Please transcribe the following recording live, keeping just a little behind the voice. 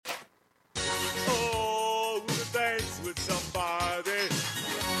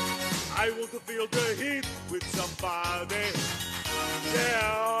I want to feel the heat with somebody. Yeah,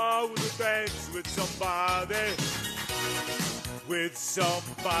 I want to dance with somebody. With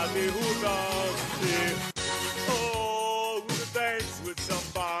somebody who loves me. Oh, I want to dance with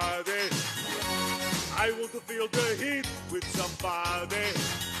somebody. I want to feel the heat with somebody.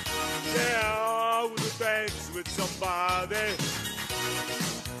 Yeah, I want to dance with somebody.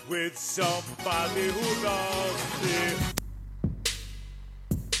 With somebody who loves me.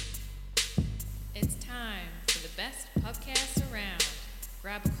 It's time for the best pubcast around.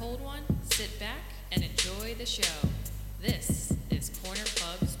 Grab a cold one, sit back, and enjoy the show. This is Corner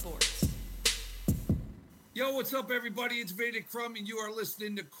Pub Sports. Yo, what's up, everybody? It's Vedic Crumb, and you are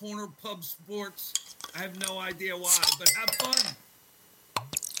listening to Corner Pub Sports. I have no idea why, but have fun.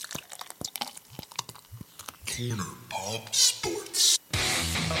 Corner Pub Sports.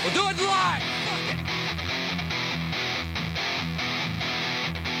 We'll do it live. Fuck it.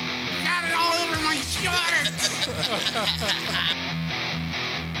 Got it all over my shirt.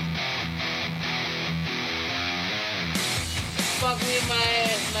 Fuck me in my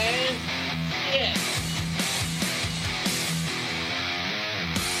ass, man. Yeah.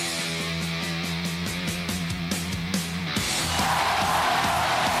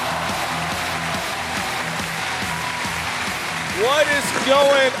 What is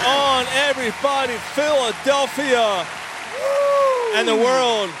going on, everybody? Philadelphia and the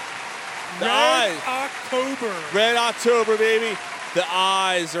world. The Red October, baby. The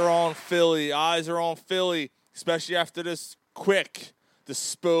eyes are on Philly. Eyes are on Philly, especially after this quick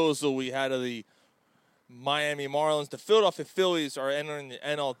disposal we had of the Miami Marlins. The Philadelphia Phillies are entering the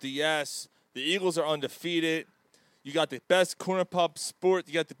NLDS. The Eagles are undefeated. You got the best Corner Pub Sport.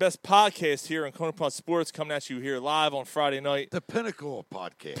 You got the best podcast here on Corner Pub Sports coming at you here live on Friday night. The Pinnacle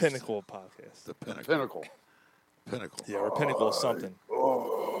podcast. Pinnacle podcast. The Pinnacle. Pinnacle. Yeah, we're Pinnacle of something.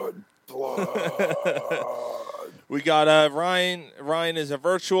 Blood. We got Ryan. Ryan is a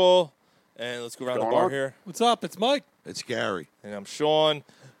virtual. And let's go around the bar here. What's up? It's Mike. It's Gary. And I'm Sean.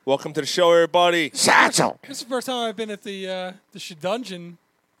 Welcome to the show, everybody. Satchel. This is the first time I've been at the Dungeon.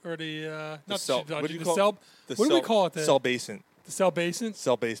 Or the not cell. the What do you the call cell. the What do we call it? Cell basement. The cell basement.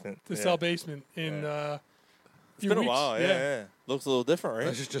 Cell basement. The yeah. cell basement in. It's few been a weeks. while. Yeah. Looks a little different, right?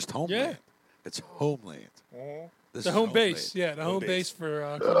 This is just homeland. Yeah. It's homeland. This The is home base. Yeah, the home base for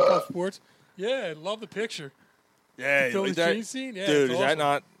Corner Pub Sports. Yeah, love the picture. Yeah, The Phillies is that- dream scene. Yeah, dude, it's is that awesome.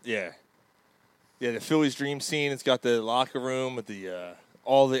 not? Yeah. Yeah, the Phillies dream scene. It's got the locker room with the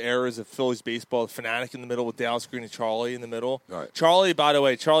all the eras of Phillies baseball. Fanatic in the middle with Dallas Green and Charlie in the middle. All right. Charlie, by the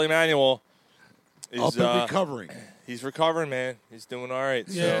way, Charlie Manuel is Up and recovering. He's recovering, man. He's doing all right.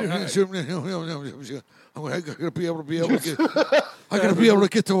 Yeah. So. I'm gonna be able to get. I'm gonna be able to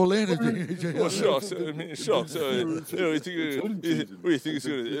get to Orlando. Well, shucks. I mean, shucks. You know, what do you think it's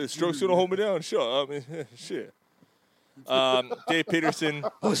gonna? Stroke's gonna hold me down? Sure. I mean, shit. Dave Peterson.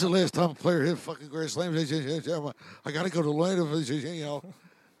 What was the last time a player hit fucking grand slam? I gotta go to Orlando. You know.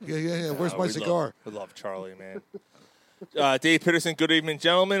 Yeah. Where's my we cigar? We love Charlie, man. Dave Peterson, good evening,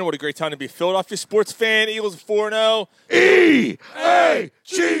 gentlemen. What a great time to be a Philadelphia sports fan. Eagles 4-0.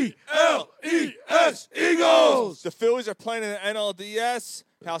 EAGLES Eagles. The Phillies are playing in the NLDS.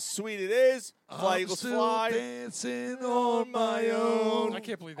 How sweet it is. Fly, I'm Eagles, still fly. dancing on my own. I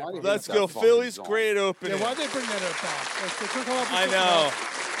can't believe that. Let's go, Phillies. Great Yeah, opening. why'd they bring that up back? Like, they couldn't come up with I something know. else.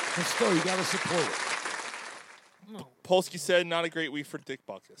 But still, you gotta support it. Polsky said not a great week for Dick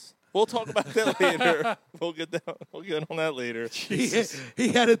Buckus. We'll talk about that later. We'll get on that later. He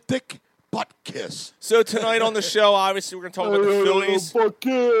had a thick butt kiss. So tonight on the show, obviously, we're going to talk about the Phillies.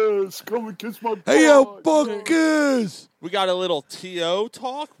 Buckus, come and kiss my butt. Hey, yo, Buckus. We got a little T.O.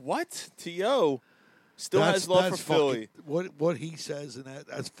 talk. What? T.O. still has love for Philly. What he says and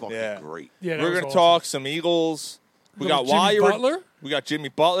that's fucking great. Yeah, that We're was going to awesome. talk some Eagles. We got Jimmy why you were Butler? We got Jimmy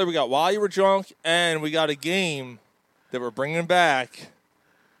Butler. We got why you were drunk, and we got a game that we're bringing back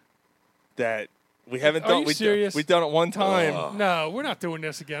that we haven't Are done. you serious? We've done it one time. No, we're not doing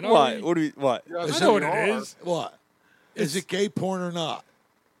this again. Are What? we? What do we? What? I know what it is. What? Is it gay porn or not?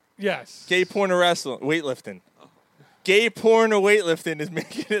 Yes. Gay porn or wrestling? Weightlifting. Gay porn or weightlifting is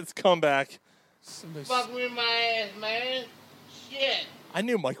making its comeback. Fuck me in my ass, man. Shit. I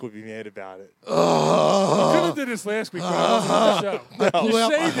knew Mike would be mad about it. We could have did this last week when I was on the show. You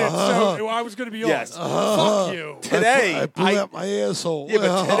saved it, so I was going to be Yes. on. Fuck you. Today, I blew out my asshole. Yeah,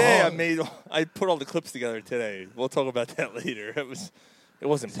 but today I put all the clips together today. We'll talk about that later. It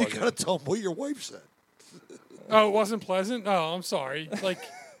wasn't You pleasant. gotta tell him what your wife said. Oh, it wasn't pleasant? Oh, I'm sorry.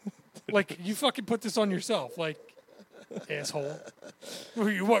 Like you fucking put this on yourself. Like, Asshole.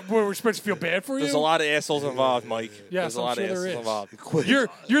 What, we're supposed to feel bad for you? There's a lot of assholes involved, Mike. Yes, There's a lot I'm of sure there assholes is. involved.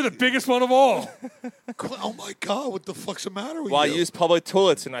 You're the biggest one of all. Oh my God! What the fuck's the matter with Well, I you? use public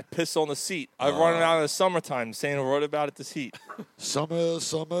toilets and I piss on the seat. I run it out in the summertime, saying I wrote about it this heat.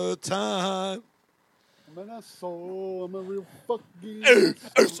 Summertime. I'm an asshole. I'm a real fucking.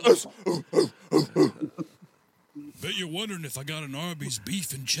 Bet you're wondering if I got an Arby's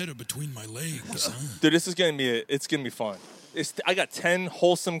beef and cheddar between my legs, huh? Dude, this is it's gonna be fun. I got 10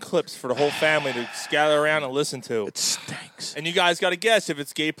 wholesome clips for the whole family to gather around and listen to. It stinks. And you guys got to guess if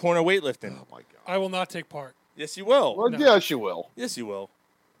it's gay porn or weightlifting. Oh my God! I will not take part. Yes, you will. Well, yes, you will. Yes, you will.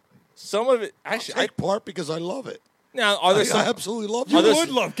 Some of it actually. I take part because I love it. Now, are there I some? absolutely love it. You would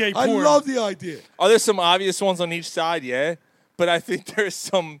love gay porn. I love the idea. Are there some obvious ones on each side? Yeah, but I think there's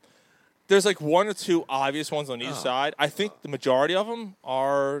some. There's like one or two obvious ones on each side. I think the majority of them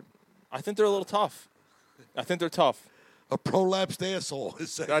are. I think they're a little tough. I think they're tough. A prolapsed asshole.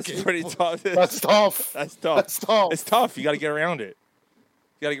 That's pretty tough. That's tough. That's tough. That's tough. It's tough. You got to get around it.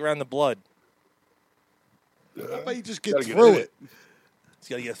 You got to get around the blood. How about you just get Gotta get through in it? You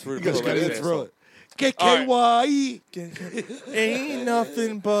got to get through You just got to the get through it. Get All KYE. Ain't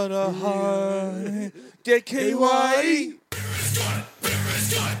nothing but a heart. Get KYE.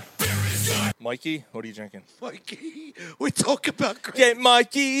 Mikey, what are you drinking? Mikey, we talk about Get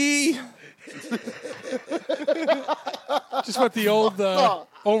Mikey. Just what the old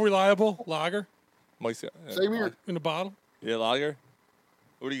reliable lager Mike's got, Same here. in the bottle. Yeah, lager.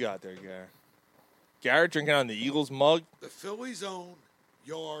 What do you got there, Garrett? Garrett drinking on the Eagles mug. the Phillies' own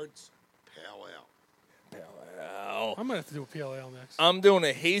yards pale ale. Wow. I'm gonna have to do a PLL next. I'm doing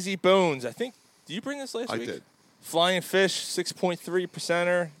a Hazy Bones. I think. Did you bring this last I week? did. Flying Fish,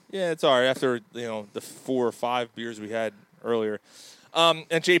 6.3%er. Yeah, it's all right after the 4 or 5 beers we had earlier.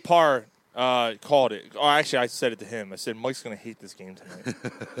 And Jay Parr called it. Oh, actually, I said it to him. I said Mike's gonna hate this game tonight.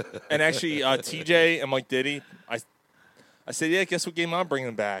 And actually, TJ and Mike Diddy, I said, yeah, guess what game I'm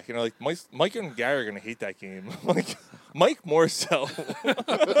bringing back? And they're like, Mike and Gary are gonna hate that game. I'm like, Mike more so.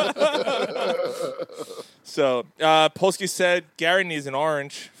 So Polsky said Gary needs an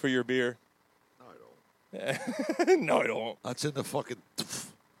orange for your beer. No, I don't. That's in the fucking.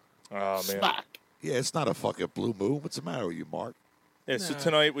 Oh man. Smack. Yeah, it's not a fucking blue moon. What's the matter with you, Mark? Yeah. So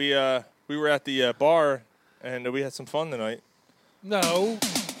tonight we were at the bar and we had some fun tonight. No,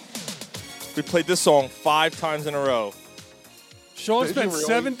 We played this song 5 times in a row. Sean Did spent you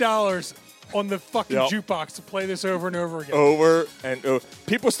really? $7 on the fucking Yep. jukebox to play this over and over again. Over and over.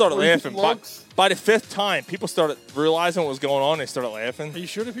 People started Were you laughing. looks? By the 5th time, people started realizing what was going on. They started Are laughing. you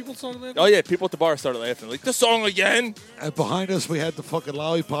sure that people started laughing? Oh yeah, people at the bar started laughing. Like, the song again? And behind us, we had the fucking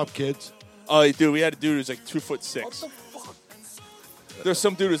lollipop kids. Oh, dude, we had a dude who's like 2'6". There's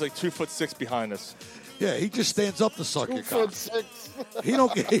some dude who's like 2'6" behind us. Yeah, he just stands up to suck your cock. 2'6". He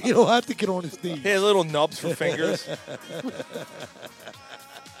don't have to get on his knees. He had little nubs for fingers.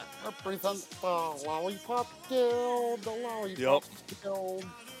 Represent the lollipop guild, the lollipop guild.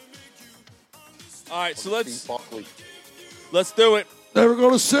 All right, so Steve Buckley. let's do it. Never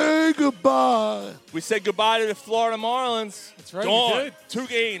gonna say goodbye. We said goodbye to the Florida Marlins. That's right, we Gone. did. 2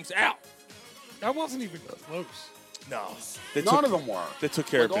 games out. That wasn't even close. No, they None took, of them were. They took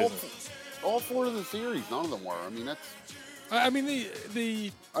care Like of business. all 4 of the series, none of them were. I mean, I mean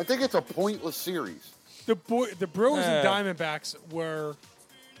the I think it's a pointless series. the Brewers and Yeah. Diamondbacks were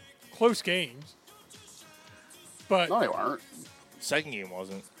close games, but No, they weren't. Second game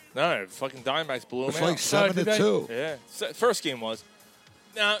wasn't. No, fucking Diamondbacks blew It's them out. like 7-2. Yeah, first game was.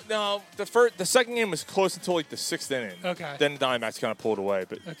 No, the second game was close until like the 6th inning. Okay. Then the Diamondbacks kind of pulled away,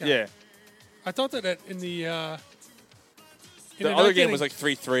 but Okay. yeah, I thought that in the the other game was like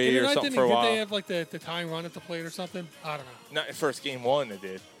 3-3 or something for a Did while. they have like the tying run at the plate or something? I don't know. Not first game 1 they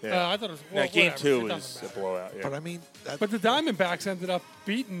did. Yeah. I thought it was No, game whatever. 2 It was doesn't a matter. blowout. Yeah. But I mean, But the Diamondbacks ended up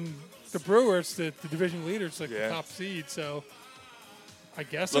beating the Brewers, the division leaders, like Yeah. the top seed. So I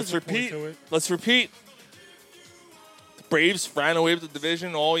guess Let's there's a point repeat. to it. Let's repeat. The Braves ran away with the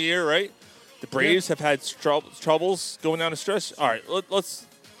division all year, right? The Braves have had troubles going down the stretch. All right, let's.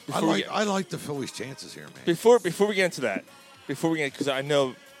 I like the Phillies' chances here, man. Before we get into that, because I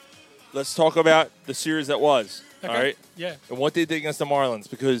know, let's talk about the series that was. Okay. All right, Yeah. and what they did against the Marlins,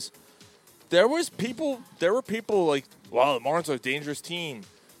 because there were people like, wow, the Marlins are a dangerous team.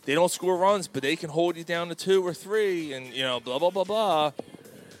 They don't score runs, but they can hold you down to 2 or 3, and blah blah blah blah.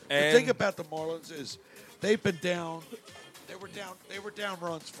 And The thing about the Marlins is they've been down. They were down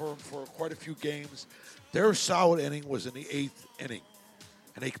runs for quite a few games. Their solid inning was in the 8th inning.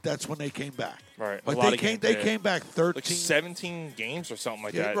 and that's when they came back. Right. But A lot they of came. games, They yeah. came back 13. Like 17 games or something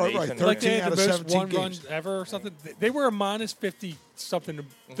like Yeah, that. right, right. Nathan. 13 Like they out had of the most 17 one run games. ever or something. They were a minus 50 something,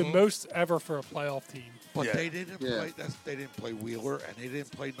 the most ever for a playoff team. But Yeah. they didn't play. They didn't play Wheeler, and they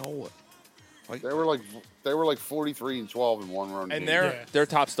didn't play Nola. Like, They were like 43-12 in one run. And games. their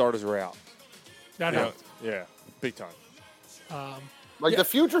top starters were out. That You know, helped. yeah, big time. The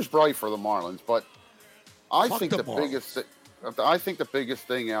future's bright for the Marlins, but I Fuck think the the Marlins. biggest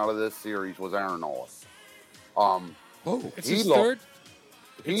thing out of this series was Aaron Nola. It's he his looked, third.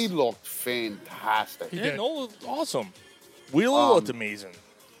 He looked fantastic. Yeah, Nola was awesome. Wheeler looked amazing.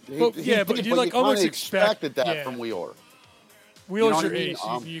 But you like kinda almost expected that yeah. from Wheeler. Wheeler's what your I mean?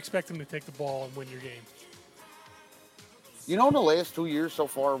 ace. You expect him to take the ball and win your game. You know, in the last 2 years so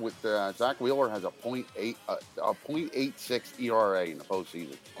far, with Zach Wheeler has a .86 ERA in the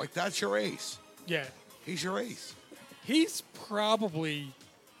postseason. like that's your ace. Yeah. He's your ace. He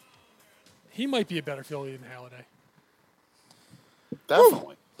might be a better Philly than Halliday.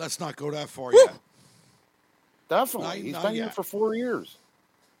 Definitely. Let's not go that far yet. Definitely. He's been here for 4 years.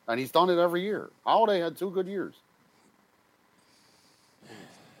 And he's done it every year. Holiday had 2 good years.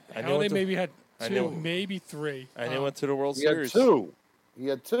 Halliday maybe had I 2, know- maybe 3. And they went to the World He had Series. 2. He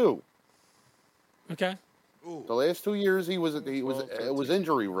had 2. Okay. The last 2 years it was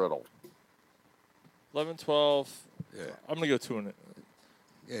injury riddled. 11, 12. Yeah. I'm going to go 2 in it.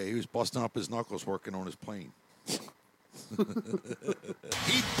 Yeah, he was busting up his knuckles working on his plane. He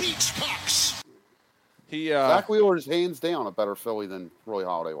beats pucks. Zach Wheeler is hands down a better Philly than Roy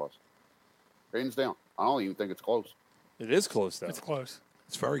Halladay was. Hands down. I don't even think it's close. It is close, though. It's close.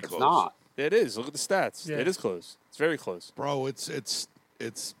 It's very It's close. not. It is. Look at the stats. Yeah. It is close. It's very close. Bro, it's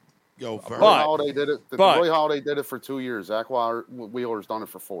yo, very Roy Halladay did it. but- Roy Halladay did it for 2 years. Zach Wheeler's done it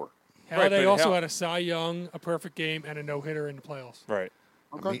for 4. Halliday but also had a Cy Young, a perfect game, and a no-hitter in the playoffs. Right.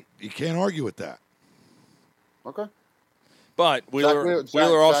 Okay. I mean, you can't argue with that. Okay. But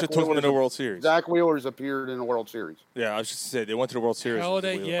Wheeler also took one in the World Series. Zach Wheeler's appeared in the World Series. Yeah, I was just saying they went to the World Series.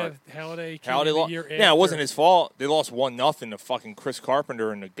 Halliday, with Wheeler. yeah, Right. Halliday came Halliday in the lost. year Yeah, it wasn't after. his fault. They lost 1-0 to fucking Chris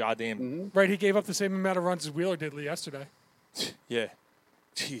Carpenter and the goddamn. Right, he gave up the same amount of runs as Wheeler did yesterday. Yeah.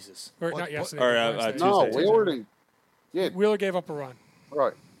 Jesus. Or What- not what- yesterday. Or, but Wednesday. No, Tuesday. Wheeler didn't. Yeah, Wheeler gave up a run.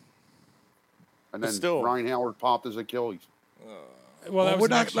 right. And But then still- Ryan Howard popped his Achilles. Well, that we're was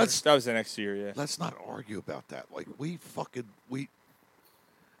not. next year. That was the next year, yeah. Let's not argue about that. Like we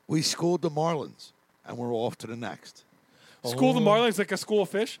schooled the Marlins, and we're off to the next. School the Marlins like a school of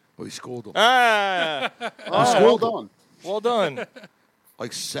fish. We schooled them. Ah! Well done. Well done.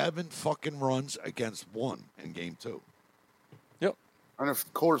 Like 7 fucking runs against 1 in game 2. Yep. And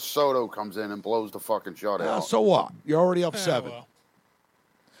of course Soto comes in and blows the fucking shutout. So what? You're already up 7. Well.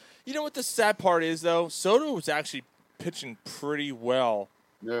 You know what the sad part is, though? Soto was actually pitching pretty well.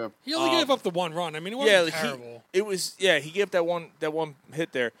 Yeah. He only gave up the 1 run. I mean, it wasn't terrible. He gave that one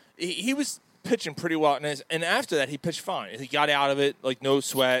hit there. He was pitching pretty well, and after that he pitched fine. He got out of it like no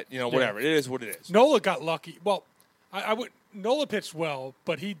sweat, whatever. It is what it is. Nola got lucky. Well, Nola pitched well,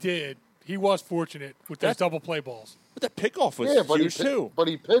 but he was fortunate with those double play balls. But that pickoff was Yeah, but huge too. But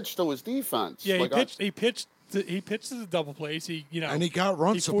he pitched to his defense. Yeah, Like, he pitched to the double plays. And he got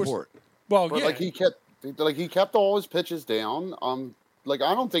run support. Well, But yeah. he kept all his pitches down. I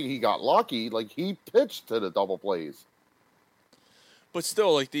don't think he got lucky. Like he pitched to the double plays. But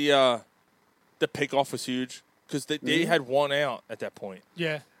still, like the pickoff was huge because they had 1 out at that point.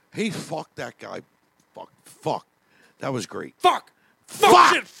 Yeah. He fucked that guy. Fuck. That was great. Fuck.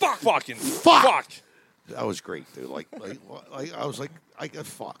 Shit, fucking fuck. That was great, dude. Like I was like, I got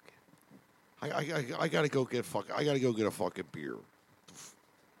fuck. I gotta go get I gotta go get a fucking beer.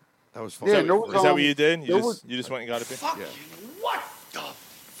 That was fucking. Yeah, Is that what you did? You just went and got a beer. Yeah. What the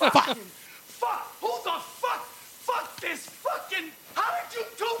fuck? Fuck! Who the fuck? Fuck this fucking! How did you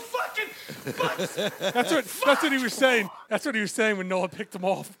do fucking? That's what he was saying. That's what he was saying when Nola picked him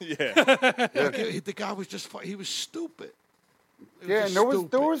off. Yeah. The guy was just he was stupid. Yeah, and there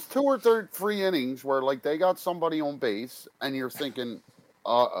was 2 or 3 innings where like they got somebody on base, and you're thinking,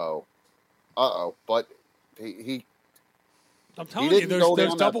 uh oh, but he I'm he telling didn't you, go there's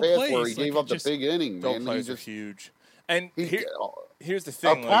down that double path plays. where he gave up the just- big inning, Double man. plays He are just huge. And he, here's the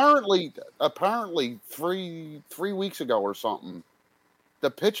thing. apparently 3 weeks ago or something, the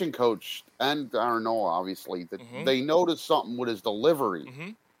pitching coach and Aaron Nola, obviously, that they noticed something with his delivery.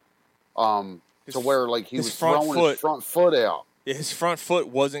 To where like he his was front throwing foot- his front foot out. Yeah, his front foot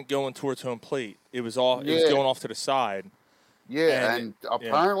wasn't going towards home plate. It was all. It was Yeah. going off to the side. Yeah, And and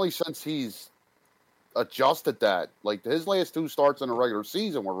apparently since he's adjusted that, like his last 2 starts in the regular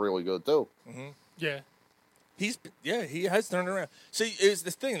season were really good too. Yeah. he has turned around. So it's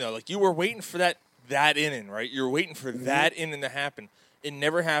this thing though, like you were waiting for that inning, right? You were waiting for that inning to happen. It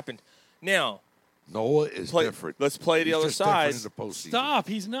never happened. Now Noah is different. Let's play the other side. Stop.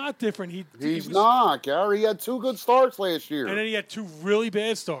 He's not different. He's not, Gary. He had 2 good starts last year. And then he had 2 really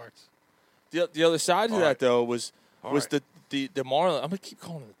bad starts. The other side of that, though, was the Marlins. I'm going to keep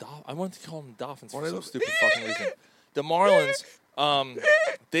calling them the Dolphins. I wanted to call them the Dolphins for some stupid fucking reason. The Marlins,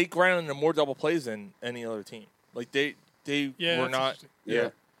 they grounded into more double plays than any other team. Like, they were not. Yeah.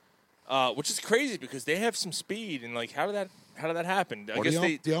 Which is crazy because they have some speed. And, like, how did that happen? I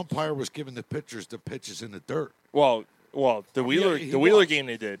guess the umpire was giving the pitchers the pitches in the dirt. Well, the Wheeler game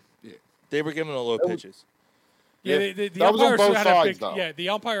they did. Yeah. They were giving the low pitches. Yeah, the umpire had a big. Yeah, the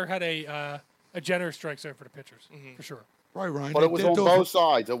umpire had a generous strike zone for the pitchers for sure. Right, Ryan. But it was on both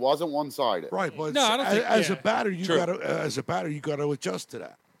sides. It wasn't one-sided. Right, but no, I don't think, as a batter, you got to adjust to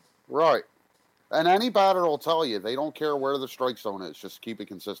that. Right, and any batter will tell you they don't care where the strike zone is. Just keep it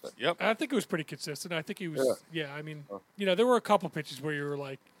consistent. Yep, I think it was pretty consistent. I think he was. Yeah, I mean, there were a couple pitches where you were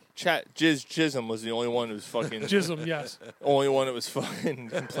like. Chisholm was the only one who was fucking. Chisholm, yes. Only one that was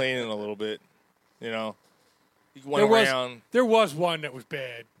fucking complaining a little bit. He went around. There was one that was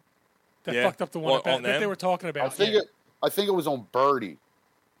bad. That fucked up the one that they were talking about. I think it was on Birdie.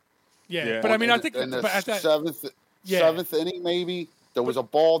 Yeah. But I mean, I think in the seventh inning, maybe there was a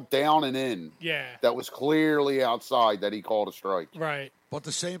ball down and in. Yeah. That was clearly outside that he called a strike. Right. But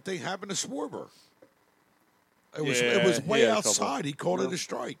the same thing happened to Schwarber. It was way outside. He called it a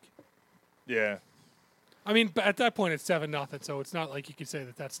strike. Yeah. I mean, but at that point, it's 7-0, so it's not like you could say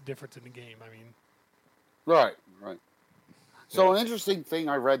that that's the difference in the game. I mean. Right. So an interesting thing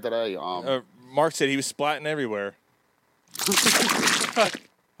I read today. Mark said he was splatting everywhere. I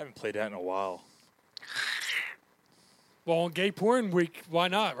haven't played that in a while. Well, on Gay Porn Week, why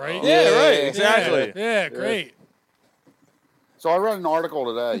not, right? Yeah, right, exactly. Yeah, great. So I read an article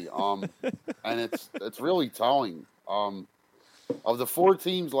today, and it's really telling. Of the 4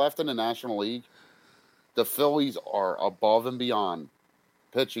 teams left in the National League, the Phillies are above and beyond,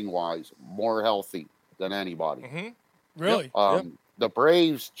 pitching-wise, more healthy than anybody. Mm-hmm. Really? The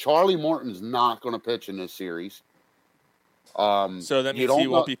Braves, Charlie Morton's not going to pitch in this series. So that means he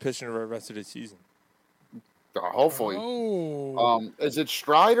won't be pitching the rest of the season. Hopefully. Oh. Is it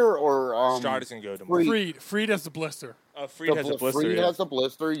Strider or Strider's going to go tomorrow. Freed has the blister. Freed has a blister. Freed has a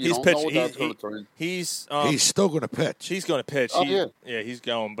blister. You don't know what that's going to turn. He's still going to pitch. He's going to pitch. Oh, yeah, he's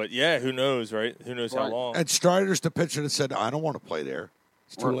going. But yeah, who knows, right? Who knows how long? And Strider's the pitcher that said, "I don't want to play there.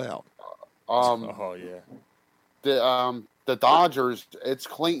 It's too loud." Oh yeah. The Dodgers, it's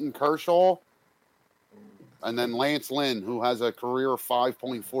Clayton Kershaw, and then Lance Lynn, who has a career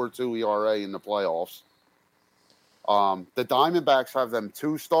 5.42 ERA in the playoffs. The Diamondbacks have them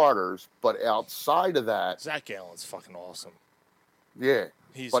 2 starters, but outside of that, Zach Gallen's fucking awesome. Yeah,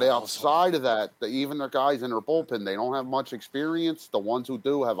 but outside of that, even the guys in their bullpen, they don't have much experience. The ones who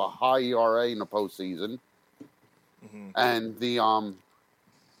do have a high ERA in the postseason, and the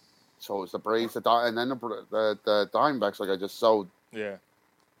so it's the Braves, and then the Diamondbacks, like I just so yeah.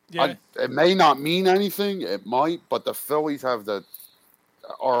 It may not mean anything, it might, but the Phillies are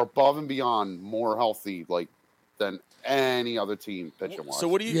above and beyond more healthy, than any other team pitching wise. So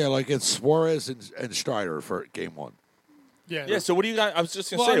what do you? Yeah, like it's Suarez and Strider for Game 1. Yeah. So what do you guys? I was just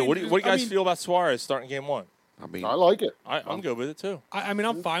gonna say, what do you guys feel about Suarez starting Game 1? I mean, I like it. I'm good with it too. I mean,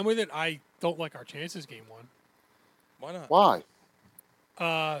 I'm fine with it. I don't like our chances Game 1. Why not? Why?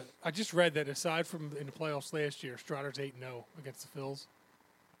 I just read that aside from in the playoffs last year, Strider's 8-0 against the Phils,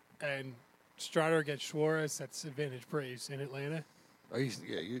 and Strider against Suarez, that's advantage Braves in Atlanta.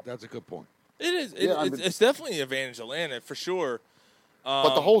 That's a good point. It is. It's definitely an advantage Atlanta for sure.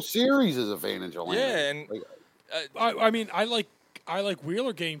 But the whole series is advantage Atlanta. Yeah, and I mean, I like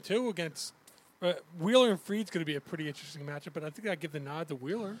Wheeler Game too against Wheeler and Freed's going to be a pretty interesting matchup. But I think I give the nod to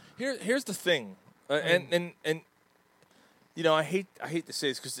Wheeler. Here's the thing, and you know, I hate to say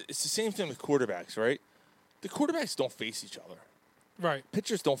this because it's the same thing with quarterbacks, right? The quarterbacks don't face each other. Right.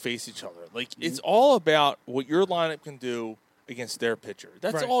 Pitchers don't face each other. Like, it's all about what your lineup can do against their pitcher.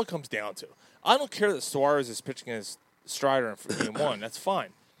 That's all it comes down to. I don't care that Suarez is pitching against Strider in Game 1. That's fine.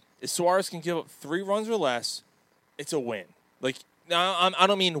 If Suarez can give up 3 runs or less, it's a win. Like, now, I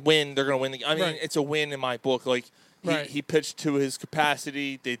don't mean win, they're going to win. I mean, it's a win in my book. Like, he pitched to his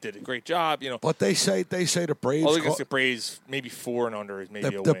capacity. They did a great job, you know. But they say the Braves. All against the Braves, maybe 4 and under is maybe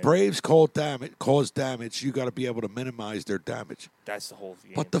a win. The Braves cause damage. You got to be able to minimize their damage. That's the whole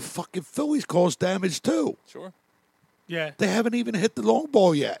game. But the fucking Phillies cause damage too. Sure. Yeah. They haven't even hit the long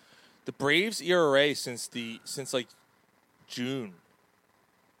ball yet. The Braves ERA since like June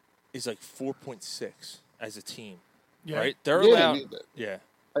is like 4.6, as a team, Yeah. right? They're Yeah, allowed. I mean, Yeah.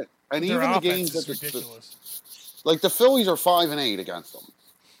 And Their even the offense games is that ridiculous. like the Phillies are 5-8 against them.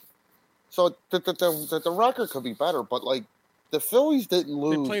 So the record could be better, but like the Phillies didn't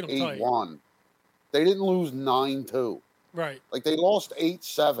lose played 'em tight. 8-1. They didn't lose 9-2. Right. Like they lost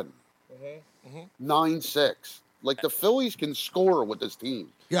 8-7, 9-6. Like the Phillies can score with this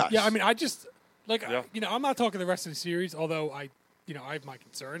team. Yeah. Yeah, I mean, I just I'm not talking the rest of the series, although I have my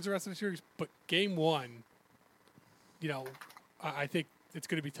concerns the rest of the series. But game one, I think it's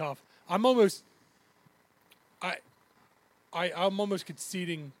going to be tough. I'm almost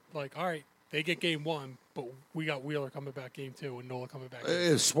conceding, like, all right, they get game one, but we got Wheeler coming back game two and Nola coming back.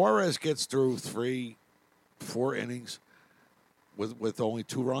 If Suarez gets through 3-4 innings with only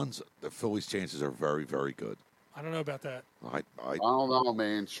 2 runs, the Phillies' chances are very, very good. I don't know about that. I don't know,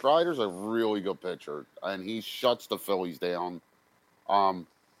 man. Strider's a really good pitcher, and he shuts the Phillies down.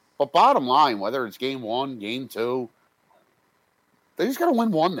 But bottom line, whether it's game one, game two, they just got to win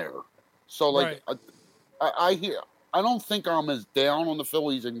one there. So, like, Right. I don't think I'm as down on the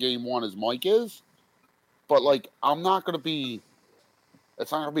Phillies in game one as Mike is, but like, I'm not going to be.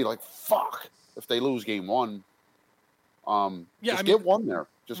 It's not going to be like fuck if they lose game one. Just get one there.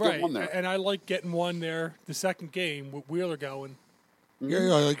 Just get one there. And I like getting one there the second game with Wheeler going. Yeah,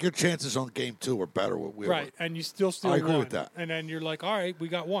 like your chances on game 2 are better with Wheeler. Right, and you still I agree one. with that. And then you're like, all right, we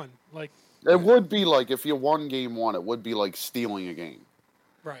got one. Like, It would be like if you won game one, it would be like stealing a game.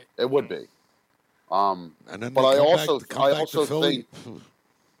 right. It would be. And then but they I come also, back, come I back also to Philly. think,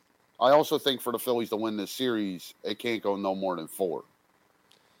 I also think for the Phillies to win this series, it can't go no more than 4.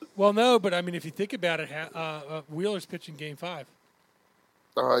 Well, no, but I mean, if you think about it, Wheeler's pitching game 5.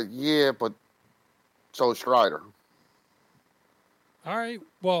 Yeah, but so is Strider. All right.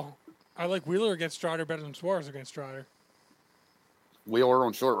 Well, I like Wheeler against Strider better than Suarez against Strider. Wheeler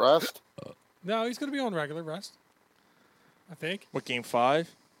on short rest. No, he's going to be on regular rest, I think. What, game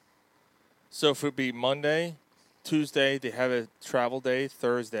 5? So if it would be Monday, Tuesday, they have a travel day,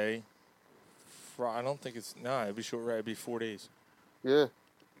 Thursday. I don't think it's, it'd be short, it'd be 4 days. Yeah.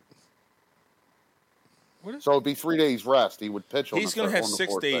 So it'd be 3 days rest. He would pitch on He's going to have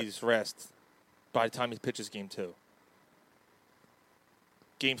 6 days rest by the time he pitches game 2.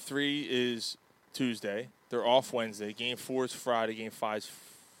 Game 3 is Tuesday. They're off Wednesday. Game 4 is Friday. Game 5 is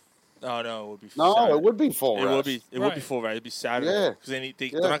it would be Saturday. It would be full It rest. would be. It would be full rest. It'd be Saturday. Yeah. Because they're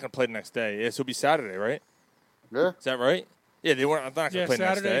Yeah. not going to play the next day. Yeah, so it'll be Saturday, right? Yeah. Is that right? Yeah, they weren't. They're not going to play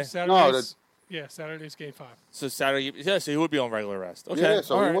Saturday, the next day. Saturday's, Saturday's game 5. So Saturday. Yeah, so he would be on regular rest. Okay. Yeah,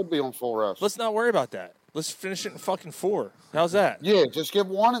 so all he right. would be on full rest. Let's not worry about that. Let's finish it in fucking 4. How's that? Yeah, just get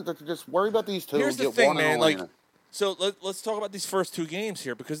one. Just worry about these 2. Here's the get thing, one man. in Like, Atlanta. so let's talk about these first 2 games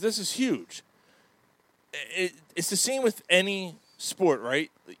here because this is huge. It's the same with any sport, right?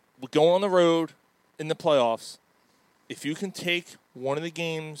 We're going on the road in the playoffs. If you can take one of the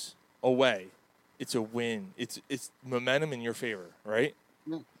games away, it's a win. It's momentum in your favor, right?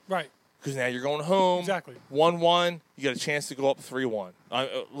 Right. Because now you're going home. Exactly. 1-1. You got a chance to go up 3-1.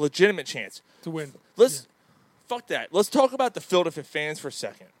 A legitimate chance. To win. Fuck that. Let's talk about the Philadelphia fans for a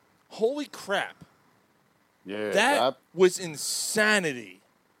second. Holy crap. Yeah, That was insanity.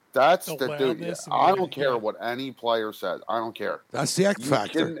 That's The the dude. loudness and I everything, don't care what any player says. I don't care. That's the X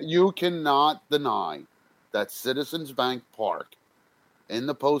factor. You cannot deny that Citizens Bank Park in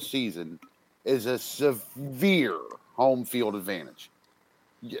the postseason is a severe home field advantage.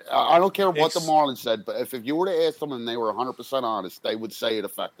 I don't care what the Marlins said, but if you were to ask them and they were 100% honest, they would say it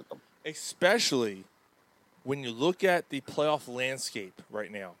affected them. Especially when you look at the playoff landscape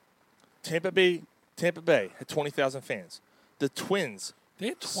right now. Tampa Bay had 20,000 fans. The Twins. They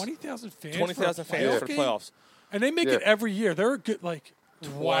had 20,000 fans. 20,000 fans for the playoffs. And they make it every year. They're a good, like,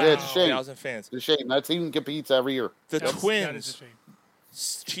 wow. Yeah, it's a shame. 1,000 fans. It's a shame. That team competes every year. The That is a Twins,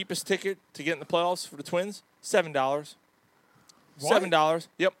 shame. cheapest ticket to get in the playoffs for the Twins, $7. What? $7.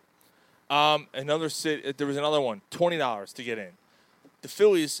 Yep. There was another one, $20 to get in. The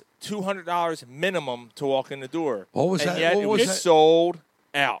Phillies, $200 minimum to walk in the door. What was and that? Yet What it was was that? sold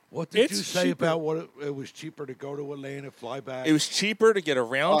out. What did It's you say cheaper. about what it was cheaper to go to Atlanta, fly back? It was cheaper to get a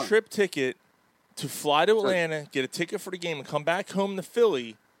round trip ticket to fly to Atlanta, get a ticket for the game, and come back home to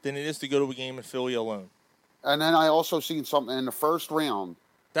Philly than it is to go to a game in Philly alone. And then I also seen something in the first round.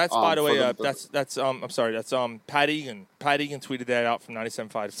 That's by the for way. the- I'm sorry. That's Pat Egan. Pat Egan tweeted that out from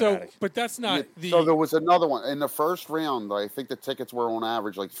 97.5 So, Fanatic. but that's not the. So there was another one in the first round. I think the tickets were on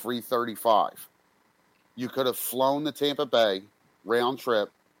average like $335. You could have flown to Tampa Bay round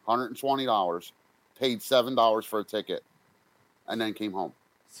trip, $120, paid $7 for a ticket, and then came home.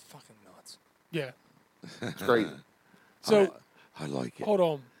 It's fucking nuts. Yeah. It's crazy. So I like it. hold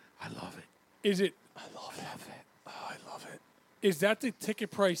on. I love it. Is it? I love it. Oh, I love it. Is that the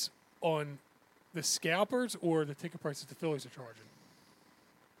ticket price on the scalpers or the ticket price that the Phillies are charging?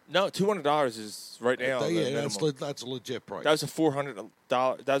 No, $200 is right now. the minimum. That's a legit price. That was a $400.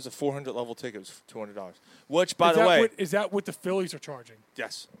 That was a 400 level ticket. It was $200. Which, by the way, is that what the Phillies are charging?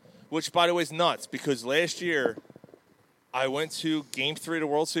 Yes. Which, by the way, is nuts because last year I went to Game 3 of the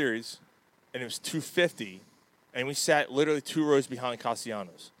World Series, and it was $250, and we sat literally 2 rows behind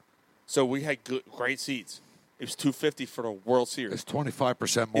Castellanos. So we had great seats. It was $250 for the World Series. It's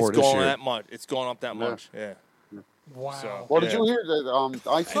 25% more it's this going year. that much. It's going up that much. Yeah. Wow. So, Well, did you hear that?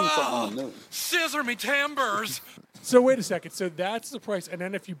 I seen something on the news. Scissor me timbers. So wait a second. So that's the price, and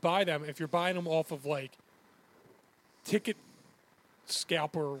then if you buy them, if you're buying them off of like Ticket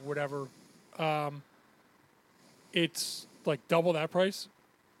Scalper or whatever, it's like double that price.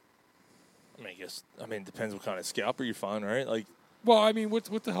 I mean, it depends what kind of scalper you find, right? Like, well, I mean,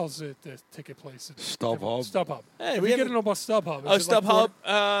 what the hell's the ticket place? StubHub. StubHub. Hey, we get it about StubHub. Oh, Is it like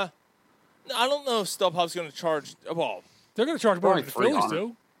StubHub. I don't know if StubHub's going to charge. Well, they're going to charge more Probably than the Phillies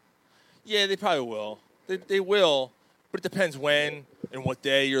do. Yeah, they probably will. They will, but it depends when and what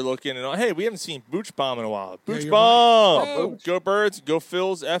day you're looking. And hey, we haven't seen Booch Bomb in a while. Booch you're Bomb, right. Oh, go Birds, go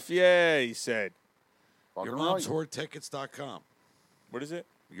Phils, F yeah, he said. Your mom's whoretickets.com. What is it?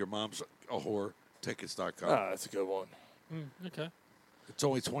 Your mom's a whore tickets.com. Ah, that's a good one. Okay. It's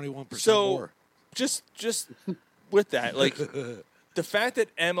only 21% So, more. just with that, like the fact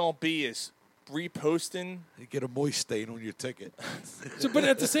that MLB is reposting, you get a moist stain on your ticket. So, but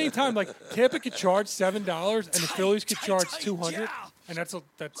at the same time, like Tampa could charge $7 and the Phillies could charge $200, and that's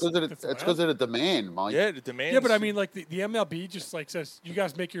It's because of the demand, Mike. Yeah, the demand. Yeah, but I mean, like the MLB just like says you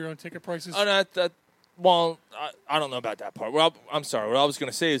guys make your own ticket prices. Oh, no, well, I don't know about that part. Well, I'm sorry. What I was going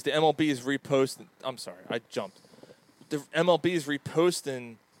to say is the MLB is reposting. I'm sorry, I jumped. The MLB is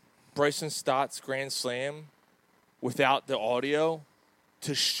reposting Bryson Stott's Grand Slam without the audio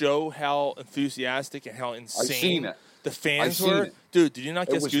to show how enthusiastic and how insane seen it. the fans I've seen were. it. Dude, did you not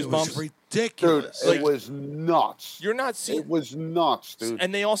get goosebumps? It was ridiculous. Dude, it was nuts. You're not seeing. It was nuts, dude.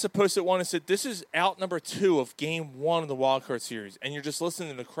 And they also posted one and said, this is out number 2 of Game 1 of the Wild Card Series. And you're just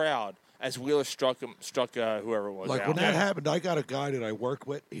listening to the crowd as Wheeler struck whoever it was Like out. when that happened, I got a guy that I work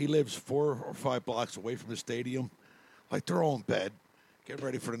with. He lives 4 or 5 blocks away from the stadium. Like they're all in bed, getting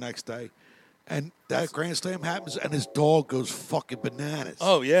ready for the next day. And that Grand Slam happens, and his dog goes fucking bananas.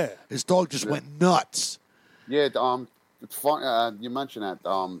 Oh, yeah. His dog just went nuts. Yeah, it's fun. You mentioned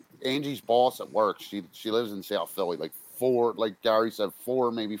that. Angie's boss at work, she lives in South Philly, like 4, like Gary said,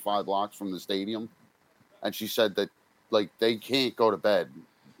 4, maybe 5 blocks from the stadium. And she said that, like, they can't go to bed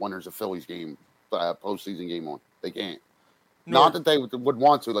when there's a Phillies game, postseason game on. They can't. Not that they would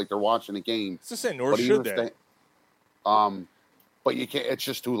want to, like they're watching a game. It's the same, nor should they. But you can't. It's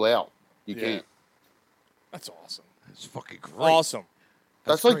just too loud. You can't. That's awesome. It's fucking great. Awesome.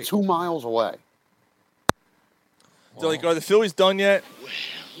 That's like 2 miles away. So, like, are the Phillies done yet?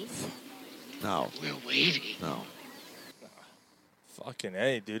 No. We're waiting. No. Fucking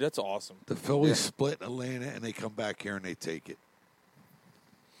A, dude. That's awesome. The Phillies split in Atlanta, and they come back here and they take it.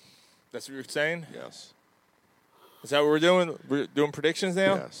 That's what you're saying? Yes. Is that what we're doing? We're doing predictions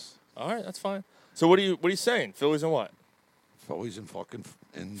now? Yes. All right, that's fine. So what are you saying? Phillies in what? Phillies in fucking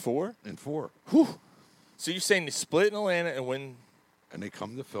in 4? In 4. Whew. So you're saying they split in Atlanta and win? And they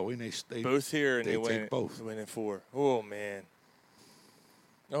come to Philly and they both here and they win take both. They win in 4. Oh man.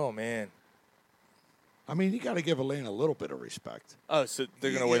 Oh man. I mean, you got to give Atlanta a little bit of respect. Oh, so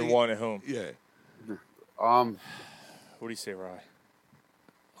they're gonna win 1 at home. Yeah. What do you say, Rye?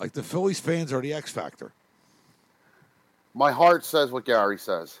 Like the Phillies fans are the X factor. My heart says what Gary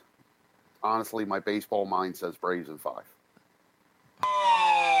says. Honestly, my baseball mind says Braves in 5.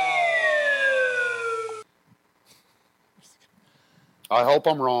 I hope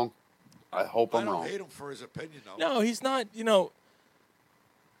I'm wrong. I hope I'm wrong. I hate him for his opinion, though. No, he's not. You know,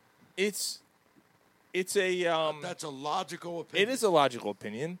 it's a that's a logical opinion. It is a logical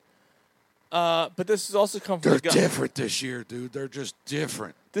opinion. But this has also come from They're the guy. different this year, dude. They're just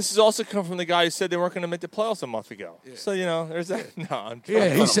different. This has also come from the guy who said they weren't going to make the playoffs a month ago. Yeah. So you know, there's that. No, I'm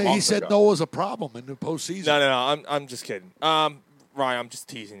Yeah, he said no was a problem in the postseason. No. I'm just kidding. Ryan, I'm just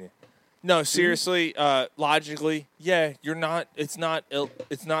teasing you. No, seriously. Logically, yeah, you're not. It's not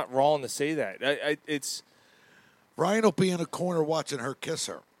wrong to say that. It's Ryan will be in a corner watching her kiss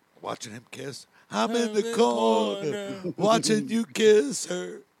her, watching him kiss. I'm in the corner watching you kiss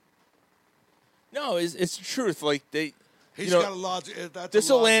her. No, it's the truth. Like He's got a logic. This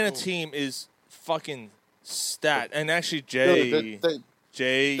Atlanta team is fucking stat. And actually, Jay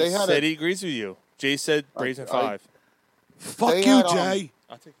said he agrees with you. Jay said Braves in 5. Fuck you, Jay.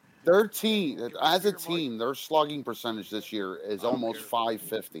 I'll take. Their team, as a team, their slugging percentage this year is almost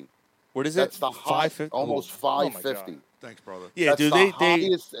 .550. What is That's it? the high, 550? almost Oh, my God. .550. Thanks, brother. Yeah, That's dude, the they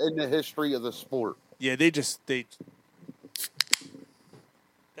highest in the history of the sport. yeah, they that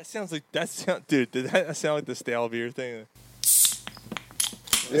sounds like dude, did that sound like the stale beer thing? It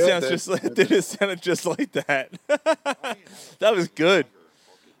Yeah, sounds just like it sounded just like that. That was good.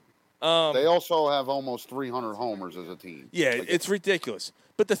 They also have almost 300 homers as a team. Yeah, Like, it's ridiculous.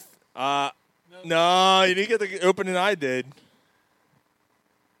 But no, you didn't get the opening I did.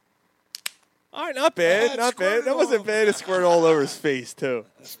 All right, not bad, not bad. That wasn't bad. It squirted all over his face too.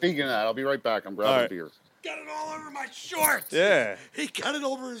 Speaking of that, I'll be right back. I'm grabbing All right. beer. Got it all over my shorts. Yeah, He got it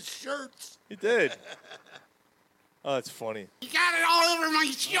over his shirts. he did. Oh, that's funny. You got it all over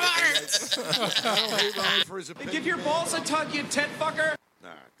my shorts. I don't hate Ryan for his opinion. Give your balls a tug, you tit fucker. Nah,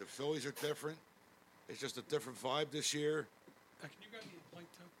 the Phillies are different. It's just a different vibe this year. Can you grab me a plate,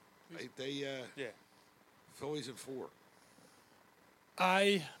 too? They Yeah. Phillies in 4.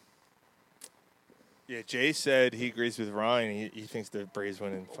 Yeah, Jay said he agrees with Ryan. He thinks the Braves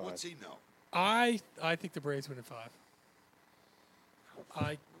win in 5. What's he know? I think the Braves win in 5.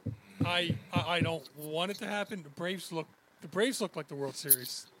 I don't want it to happen. The Braves look like the World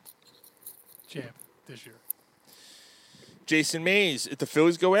Series champ this year. Jason Mays, if the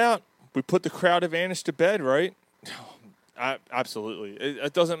Phillies go out, we put the crowd advantage to bed, right? Absolutely.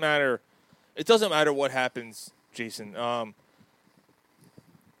 It doesn't matter. It doesn't matter what happens, Jason.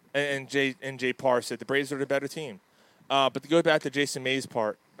 And Jay Parr said the Braves are the better team. But to go back to Jason Mays'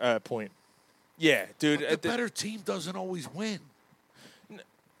 point, yeah, dude. But the better team doesn't always win.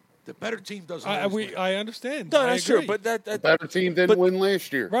 The better team doesn't always win. I understand. No, I that's agree. true. But The better team didn't win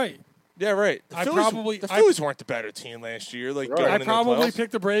last year. Right. Yeah, right. The Phillies weren't the better team last year. Like going I into the probably playoffs.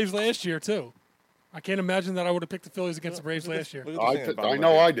 picked the Braves last year too. I can't imagine that I would have picked the Phillies against the Braves last year. I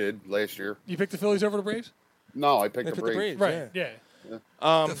know I did last year. You picked the Phillies over the Braves? No, I picked the Braves. Right. Yeah.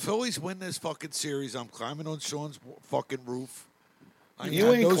 The Phillies win this fucking series. I'm climbing on Sean's fucking roof.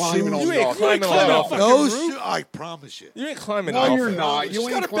 You ain't climbing on You ain't nothing. climbing on No, nothing. no, I promise you. You ain't climbing No, off you're it. not. You ain't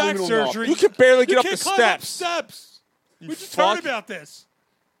got a back climbing on surgery. You can barely get You up the can't climb up steps. steps. You We just fuck. heard about this.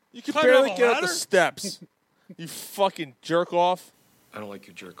 You can Climb barely up a get up the ladder? steps. You fucking jerk off. I don't like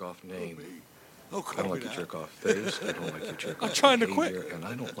your jerk off name. No, I don't like your jerk off face. I don't like your jerk off I'm trying to quit. behavior, and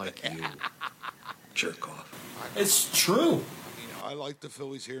I don't like you. Jerk off. It's true. I like the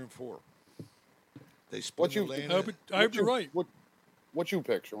Phillies here in 4. They What split you? Atlanta. I hope you're right. What you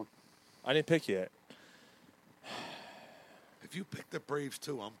pick, Sean? I didn't pick yet. If you pick the Braves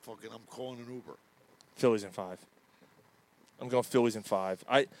too, I'm calling an Uber. Phillies in 5. I'm going Phillies in 5.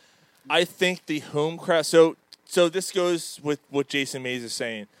 I think the home crowd. So this goes with what Jason Mays is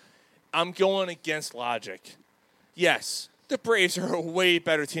saying. I'm going against logic. Yes, the Braves are a way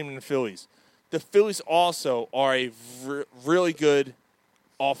better team than the Phillies. The Phillies also are a really good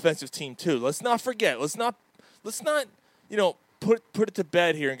offensive team too. Let's not forget. Let's not put it to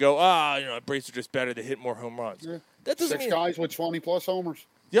bed here and go, the Braves are just better. They hit more home runs. Yeah. That doesn't 6 mean. guys with 20+ homers.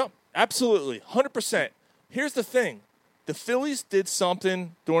 Yep, absolutely, 100%. Here's the thing: the Phillies did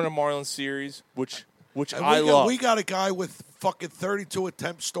something during the Marlins series, which And I love. We got a guy with fucking 32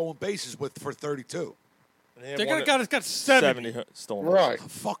 attempts stolen bases for 32. They got a guy that's got 70. stolen. Right.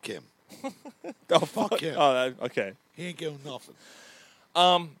 Fuck him. Oh, Fuck him. Oh, okay. He ain't getting nothing.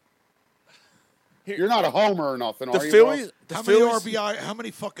 You're not a homer or nothing, The are you? Phillies. How The many Phillies. How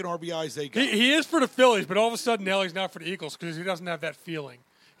many fucking RBIs they got? He is for the Phillies, but all of a sudden now he's not for the Eagles because he doesn't have that feeling.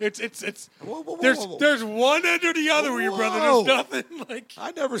 It's Whoa. there's one end or the other with your brother. Whoa. There's nothing like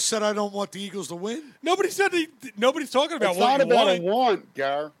I never said I don't want the Eagles to win. nobody's talking about It's what not you about want. a want,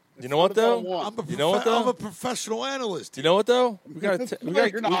 Gar. You know what though? You know what though? I'm a professional analyst. You know what though? We got.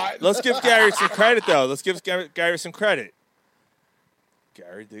 You're not. Let's give Gary some credit though. Let's give Gary some credit.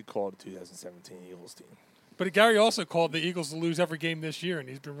 Gary did call the 2017 Eagles team. But Gary also called the Eagles to lose every game this year, and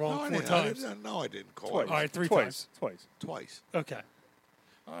he's been wrong No, I 4 didn't. times. I didn't call Twice. it. All right, three Twice. times. Twice. Okay.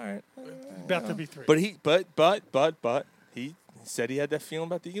 All right. About to be 3. But he said he had that feeling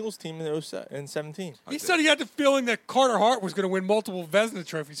about the Eagles team in 17. He said he had the feeling that Carter Hart was going to win multiple Vezina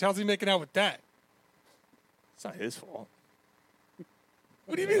trophies. How's he making out with that? It's not his fault.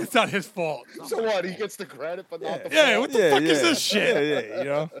 What do you mean it's not his fault? So what? He gets the credit, but not the Yeah, fault? what the fuck is this shit? Yeah, you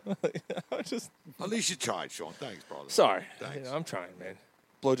know. Just At least you tried, Sean. Thanks, brother. sorry. Thanks. I'm trying, man.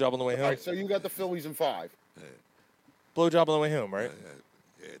 Blowjob on the way All home. right, so you got the Phillies in 5. Blowjob on the way home, right?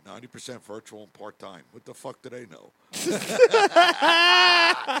 Yeah, 90% virtual and part-time. What the fuck do they know?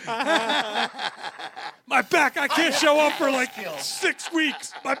 My back, I can't show up for like 6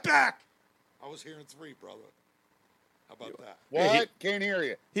 weeks. My back. I was here in 3, brother. How about that? What? Yeah, Can't hear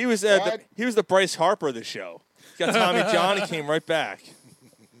you. He was What? he was the Bryce Harper of the show. He got Tommy John. He came right back.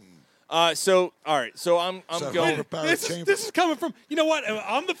 So all right. So I'm going. This is coming from. You know what?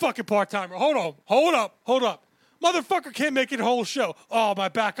 I'm the fucking part timer. Hold up. Motherfucker can't make it a whole show. Oh, my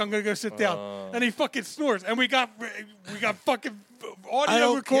back. I'm gonna go sit down. And he fucking snores. And we got fucking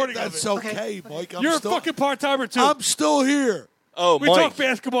audio recording. That's of it. okay, Mike. You're a fucking part timer too. I'm still here. Oh, we Mike. talk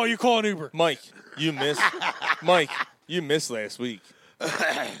basketball. You call an Uber. Mike, you missed. Mike, you missed last week.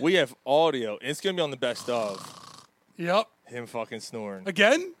 We have audio. It's gonna be on the best of. Yep. Him fucking snoring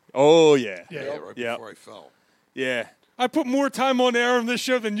Again? Oh yeah. Yeah. Right before I fell. Yeah. I put more time on air on this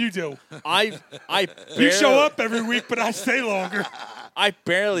show than you do. You show up every week, but I stay longer. I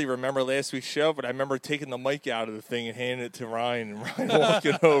barely remember last week's show, but I remember taking the mic out of the thing and handing it to Ryan and Ryan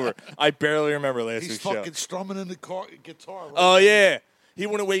walking over. I barely remember last He's week's show. fucking strumming in the guitar. Right? Oh yeah, he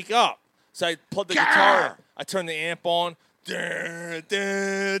wouldn't wake up, so I plugged the guitar in. I turned the amp on. And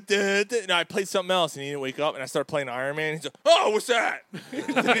I played something else, and he didn't wake up. And I started playing Iron Man. He's like, "Oh, what's that?"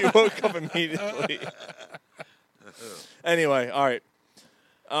 Then he woke up immediately. Anyway, all right.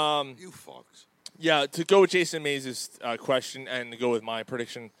 You fucks. Yeah, to go with Jason Mays' question and to go with my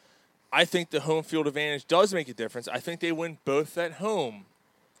prediction, I think the home field advantage does make a difference. I think they win both at home,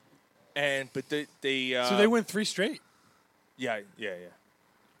 but they so they win 3 straight. Yeah.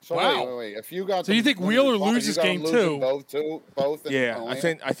 So Wow. wait. If you got So you think Wheeler loses game 2? Both. In Yeah,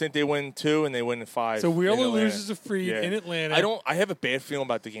 Atlanta? I think they win 2 and they win 5. So Wheeler in Atlanta. loses a free in Atlanta. I have a bad feeling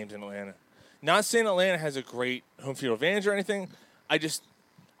about the games in Atlanta. Not saying Atlanta has a great home field advantage or anything. I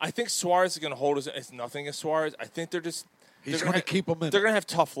think Suarez is going to hold us. It's nothing against Suarez. I think He's going to keep them in. They're going to have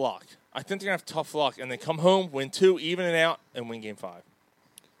tough luck. I think they're going to have tough luck, and they come home, win 2, even it out, and win game 5.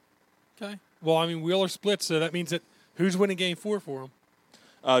 Okay. Well, I mean, Wheeler splits, so that means that who's winning game 4 for him?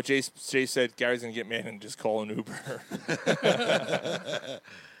 Jay said Gary's going to get mad and just call an Uber.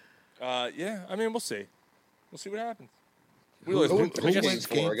 Yeah, I mean, we'll see. We'll see what happens. Who wins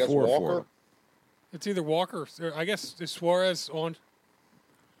game 4? I guess Walker? It's either Walker, or I guess is Suarez on.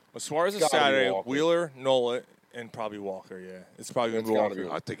 Well, Suarez is Gotta be Saturday. Walker. Wheeler, Nola, and probably Walker. Yeah, it's probably going to be gotta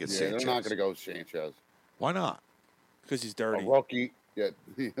Walker. I think it's Yeah, Sanchez. they're not going to go Sanchez. Why not? Because he's dirty. A rookie. Yeah,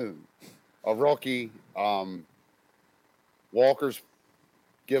 a rookie. Walker's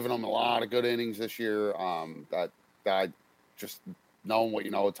given them a lot of good innings this year. That just knowing what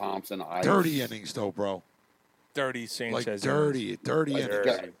you know of Thompson. Dirty innings, though, bro. Dirty Sanchez. Like dirty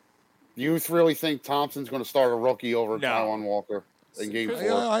innings. You really think Thompson's going to start a rookie over No. Kylon Walker in game 4?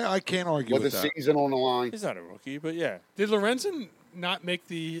 Yeah, I can't argue with with the that. season on the line. He's not a rookie, but yeah. Did Lorenzen not make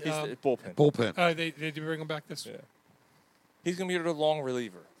the He's the bullpen. Bullpen. They did bring him back this. Yeah. He's going to be the long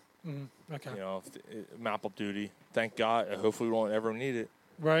reliever. Okay. You know, map up duty. Thank God. Hopefully we won't ever need it.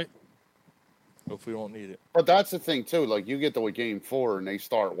 Right. Hopefully we won't need it. But that's the thing, too. Like, you get to a game 4 and they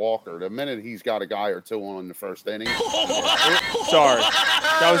start Walker. The minute he's got a guy or two on in the first inning. Sorry.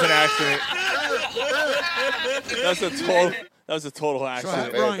 That was an accident. That was a total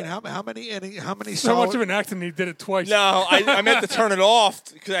accident. Ryan, how many innings? How many? So much of an accident. He did it twice. No, I meant to turn it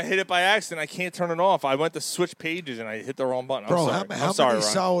off because I hit it by accident. I can't turn it off. I went to switch pages and I hit the wrong button. Bro, I'm sorry. how I'm sorry, many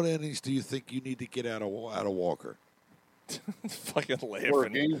Ryan. solid innings do you think you need to get out of Walker? Fucking For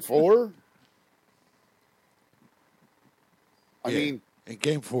laughing. game 4? I Yeah, mean, in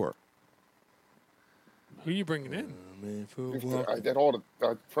game 4. Who are you bringing in? I did all the.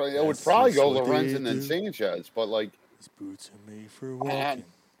 It would probably go Lorenzen and Sanchez, but like. These boots are made for walking.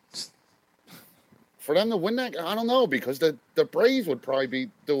 For them to win that, I don't know, because the Braves would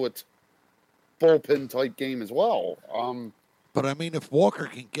probably do a bullpen type game as well. But I mean, if Walker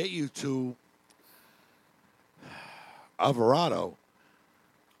can get you to Alvarado,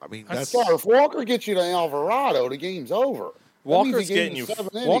 I mean that's Sorry, if Walker gets you to Alvarado, the game's over. Walker's getting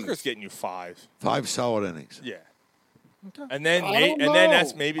you 5. 5 solid innings. Yeah. And then I don't and then know.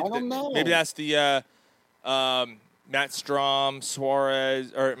 that's maybe I don't know. maybe that's the Matt Strom,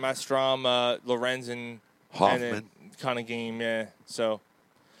 Suarez, or Matt Strom, Lorenzen, Hoffman kind of game. Yeah. So,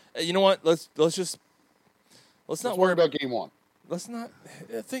 you know what? Let's not worry about game 1. Let's not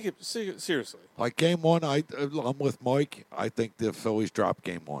think it seriously. Like game 1, I'm with Mike. I think the Phillies drop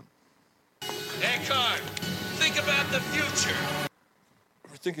game 1. Eckhart, think about the future.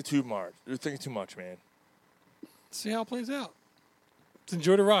 We're thinking too much. We're thinking too much, man. See how it plays out. Let's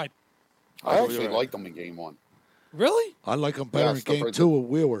enjoy the ride. I actually liked them in game 1. Really? I like them better Yes, in game 2 with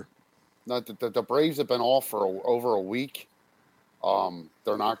Wheeler. No, the Braves have been off for over a week.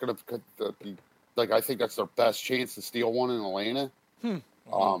 They're not going to be like. I think that's their best chance to steal one in Atlanta.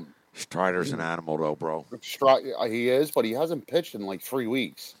 Strider's an animal, though, bro. He is, but he hasn't pitched in like 3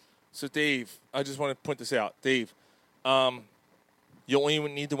 weeks. So, Dave, I just want to point this out. Dave, You only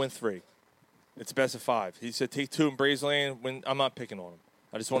need to win 3. It's best of 5. He said take 2 in Braves-Land. I'm not picking on him.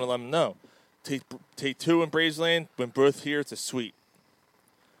 I just want to let him know. Take 2 in Braves-Land. Win both here. It's a sweep.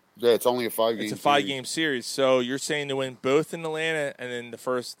 Yeah, it's only a 5-game. It's a 5-game series. So you're saying to win both in Atlanta and then the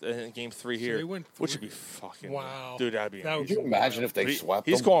first game 3 here, they win 3. which would be fucking wow, dude. That'd be. Could you imagine if they swept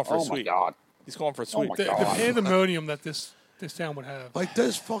He's them? going for a Oh sweep. my God. He's going for a Oh sweep. my the God. pandemonium that this town would have. Like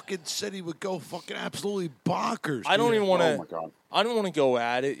this fucking city would go fucking absolutely bonkers. I don't dude. even want Oh my to. God. I don't want to go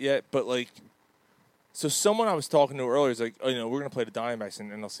at it yet, but like, so someone I was talking to earlier is like, oh, we're gonna play the Diamondbacks in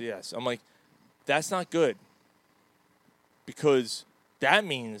NLCS. I'm like, that's not good because that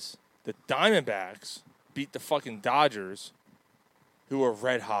means the Diamondbacks beat the fucking Dodgers, who are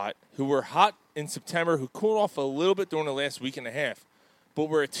red hot, who were hot in September, who cooled off a little bit during the last week and a half, but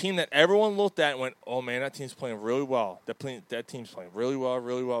we're a team that everyone looked at and went, oh man, that team's playing really well. That team's playing really well,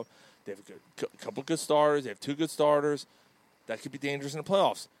 really well. They have a couple good starters. They have 2 good starters. That could be dangerous in the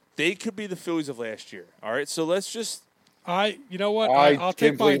playoffs. They could be the Phillies of last year. All right, so let's just. You know what? I'll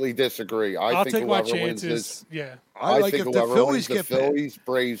completely disagree. I think take my whoever wins chances. this, Yeah. I like think if the whoever Phillies wins the get Phillies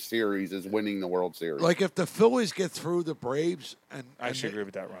Braves series is winning the World Series. Like if the Phillies get through the Braves, and I actually agree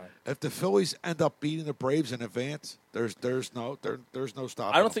with that, Ryan. if the Phillies end up beating the Braves in advance, there's no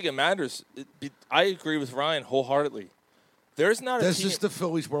stopping. I don't think it matters. I agree with Ryan wholeheartedly. There's not a This team. is the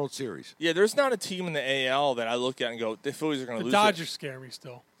Phillies World Series. Yeah, there's not a team in the AL that I look at and go, the Phillies are going to The lose. Dodgers scare me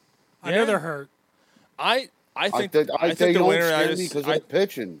still. I Yeah. know they're hurt. I think they the don't winner. scare me because of the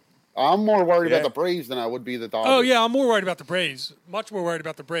pitching. I'm more worried Yeah. about the Braves than I would be the Dodgers. Oh yeah, I'm more worried about the Braves. Much more worried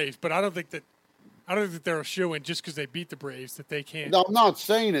about the Braves. But I don't think they're a shoo-in just because they beat the Braves that they can't. No, I'm not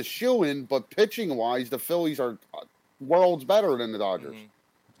saying it's shoo-in, but pitching-wise, the Phillies are worlds better than the Dodgers. Mm-hmm.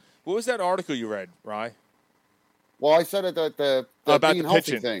 What was that article you read, Rye? Well, I said it that the about being the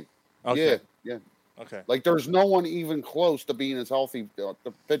healthy pitching. thing. Okay. Yeah. Okay. Like, there's no one even close to being as healthy the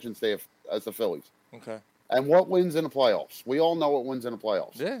pitching staff as the Phillies. Okay. And what wins in the playoffs? We all know what wins in the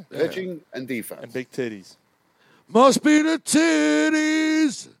playoffs. Yeah. Pitching and defense. And big titties. Must be the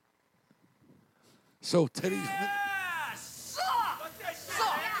titties. So titties.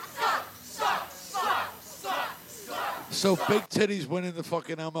 So big titties winning the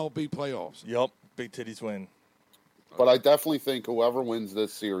fucking MLB playoffs. Yup. Big titties win. But I definitely think whoever wins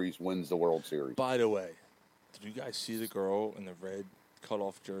this series wins the World Series. By the way, did you guys see the girl in the red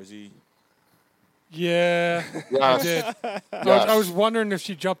cut-off jersey? Yeah, Yes. I did. Yes. I was wondering if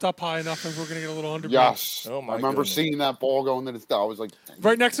she jumped up high enough and we're going to get a little underbreath. Yes. Oh, my I remember goodness. seeing that ball going to the I was like,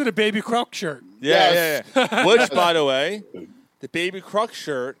 Right next to the Baby Croc shirt. Yeah, Yes. yeah. Which, by the way, the Baby Kruk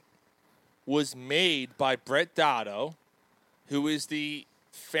shirt was made by Brett Dotto, who is the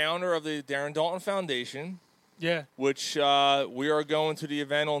founder of the Darren Dalton Foundation. Yeah. Which we are going to the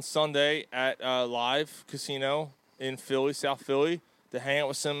event on Sunday at Live Casino in Philly, South Philly, to hang out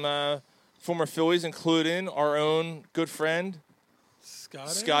with some former Phillies, including our own good friend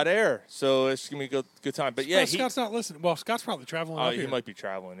Scott Air. So it's gonna be a good time. But yeah, Scott's not listening. Well, Scott's probably traveling. Up he here. might be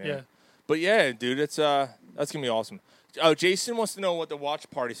traveling. Yeah. Yeah. But yeah, dude, it's that's gonna be awesome. Oh, Jason wants to know what the watch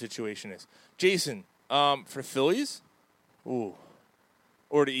party situation is. Jason, for the Phillies, or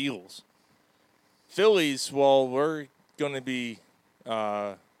the Eagles. Phillies, well, we're going to be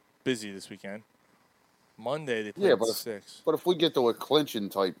busy this weekend. Monday, they play yeah, at but 6. if we get to a clinching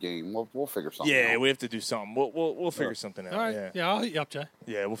type game, we'll figure something Yeah, out. we have to do something. We'll figure something out. All right. Yeah, I'll hit you up, Jay.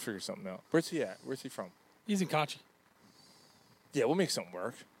 Yeah, we'll figure something out. Where's he at? Where's he from? He's in Conchi. Yeah, we'll make something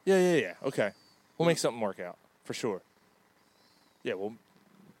work. Yeah. Okay. We'll make something work out, for sure. Yeah, we'll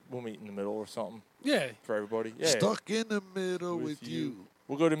meet in the middle or something. Yeah. For everybody. Yeah. Stuck in the middle with you.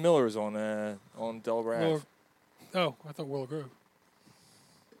 We'll go to Miller's on Delaware Ave. Oh, I thought Willow Grove.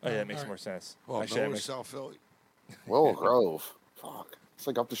 Oh, yeah, that makes all right. more sense. Well, Actually, that North makes- South Philly. Willow Grove. Fuck. It's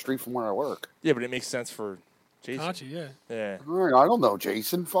like up the street from where I work. Yeah, but it makes sense for Jason. Conchi, yeah. Yeah. All right, I don't know,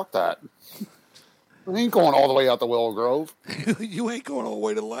 Jason. Fuck that. I ain't going all the way out to Willow Grove. You ain't going all the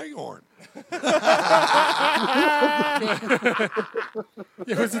way to Leghorn.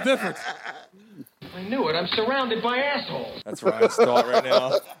 Yeah, what's the difference? I knew it. I'm surrounded by assholes. That's Ryan's thought right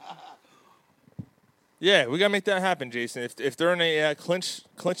now. Yeah, we gotta make that happen, Jason. If they're in a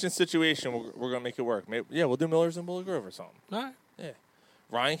clinching situation, we're gonna make it work. Maybe, yeah, we'll do Miller's in Willow Grove or something. All right. Yeah,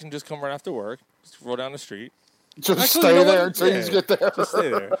 Ryan can just come right after work, just roll down the street. Just Actually, stay you know there what? until you get there. Just stay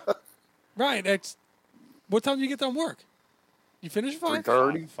there. Right. What time do you get done work? You finish at 5?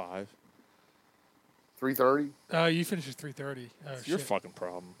 3:30. 5. 3:30. You finish at 3:30. Oh, It's your shit. fucking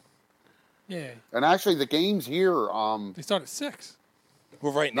problem. Yeah. And actually, the games here. They start at 6.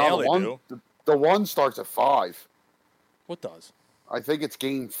 Well, right No, now the they one, do. The one starts at 5. What does? I think it's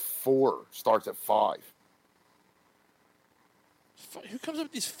game 4 starts at 5. Who comes up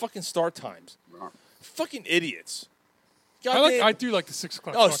with these fucking start times? Fucking idiots. I do like the 6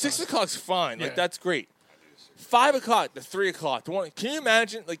 o'clock. Oh, start 6 time. o'clock's fine. Yeah. Like, that's great. 5 o'clock, the 3 o'clock. The one. Can you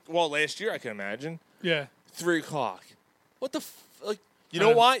imagine? Like, well, last year I can imagine. Yeah. 3 o'clock. What the like? You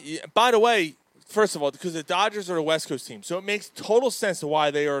know what? By the way, first of all, because the Dodgers are the West Coast team, so it makes total sense to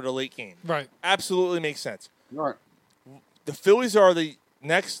why they are the late game. Right. Absolutely makes sense. Right. The Phillies are the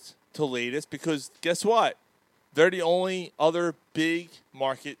next to latest because guess what? They're the only other big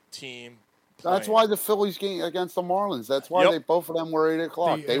market team. That's why the Phillies game against the Marlins. That's why Yep. they both of them were 8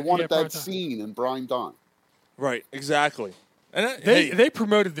 o'clock. They wanted prime that time. scene in Brian Don. Right. Exactly. And They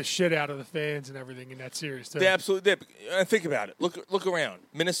promoted the shit out of the fans and everything in that series too. They absolutely did. And think about it. Look around.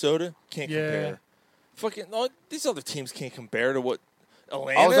 Minnesota can't compare. Fucking these other teams can't compare to what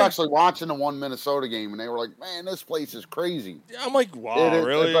Atlanta. I was actually watching the one Minnesota game, and they were like, "Man, this place is crazy." I'm like, wow,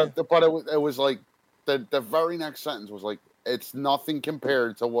 really? But it was like the very next sentence was like, "It's nothing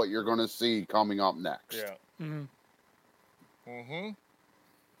compared to what you're going to see coming up next." Yeah. Mm-hmm.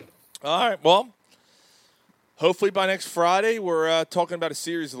 All right. Well, hopefully by next Friday we're talking about a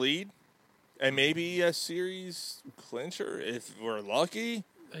series lead and maybe a series clincher if we're lucky.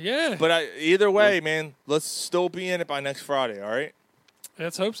 Yeah. But either way, man, let's still be in it by next Friday. All right.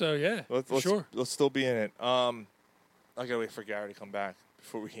 Let's hope so. Yeah. Sure. Let's still be in it. I gotta wait for Gary to come back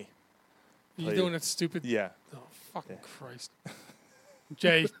before we. You doing that stupid? Yeah. Oh fucking Christ.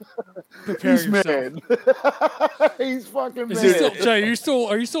 Jay, prepare He's yourself. mad. He's fucking mad. Jay,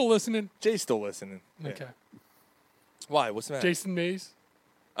 are you still listening? Jay's still listening. Yeah. Okay. Why? What's the matter? Jason Mays.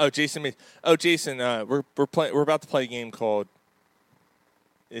 Oh, Jason Mays. Oh, Jason. We're playing. We're about to play a game called.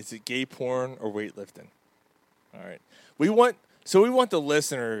 Is it gay porn or weightlifting? All right. We want the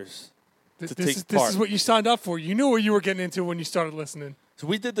listeners to take part. This is what you signed up for. You knew what you were getting into when you started listening. So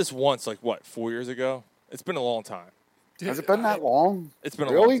we did this once, like what, 4 years ago? It's been a long time. Has it been that long? It's been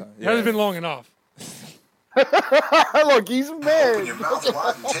a Really? long time. It hasn't been long enough. Look, he's mad.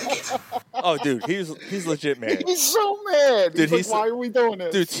 Oh, dude, he's legit mad. He's so mad. Dude, He's like, why are we doing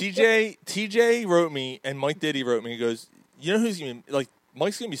this? Dude, TJ wrote me, and Mike Diddy wrote me. He goes, you know who's gonna be like?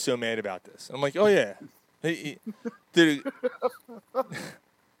 Mike's gonna be so mad about this. I'm like, oh yeah, dude.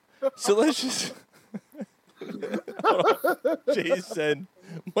 So let's just. Jay said,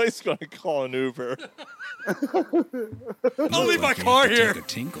 Mike's gonna call an Uber. I'll leave my car here. Take a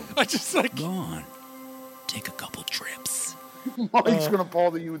tinkle. I just like Go on. Take a couple trips. Mike's gonna pull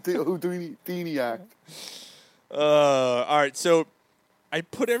the Houdini act. All right, so I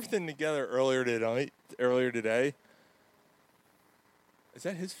put everything together earlier today. Is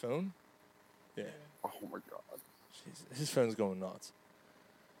that his phone? Yeah. Oh my god. Jeez, his phone's going nuts.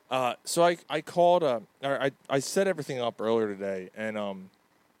 So I called. I set everything up earlier today, and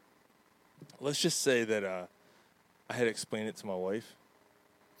let's just say that I had explained it to my wife.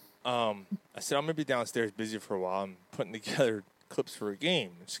 I said I'm gonna be downstairs busy for a while. I'm putting together clips for a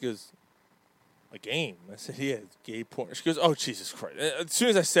game. And she goes, "A game?" I said, "Yeah, it's gay porn." She goes, "Oh Jesus Christ!" As soon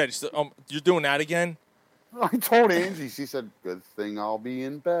as I said it, she said, "You're doing that again?" I told Angie. She said, "Good thing I'll be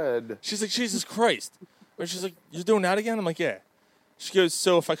in bed." She's like, "Jesus Christ!" But she's like, "You're doing that again?" I'm like, "Yeah." She goes,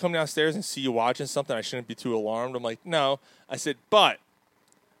 "So if I come downstairs and see you watching something, I shouldn't be too alarmed?" I'm like, "No." I said, "But."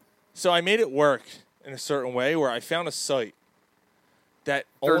 So I made it work in a certain way where I found a site that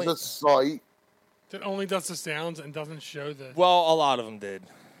There's a site that only does the sounds and doesn't show the. Well, a lot of them did.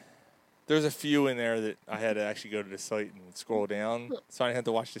 There's a few in there that I had to actually go to the site and scroll down, so I didn't have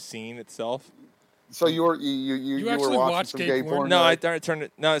to watch the scene itself. So you were actually watching watched some gay gay porn? porn? No, I right? turned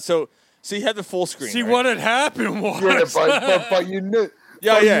it. No, so you had the full screen. See right? what had happened was. Yeah, but you knew.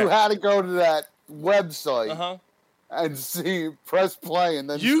 Yeah, but yeah. You had to go to that website Uh-huh. and press play, and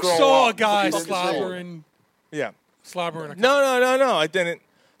then You scroll saw up a guy and see the scene. slobbering. Yeah. Slobbering. No, I didn't.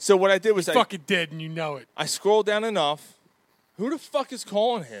 So what I did was You fucking did, and you know it. I scrolled down enough. Who the fuck is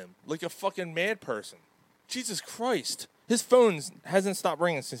calling him like a fucking mad person? Jesus Christ. His phone hasn't stopped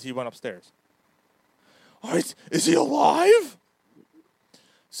ringing since he went upstairs. All right, is he alive?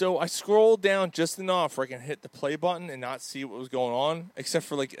 So I scrolled down just enough where I can hit the play button and not see what was going on, except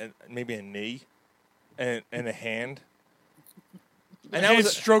for like maybe a knee and a hand. And that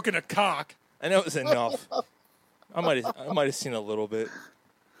was stroking a cock. And that was enough. I might have seen a little bit.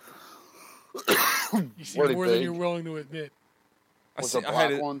 You see more than you're willing to admit. Was the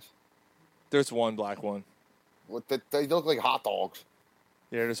black ones? There's one black one. What? They look like hot dogs.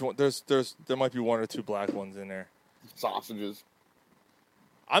 Yeah, there's one. There might be one or two black ones in there. Sausages.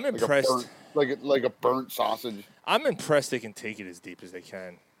 I'm impressed. Like a burnt sausage. I'm impressed they can take it as deep as they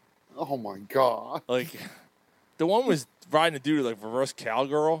can. Oh my god! Like, the one was riding a dude like reverse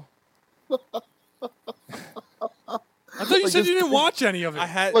cowgirl. I thought you said you didn't watch any of it. I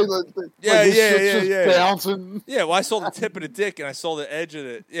had. Like, Yeah. Bouncing. Yeah, well, I saw the tip of the dick and I saw the edge of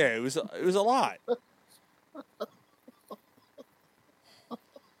it. Yeah, it was a lot.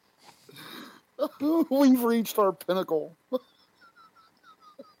 We've reached our pinnacle.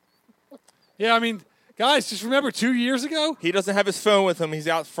 Yeah, I mean, guys, just remember 2 years ago? He doesn't have his phone with him. He's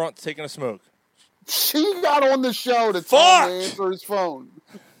out front taking a smoke. She got on the show to tell him to answer his phone.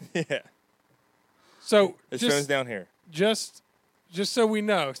 Yeah. So His just, phone's down here. Just so we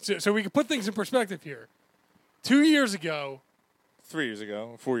know, so we can put things in perspective here. 2 years ago, 3 years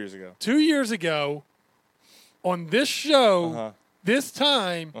ago, 4 years ago. 2 years ago, on this show, this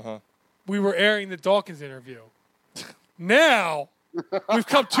time, we were airing the Dawkins interview. Now, we've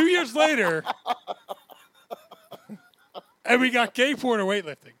come 2 years later, and we got gay porn or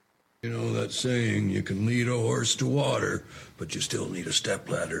weightlifting. You know that saying, you can lead a horse to water, but you still need a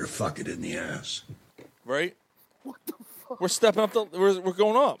stepladder to fuck it in the ass. Right? What the fuck? We're stepping up. We're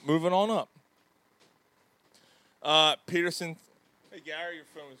going up, moving on up. Peterson. Hey, Gary, your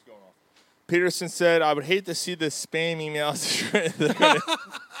phone is going off. Peterson said, I would hate to see the spam emails.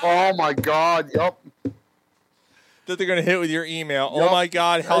 Oh, my God. Yep. That they're going to hit with your email. Yep. Oh, my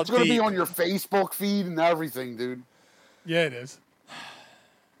God. How It's going to deep. be on your Facebook feed and everything, dude. Yeah, it is.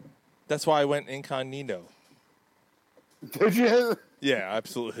 That's why I went incognito. Did you? Yeah,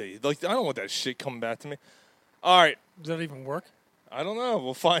 absolutely. Like, I don't want that shit coming back to me. All right. Does that even work? I don't know.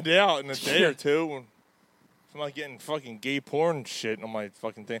 We'll find out in a day or two. If I'm not getting fucking gay porn shit on my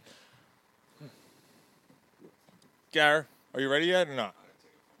fucking thing. Gar, are you ready yet or not?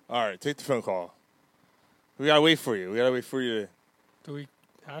 All right, take the phone call. We gotta wait for you. We gotta wait for you to. Do we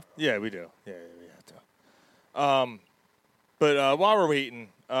have to? Yeah, we do. Yeah, we have to. But while we're waiting,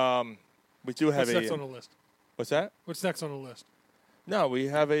 we do have What's next on the list? What's that? What's next on the list? No, we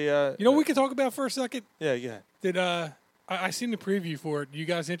have a. You know what we can talk about for a second? Yeah, yeah. Did I seen the preview for it? You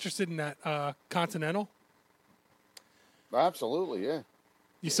guys interested in that Continental? Absolutely, yeah.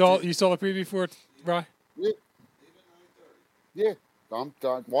 You saw the preview for it, Rye? Yeah. Yeah.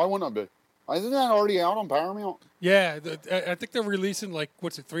 Why wouldn't I be? Isn't that already out on Paramount? Yeah, I think they're releasing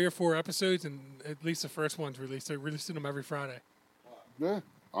 3 or 4 episodes, and at least the first one's released. They're releasing them every Friday. Yeah,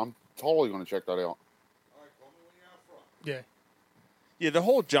 I'm totally going to check that out. Yeah. Yeah, the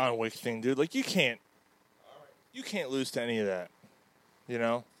whole John Wick thing, dude. Like, you can't lose to any of that. You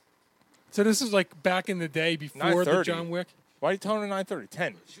know? So this is like back in the day before the 9:30. John Wick? Why are you telling her 9:30?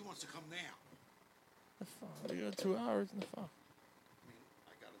 10. She wants to come now. The fuck? You got 2 hours in the fuck.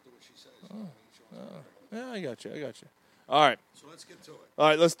 I got to do what she says. Yeah, I got you. All right. So let's get to it. All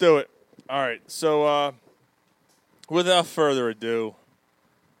right, let's do it. All right, so without further ado,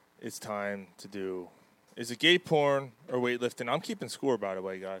 it's time to do, is it gay porn or weightlifting? I'm keeping score, by the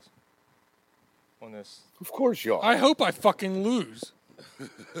way, guys, on this. Of course you are. I hope I fucking lose.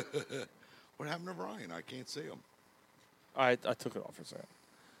 What happened to Ryan? I can't see him. I took it off for a second.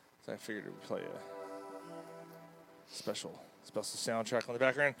 So I figured it would play a special soundtrack on the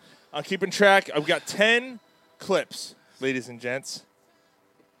background. I'm keeping track. I've got 10 clips, ladies and gents.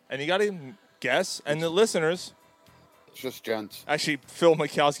 And you got to guess. And the listeners. It's just gents. Actually, Phil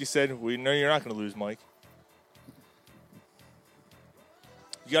Mikowski said, we know you're not going to lose, Mike.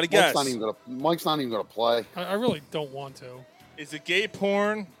 You got to guess. Mike's not even gonna play. I really don't want to. Is it gay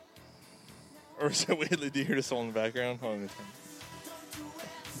porn? Or is it weirdly? Do you hear this all in the background? Hold on a second.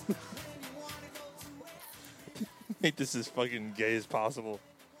 Make this as fucking gay as possible.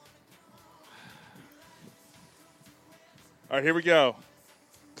 All right, here we go.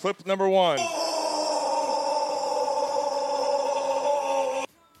 Clip number 1.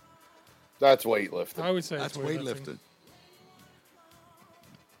 That's weightlifting. I would say That's it's weightlifting.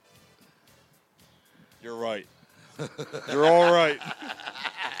 You're right. You're all right.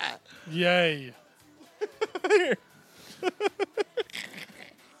 Yay.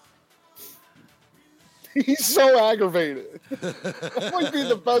 He's so aggravated. That might be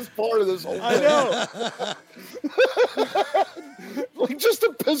the best part of this whole thing. I know. Like, just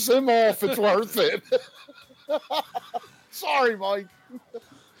to piss him off, it's worth it. Sorry, Mike.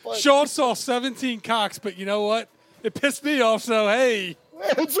 But Sean saw 17 cocks, but you know what? It pissed me off, so hey.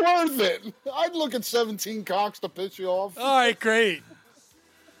 it's worth it. I'd look at 17 cocks to piss you off. All right, great.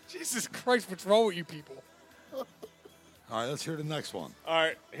 Jesus Christ, what's wrong with you people? All right, let's hear the next one. All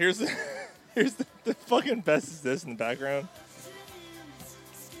right, here's the fucking best is this in the background.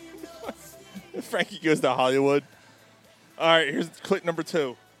 Frankie goes to Hollywood. All right, here's clip number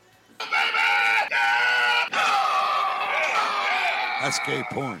 2. That's gay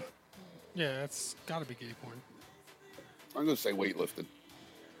porn. Yeah, that's got to be gay porn. I'm going to say weightlifting.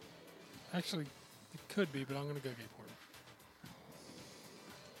 Actually, it could be, but I'm going to go gay porn.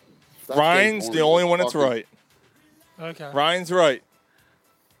 That's Ryan's gay the porn. only one that's Fucking- right. Okay. Ryan's right.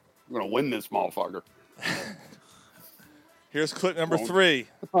 I'm gonna win this motherfucker. Here's clip number Won't. 3.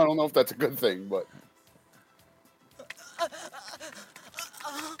 I don't know if that's a good thing, but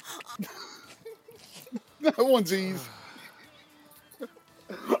that one's easy.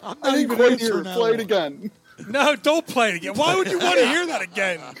 I'm I didn't quite hear it. Play it again. No, don't play it again. Why would you want to hear that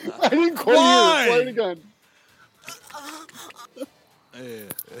again? I didn't quite Why? hear it. Play it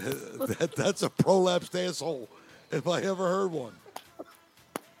again. That's a prolapsed asshole, if I ever heard one.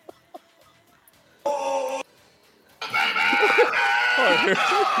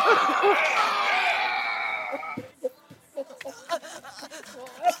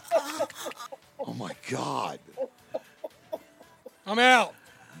 Oh my God. I'm out.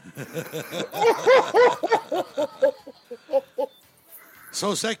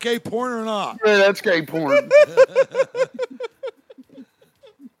 So is that gay porn or not? Yeah, that's gay porn.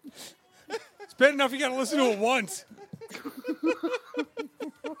 It's bad enough you got to listen to it once.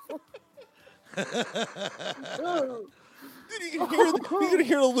 Dude, you can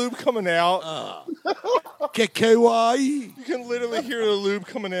hear the lube coming out. Get KY. You can literally hear the lube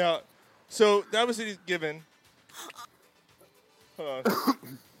coming out. So that was it given. Hold on. All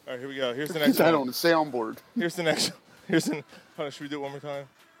right, here we go. Here's the next That one. on the soundboard. Here's the next. Hold on, should we do it one more time?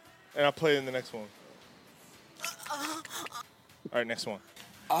 And I'll play it in the next one. All right, next one.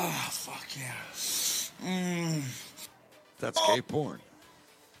 Ah, fuck yeah. That's gay porn.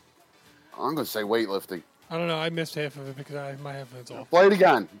 I'm gonna say weightlifting. I don't know. I missed half of it because I have my headphones off. Play it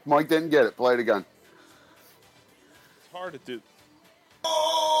again. Mike didn't get it. Play it again. It's hard to do.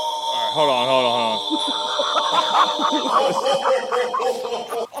 All right, hold on.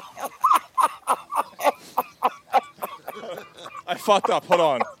 I fucked up. Hold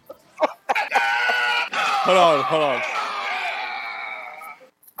on. Hold on.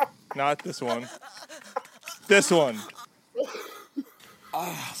 Not this one. This one.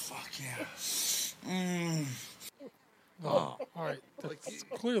 Ah, fuck yeah. Oh, all right. That's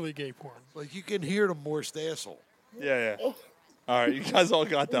clearly gay porn. Like you can hear the moist asshole. Yeah. All right, you guys all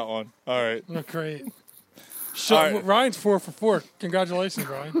got that one. All right. Oh, great. So, All right. Ryan's 4 for 4. Congratulations,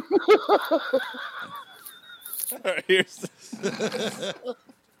 Ryan. All right, here's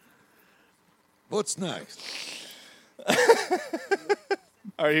What's next? All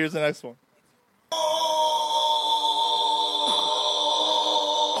right, here's the next one.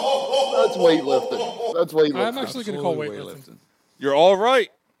 That's weightlifting. That's weightlifting. I'm actually going to call weightlifting. You're all right.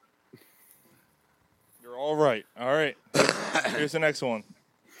 You're all right. All right. Here's the next one.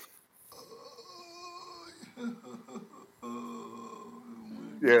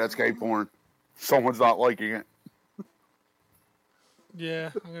 Yeah, that's gay porn. Someone's not liking it. Yeah,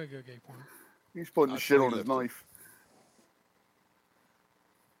 I'm going to go gay porn. He's putting shit on his knife.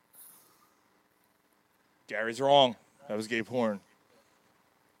 Gary's wrong. That was gay porn.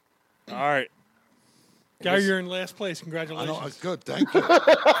 All right. Gary, you're in last place. I Congratulations. know. Good. Thank you.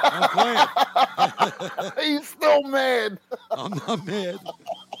 I'm glad. He's still mad. I'm not mad.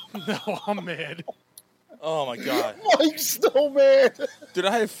 No, I'm mad. Oh, my God. Mike's still mad. Dude,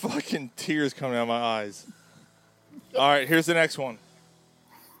 I have fucking tears coming out of my eyes. All right, here's the next one.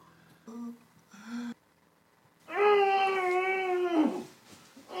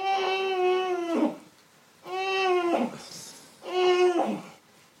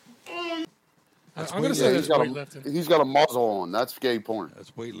 I'm going to say that's got weightlifting. he's got a muzzle on. That's gay porn.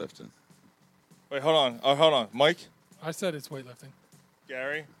 That's weightlifting. Wait, hold on. Oh, hold on. Mike? I said it's weightlifting.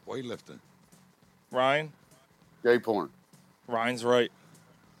 Gary? Weightlifting. Ryan? Gay porn. Ryan's right.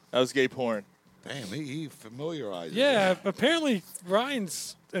 That was gay porn. Damn, he familiarized. Yeah, apparently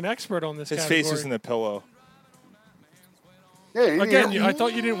Ryan's an expert on this His category. face was in the pillow. Yeah, Again, I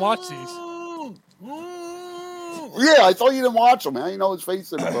thought you didn't watch these. Yeah, I thought you didn't watch him, man. You know his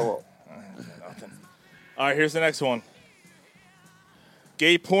face in the pillow. All right, here's the next one.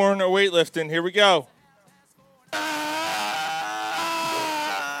 Gay porn or weightlifting? Here we go.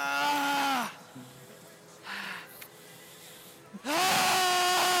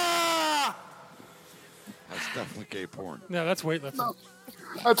 That's definitely gay porn. No, that's weightlifting. No,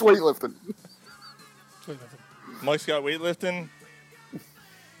 that's weightlifting. It's weightlifting. Mike's got weightlifting.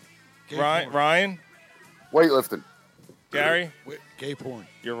 Gay porn. Ryan? Weightlifting. Gary? Gay porn.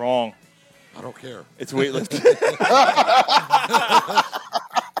 You're wrong. I don't care. It's weightlifting.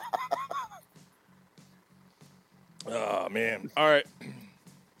 Oh, man. All right.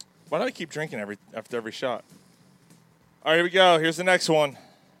 Why do I keep drinking after every shot? All right, here we go. Here's the next one.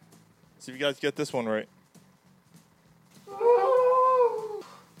 See if you guys get this one right.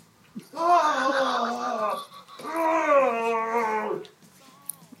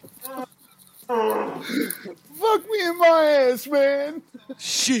 Fuck me in my ass, man.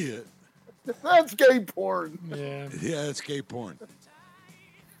 Shit. That's gay porn. Yeah. Yeah, that's gay porn.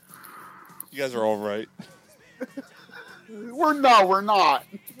 You guys are all right. We're not. We're not.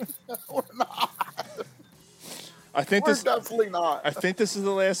 I think We're this. definitely not. I think this is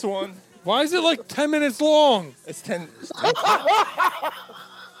the last one. Why is it like 10 minutes long? It's 10. It's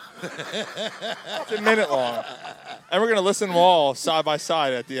a minute long, and we're gonna listen to them all side by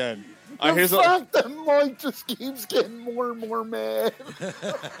side at the end. All right, The fact that Mike just keeps getting more and more mad.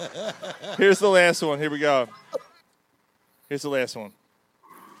 Here's the last one. Here we go. Here's the last one.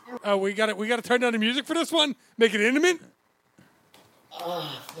 Oh, we got to turn down the music for this one. Make it intimate.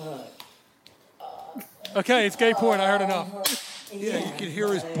 Okay, it's gay porn. I heard enough. Yeah, you can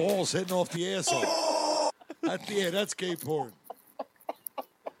hear his balls hitting off the asshole. That's gay porn.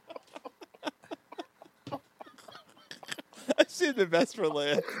 I see the best for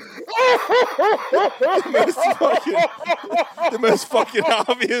last. the most fucking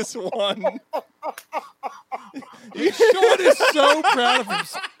obvious one. Sean is so proud of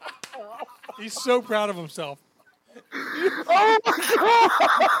himself. He's so proud of himself. Oh my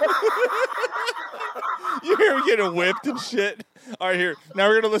You hear him getting whipped and shit. All right, here. Now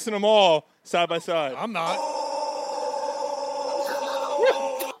we're gonna listen to them all side by side. I'm not.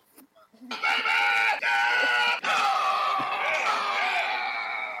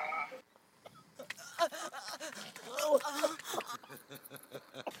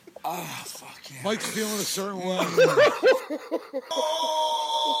 Oh, fuck yeah. Mike's feeling a certain way.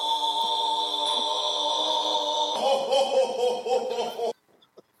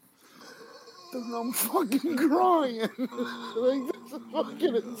 I'm fucking crying. Like, this is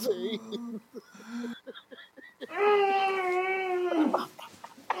fucking insane.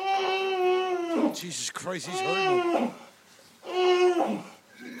 Jesus Christ, he's hurting him.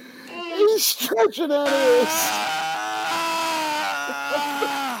 He's stretching at us.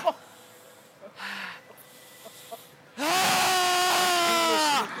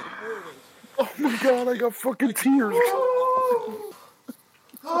 Oh my god, I got fucking tears.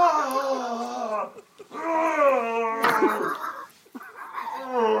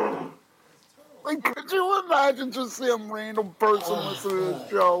 Like, could you imagine just some random person listening to this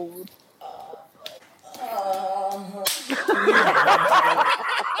show?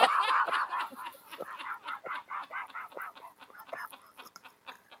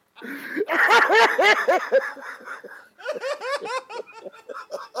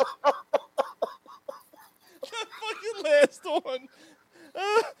 Fucking last one.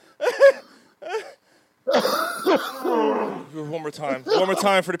 One more time. One more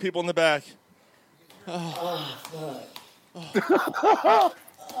time for the people in the back. Oh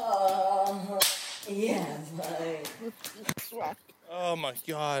my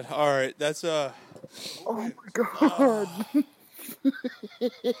god. All right, that's Oh my god.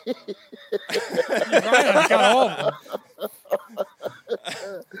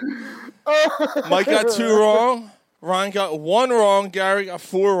 Mike got 2 wrong. Ryan got 1 wrong. Gary got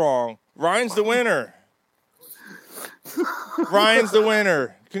 4 wrong. Ryan's the winner. Ryan's the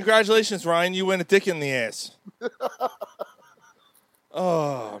winner. Congratulations, Ryan. You win a dick in the ass.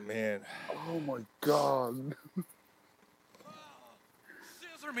 Oh, man. Oh, my God.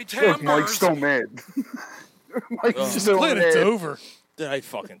 Look, Mike's so mad. Mike's so Glad mad. it's over. Dude, I had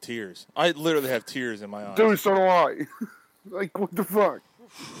fucking tears. I literally have tears in my eyes. Dude, so do I. Like, what the fuck?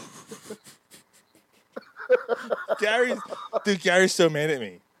 Gary's so mad at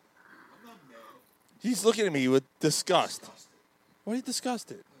me. He's looking at me with disgust. Why are you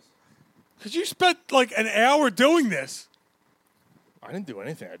disgusted? Because you spent like an hour doing this. I didn't do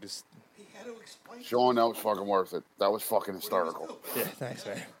anything. I just... Sean, that was fucking worth it. That was fucking hysterical. Yeah, thanks,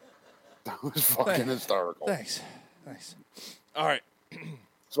 man. That was fucking hysterical. Thanks. All right.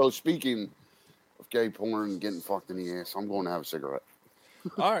 So, speaking of gay porn and getting fucked in the ass, I'm going to have a cigarette.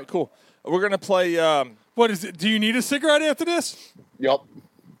 All right, cool. We're going to play... What is it? Do you need a cigarette after this? Yep.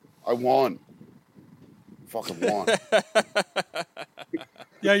 I won. Fucking won.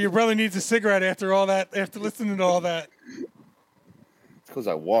 Yeah, your brother needs a cigarette after all that, after listening to all that. It's because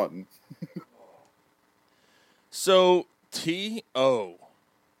I won. So, T.O.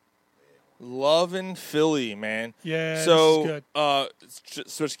 Lovin' Philly, man. Yeah, so, this is good.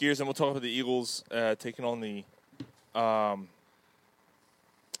 Switch gears, and we'll talk about the Eagles taking on the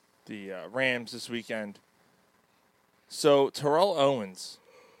Rams this weekend. So, Terrell Owens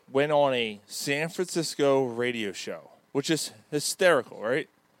went on a San Francisco radio show, which is hysterical, right?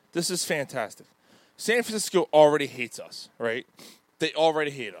 This is fantastic. San Francisco already hates us, right? They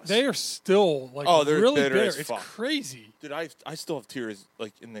already hate us. They are still like they're really bitter bitter. as It's fuck. crazy. Dude, I still have tears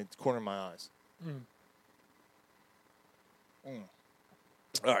like in the corner of my eyes.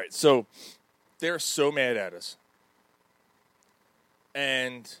 All right, so they're so mad at us.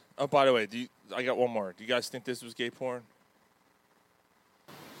 And by the way, I got one more. Do you guys think this was gay porn?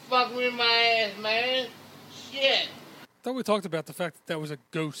 Fuck with my ass, man. Shit. I thought we talked about the fact that was a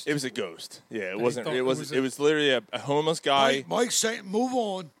ghost. It was a ghost. Yeah, it They wasn't. thought It it was. was It was literally a homeless guy. Mike's saying, move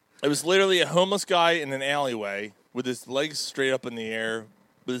on. It was literally a homeless guy in an alleyway with his legs straight up in the air,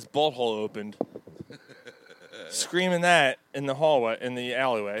 with his butthole opened, screaming that in the hallway, in the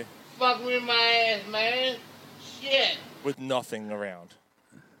alleyway, Fuck with my ass, man. Shit. with nothing around.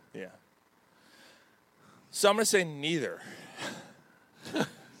 Yeah. So I'm gonna say neither.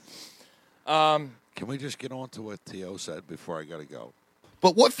 Can we just get on to what T.O. said before I got to go?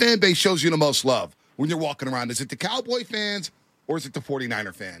 But what fan base shows you the most love when you're walking around? Is it the Cowboy fans or is it the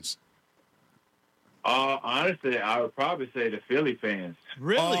 49er fans? Honestly, I would probably say the Philly fans.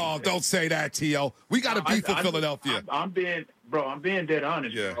 Really? Oh, don't say that, T.O. We got a beef with Philadelphia. I'm being dead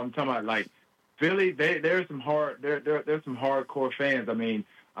honest. Yeah. I'm talking about like Philly. There's some hardcore fans. I mean,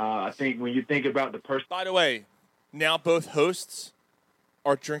 I think when you think about the person. By the way, now both hosts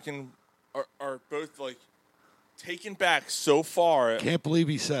are drinking, are both like taken back so far. Can't believe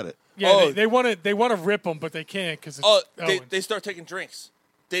he said it. Yeah, they want to rip them, but they can't because it's they start taking drinks.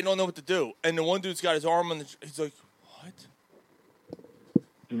 They don't know what to do, and the one dude's got his arm on the. He's like, what?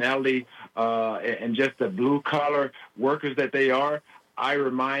 Personality and just the blue collar workers that they are, I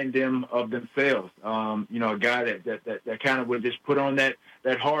remind them of themselves. A guy that kind of would just put on that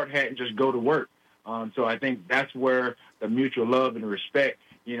hard hat and just go to work. So I think that's where the mutual love and respect,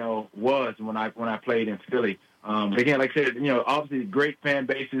 was when I played in Philly. Again, like I said, obviously great fan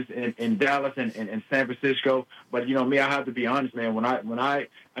bases in Dallas and San Francisco. But me, I have to be honest, man. When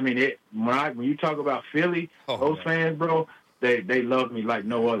you talk about Philly, those fans, bro, they love me like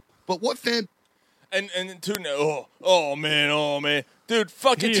no other. But what fan? And oh man, dude,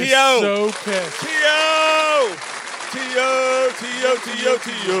 fucking He is T.O. so pissed. T.O.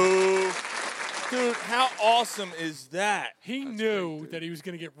 Dude, how awesome is that? He knew that he was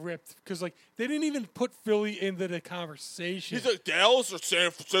going to get ripped because, like, they didn't even put Philly into the conversation. He's like, Dallas or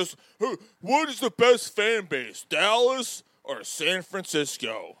San Francisco? What is the best fan base, Dallas or San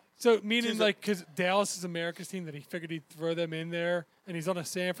Francisco? So, meaning, like, because Dallas is America's team, that he figured he'd throw them in there, and he's on a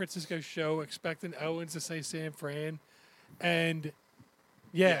San Francisco show expecting Owens to say San Fran. And,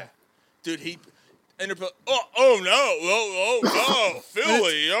 yeah. Dude, oh no,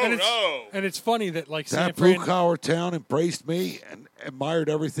 Philly, no. And it's funny that, like, San That Fran. blue-collar town embraced me and admired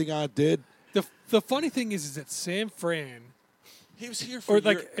everything I did. The funny thing is that San Fran. He was here for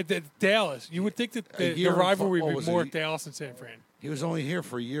Dallas. You would think that the rivalry would be more Dallas and San Fran. He was only here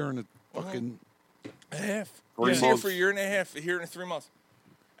for a year and a fucking half. He was here for a year and a half, here in 3 months,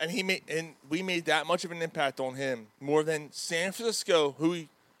 and we made that much of an impact on him more than San Francisco, who he,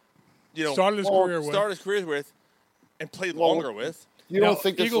 started his career with, and played longer with. You don't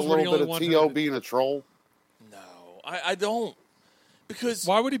think it's a little bit of T.O. being a troll? No, I don't. Because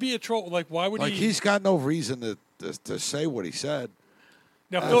why would he be a troll? Like, why would he? He's got no reason to say what he said.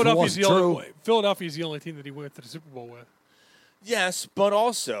 Now, Philadelphia's the only team that he went to the Super Bowl with. Yes, but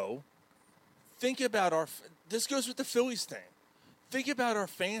also, think about this goes with the Phillies thing. Think about our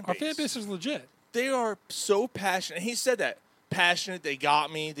fan base. Our fan base is legit. They are so passionate. He said that. Passionate. They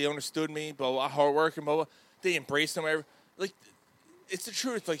got me. They understood me. Blah, blah, hard working, blah, blah. They embraced them. Like, it's the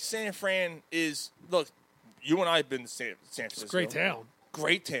truth. Like, San Fran is, look, you and I have been to San Francisco. It's a great town.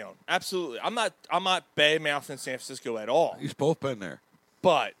 Great town. Absolutely. I'm not bad-mouthing San Francisco at all. He's both been there.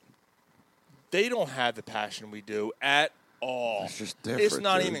 But they don't have the passion we do at all. It's just different. It's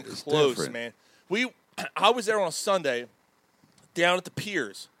not even close, different. man. I was there on a Sunday down at the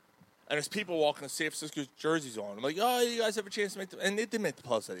piers, and there's people walking with San Francisco jerseys on. I'm like, oh, you guys have a chance to make and they did make the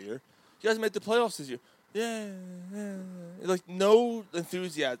playoffs that year. You guys made the playoffs this year. Yeah. Like, no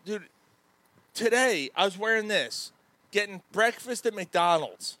enthusiasm. Dude, today I was wearing this, getting breakfast at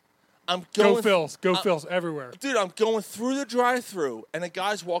McDonald's. Go Phils everywhere. Dude, I'm going through the drive-thru, and a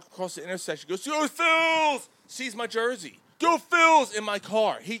guy's walking across the intersection. Goes, go Phils! Sees my jersey. Go Phils! In my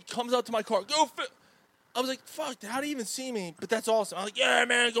car. He comes out to my car. Go Phils! I was like, fuck, how do you even see me? But that's awesome. I'm like, yeah,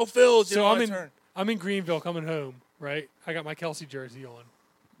 man, go Phils. So I'm in Greenville coming home, right? I got my Kelsey jersey on.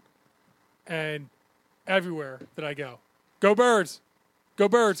 And everywhere that I go Birds! Go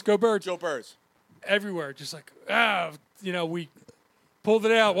Birds! Go Birds! Go Birds! Everywhere. Just like, we pulled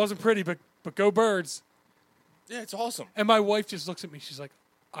it out. Wasn't pretty, but go Birds. Yeah, it's awesome. And my wife just looks at me. She's like,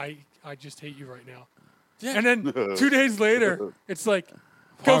 I just hate you right now. And then 2 days later, it's like,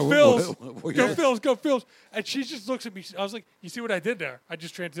 go Phils, go Phils, go Phils. And she just looks at me. I was like, you see what I did there? I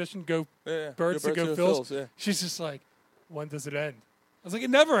just transitioned, go Birds to go Phils. Yeah. She's just like, when does it end? I was like, it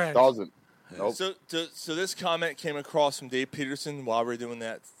never ends. Doesn't. Nope. So this comment came across from Dave Peterson while we were doing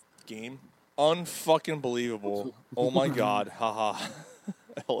that game. Unfucking believable. Oh my God. Haha.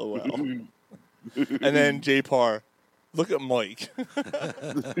 LOL. And then J Parr. Look at Mike.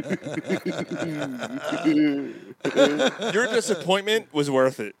 Your disappointment was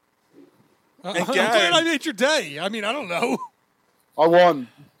worth it. I'm glad I made your day. I mean, I don't know. I won.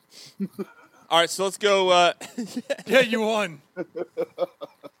 All right, so let's go. Yeah, you won.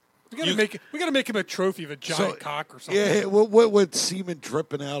 We gotta make him a trophy of a giant cock or something. Yeah, what with semen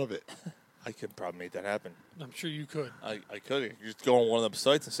dripping out of it? I could probably make that happen. I'm sure you could. I could. You just go on one of the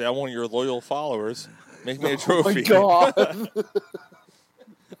sites and say, I want your loyal followers. Make me a trophy. Oh, my God.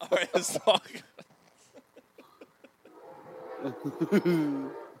 All right, let's talk.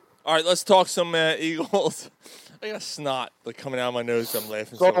 All right, let's talk some Eagles. I got snot coming out of my nose. I'm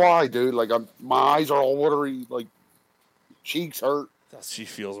laughing. So do I, dude. Like, my eyes are all watery. Like, cheeks hurt. That's how she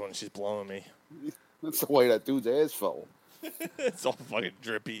feels when she's blowing me. That's the way that dude's ass felt. It's all fucking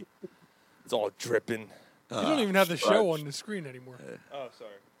drippy. It's all dripping. You don't even have the show on the screen anymore. Oh,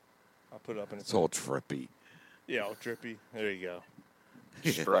 sorry. I'll put it up in It's all drippy. Yeah, all drippy. There you go.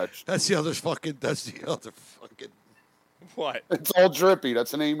 Stretched. That's the other fucking. What? It's all drippy.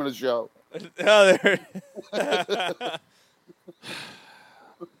 That's the name of the show. Oh, there.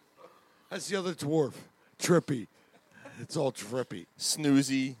 That's the other dwarf. Trippy. It's all drippy.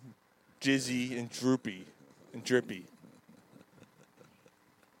 Snoozy, jizzy, and droopy. And drippy.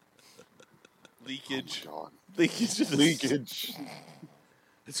 Leakage. Oh, God. Leakage. Leakage.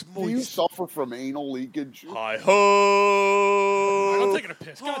 It's Do you suffer from anal leakage? Hi ho! I'm taking a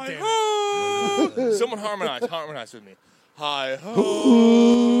piss. God damn it. Ho! Someone harmonize. Harmonize with me. Hi ho!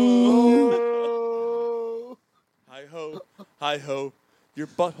 Hi ho! Hi ho! Your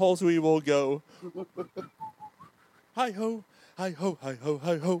buttholes we will go. Hi ho! Hi ho! Hi ho!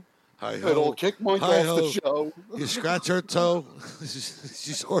 Hi ho! Hi It'll kick Mike off the show. You scratch her toe.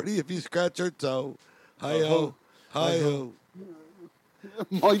 She's horny if you scratch her toe. Hi ho. Hi ho.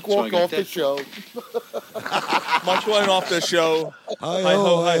 Mike walked off the show. Mike went off the show. Hi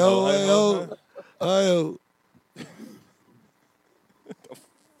ho. Hi ho. Hi ho. Hi ho.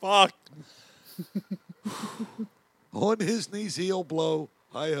 Fuck. On his knees, he'll blow.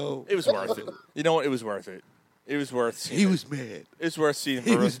 Hi ho. It was worth it. You know what? It was worth it. It was worth seeing. He was mad. It was worth seeing.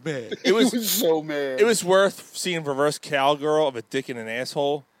 He was mad. He was so mad. It was worth seeing reverse cowgirl of a dick and an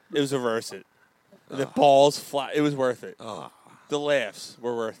asshole. It was reverse it. The balls flat. It was worth it. The laughs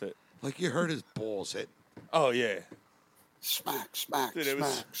were worth it. Like you heard his balls hit. Oh yeah. Smack, smack, Dude,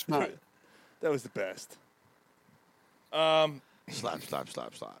 smack. That was the best. Slap, slap,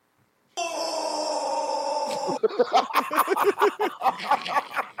 slap, slap.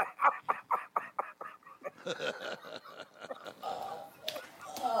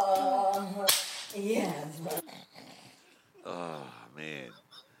 Yeah. Oh man.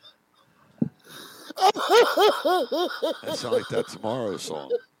 That sounds like that Tomorrow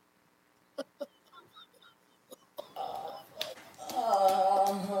song.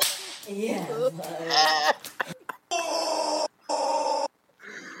 Yeah.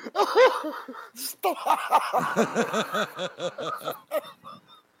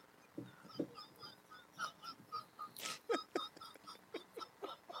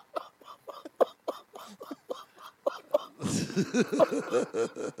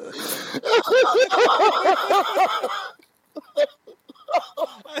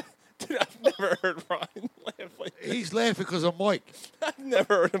 Dude, I've never heard Ryan laugh like this. He's laughing because of Mike. I've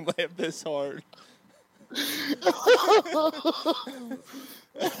never heard him laugh this hard.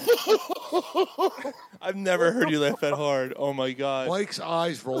 I've never heard you laugh that hard. Oh my god. Mike's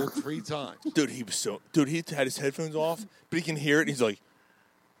eyes rolled 3 times. Dude, he was so. Dude, he had his headphones off, but he can hear it. And he's like,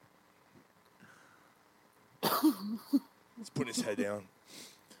 he's putting his head down.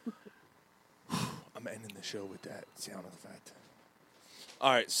 I'm ending the show with that sound effect.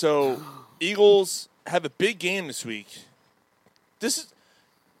 All right, so Eagles have a big game this week. This is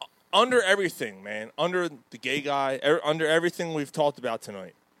under everything, man. Under the gay guy, under everything we've talked about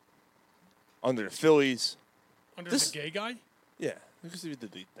tonight. Under the Phillies. Under the gay guy? Yeah, because we did the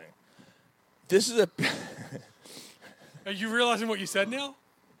thing. This is a. Are you realizing what you said now?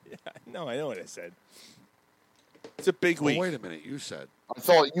 Yeah, no, I know what I said. It's a big week. Wait a minute, you said. I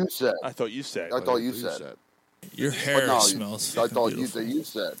thought you said. I thought you said. I thought you said. Your hair no, smells. I thought beautiful. you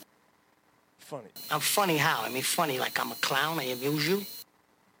said. Funny. I'm funny how? I mean, funny like I'm a clown. I amuse you.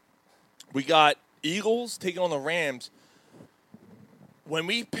 We got Eagles taking on the Rams. When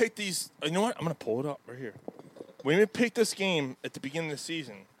we picked these, you know what? I'm going to pull it up right here. When we picked this game at the beginning of the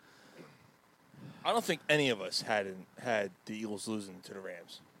season, I don't think any of us had the Eagles losing to the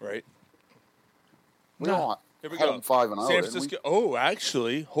Rams, right? No. Here we Had go. them 5-0, San didn't Francisco. we? Oh,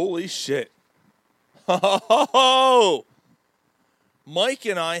 actually, holy shit. Oh, Mike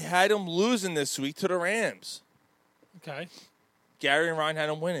and I had them losing this week to the Rams. Okay. Gary and Ryan had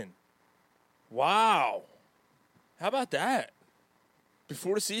them winning. Wow. How about that?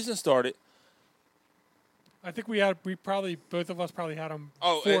 Before the season started. I think both of us probably had them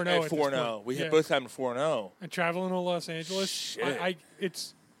 4-0. 4-0. We had both had them 4-0. And traveling to Los Angeles. Shit.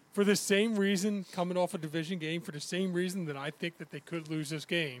 It's for the same reason, coming off a division game, for the same reason that I think that they could lose this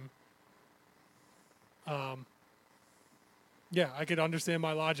game. Yeah, I could understand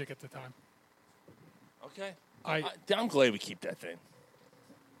my logic at the time. Okay. I'm glad we keep that thing.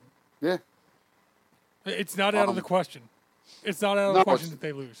 Yeah. It's not out of the question. It's not out of the question that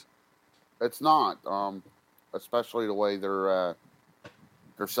they lose. It's not, especially the way their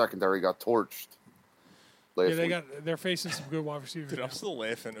secondary got torched. They're facing some good wide receivers. Dude, I'm still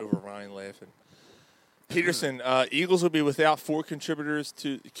laughing over Ryan laughing. Peterson, Eagles will be without four key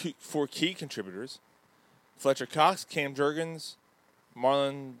contributors. Fletcher Cox, Cam Jurgens,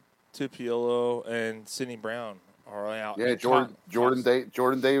 Marlon Tupiolo, and Sidney Brown are out. Yeah, And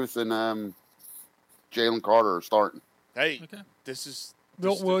Jordan Davis and Jalen Carter are starting. Hey, this is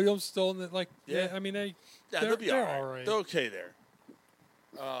Milt Williams still in the, Yeah. I mean they'll be they're all right. They're okay there.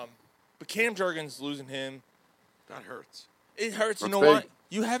 But Cam Jurgens losing him, that hurts. It hurts. You That's know big. what?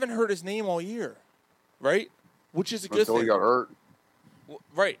 You haven't heard his name all year, right? Which is a good Until thing. he got hurt.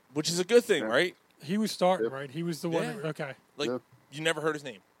 Right, which is a good thing, right? He was starting, right? He was the one. Yeah. Okay. You never heard his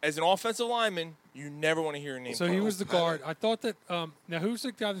name. As an offensive lineman, you never want to hear your name. So he was the guard. I thought that. Now, who's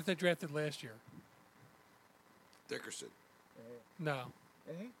the guy that they drafted last year? Dickerson. No.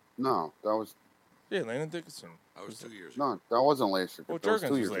 No, that was Landon Dickerson. That was 2 years no, that wasn't last year. Well, That was Jurgens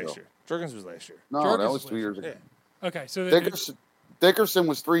 2 was years last ago. year. Jurgens was last year. No, Jurgens that was was 2 years last ago. Okay, so Dickerson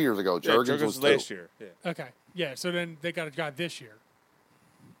was 3 years ago. Yeah, Jurgens was 2. last year. Yeah. Okay, yeah. So then they got a guy this year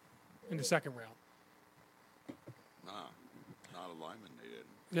in the second round. Nah, not a lineman. They didn't.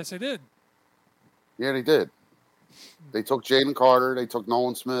 Yes, they did. Yeah, they did. They took Jaden Carter. They took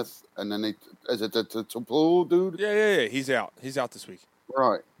Nolan Smith, and then is it the Tupelo dude? Yeah. He's out. He's out this week.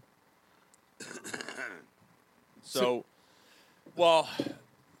 Right. So, well,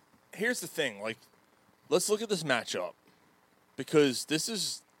 here's the thing. Let's look at this matchup because this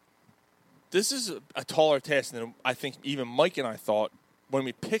is a taller task than I think even Mike and I thought when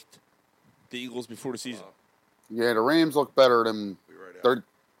we picked the Eagles before the season. Yeah, the Rams look better than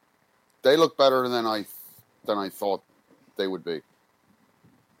they look better than I thought they would be.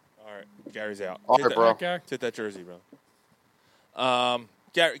 All right, Gary's out. All Take right, that- bro. Take that jersey, bro.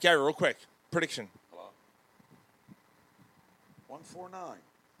 Gary, real quick, prediction. 149.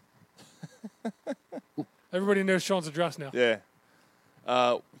 Everybody knows Sean's address now. Yeah.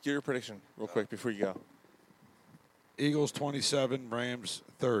 Give your prediction real quick before you go. Eagles 27, Rams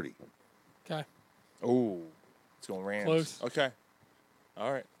 30. Okay. Oh, it's going Rams. Close. Okay.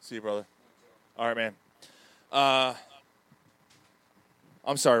 All right. See you, brother. All right, man.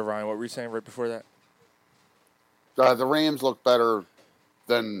 I'm sorry, Ryan. What were you saying right before that? The Rams look better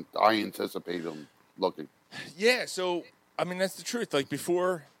than I anticipated them looking. Yeah. So, I mean, that's the truth. Like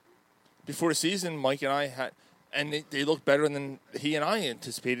before the season, Mike and I had, and they looked better than he and I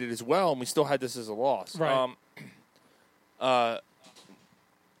anticipated as well, and we still had this as a loss. Right. How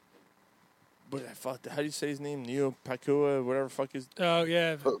do you say his name? Neo Pakua, whatever the fuck is. Oh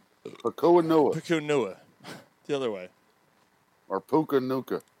yeah. Pakua Nua. Pakua Nua. The other way. Or Puka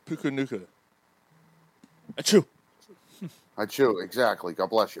Nuka. Puka Nuka. Achoo. Achoo, exactly. God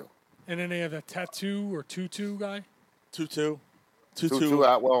bless you. And then they have a tattoo or tutu guy. Tutu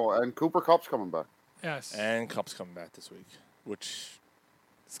Atwell, and Cooper Kupp's coming back. Yes. And Cup's coming back this week, which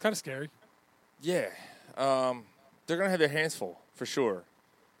it's kind of scary. Yeah. They're gonna have their hands full for sure.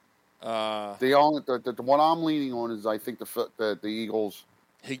 The one I'm leaning on is I think the Eagles.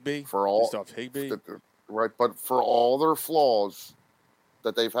 Higbee for all stuff. Higbee, right? But for all their flaws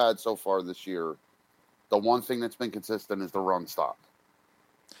that they've had so far this year, the one thing that's been consistent is the run stop.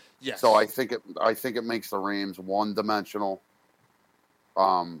 Yes. So I think it makes the Rams one dimensional.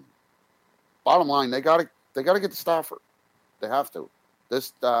 Bottom line, they gotta get to Stafford. They have to.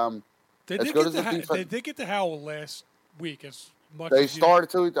 This They as did good get as to the ha- defense, they did get to Howell last week as much. they as you- started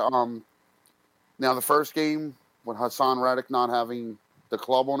to. Now the first game with Hassan Reddick not having the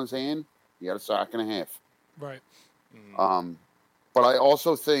club on his hand, he had a sack and a half. Right. But I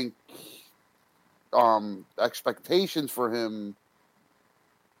also think expectations for him,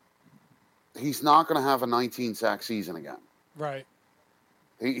 he's not going to have a 19 sack season again. Right.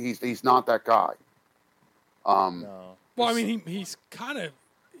 He's not that guy. No. Well, I mean, he's kind of.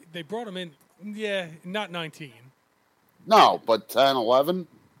 They brought him in. Yeah, not 19. No, but 10, 11.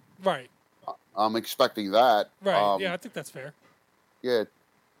 Right. I'm expecting that. Right. Yeah, I think that's fair. Yeah,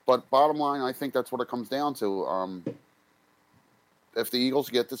 but bottom line, I think that's what it comes down to. If the Eagles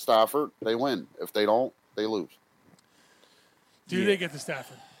get to Stafford, they win. If they don't, they lose. Do they get to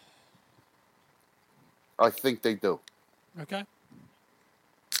Stafford? I think they do. Okay.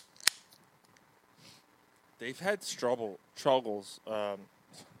 They've had struggles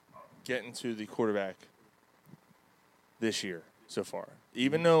getting to the quarterback this year so far.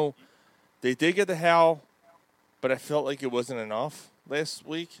 Even though they did get the Hal, but I felt like it wasn't enough last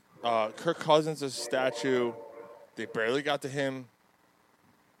week. Kirk Cousins is a statue. They barely got to him.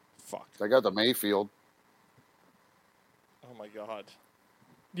 Fuck. They got the Mayfield. Oh, my God.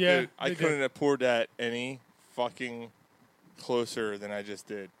 Yeah. Dude, I couldn't have poured that any fucking closer than I just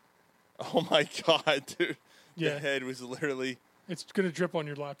did. Oh, my God, dude. Yeah. The head was literally... It's going to drip on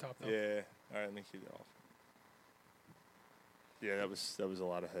your laptop, though. Yeah. All right, let me keep it off. Yeah, that was a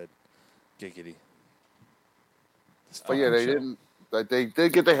lot of head. Giggity. But yeah, they didn't. They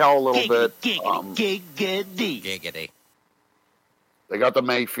did get the hell a little bit. Giggity. They got the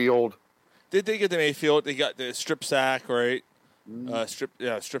Mayfield. Did they get the Mayfield? They got the strip sack, right?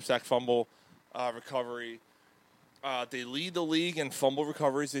 Strip sack fumble recovery. They lead the league in fumble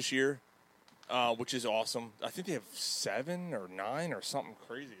recoveries this year, which is awesome. I think they have 7 or 9 or something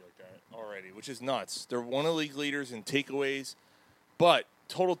crazy like that already, which is nuts. They're one of the league leaders in takeaways, but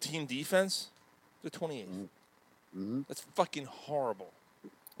total team defense, they're 28th. Mm-hmm. That's fucking horrible.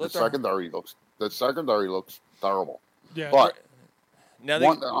 The secondary looks terrible. Yeah, but now they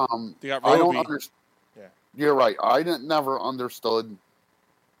got I don't Roby. understand. Yeah. You're right. I never understood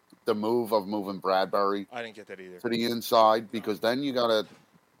the move of moving Bradbury. I didn't get that either. To the inside, because then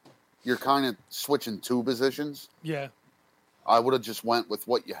you're kind of switching 2 positions. Yeah. I would have just went with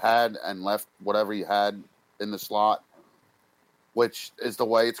what you had and left whatever you had in the slot, which is the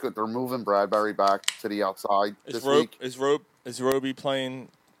way it's good. They're moving Bradbury back to the outside this week. Is Roby playing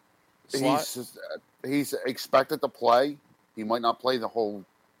slot? He's expected to play. He might not play the whole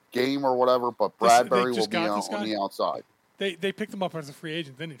game or whatever, but Bradbury will be on the outside. They picked him up as a free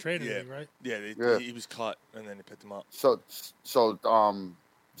agent, then they traded him, right? Yeah, he was cut, and then they picked him up. So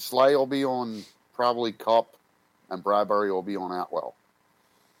Slay will be on probably Cup, and Bradbury will be on Atwell.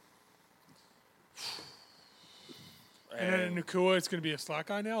 And then Nakua is going to be a slot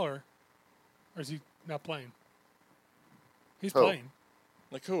guy now, or is he not playing? He's playing.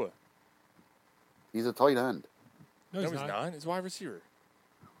 Nakua. He's a tight end. No, he's not. He's wide receiver.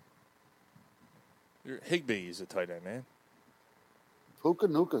 Higbee is a tight end, man. Puka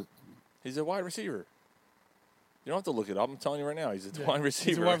Nuka. He's a wide receiver. You don't have to look it up. I'm telling you right now. He's a wide receiver.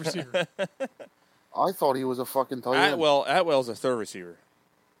 He's a wide receiver. I thought he was a fucking tight end. Atwell's a third receiver.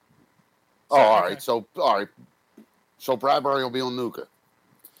 All right. So Bradbury will be on Nuka.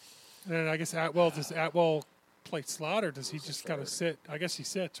 And then I guess does Atwell play slot, or does he just kind of sit? I guess he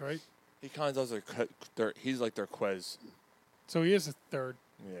sits, right? He kind of does he's like their Quez. So he is a third.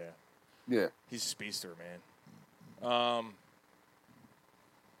 Yeah. Yeah. He's a speedster, man.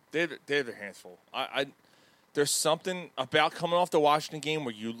 They have their hands full. There's something about coming off the Washington game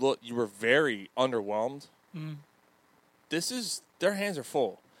where you were very underwhelmed. Mm. Their hands are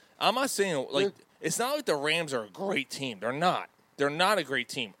full. I'm not saying it's not like the Rams are a great team. They're not. They're not a great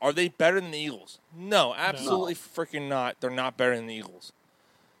team. Are they better than the Eagles? No, absolutely freaking not. They're not better than the Eagles.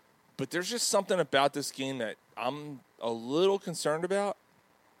 But there's just something about this game that I'm a little concerned about.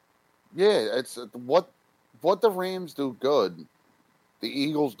 Yeah, it's what the Rams do good. The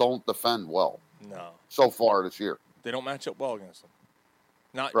Eagles don't defend well. No. So far this year. They don't match up well against them.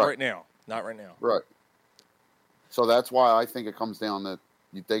 Not right now. Not right now. Right. So that's why I think it comes down that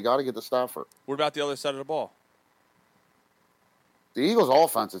they got to get the Stafford. What about the other side of the ball? The Eagles'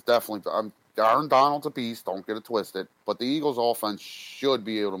 offense is definitely Aaron Donald's a beast. Don't get it twisted. But the Eagles' offense should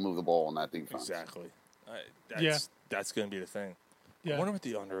be able to move the ball on that defense. Exactly. That's going to be the thing. Yeah. I wonder what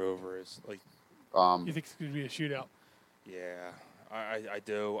the under/over is. Like, you think it's going to be a shootout? Yeah, I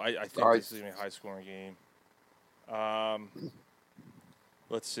do. I think this is going to be a high-scoring game.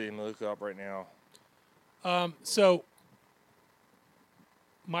 Let's see. I'm going to look it up right now. So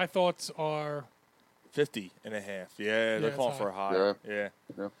my thoughts are 50.5. Yeah, they're calling for a high. Yeah.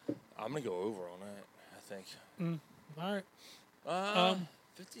 I'm going to go over on that, I think. All right.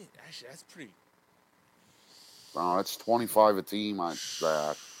 50. Actually, that's pretty. It's 25 a team. I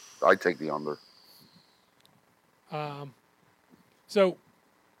take the under. So,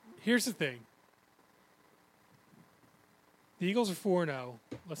 here's the thing. The Eagles are 4-0.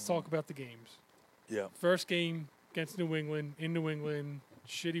 Let's talk about the games. Yeah. First game against New England, in New England,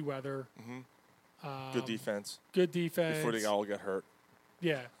 shitty weather. Good defense. Good defense. Before they all got hurt.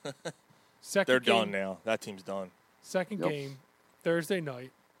 Yeah. Second They're game, done now. That team's done. Second game, Thursday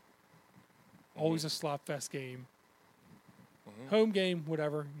night. Always a slop fest game. Home game,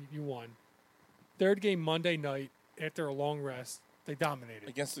 whatever, you won. Third game, Monday night, after a long rest, they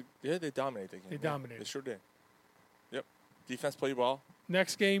dominated. They dominated the game. They dominated. They sure did. Yep. Defense played well.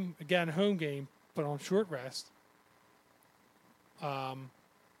 Next game, again, home game, but on short rest. On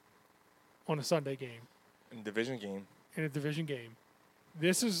a Sunday game. In a division game. In a division game.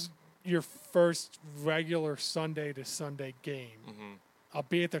 This is your first regular Sunday to Sunday game.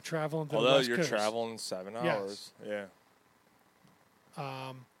 Albeit they're traveling to the Although West you're Coast. traveling 7 hours. Yes.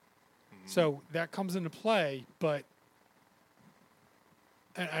 Yeah. So that comes into play, but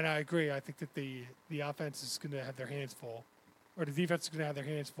and I agree. I think that the offense is going to have their hands full, or the defense is going to have their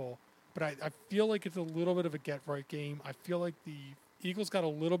hands full. But I feel like it's a little bit of a get-right game. I feel like the Eagles got a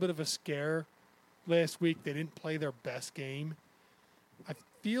little bit of a scare last week. They didn't play their best game. I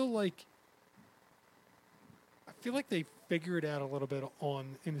feel like they figure it out a little bit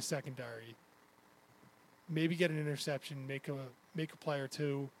in the secondary. Maybe get an interception, make a play or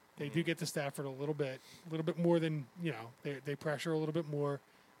two. They do get to Stafford a little bit more than, they pressure a little bit more.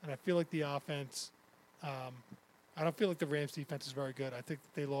 And I feel like the offense, I don't feel like the Rams defense is very good. I think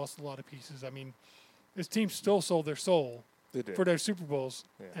they lost a lot of pieces. I mean, this team still sold their soul for their Super Bowls,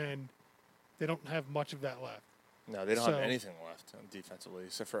 and they don't have much of that left. No, they don't have anything left defensively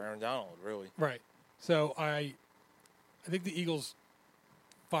except for Aaron Donald, really. Right. So I think the Eagles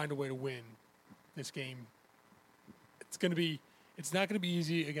find a way to win this game. It's not going to be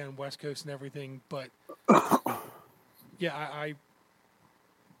easy, again, West Coast and everything, but yeah, I'm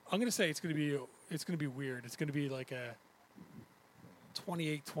going to say it's going to be weird. It's going to be like a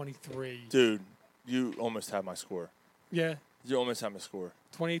 28-23. Dude, you almost have my score. Yeah. You almost have my score.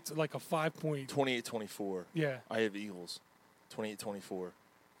 28, like a 5-point. 28-24. Yeah. I have Eagles. 28-24.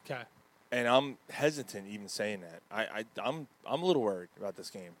 Okay. And I'm hesitant even saying that. I'm a little worried about this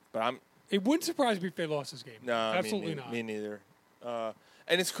game, but It wouldn't surprise me if they lost this game. No, absolutely not. Me neither.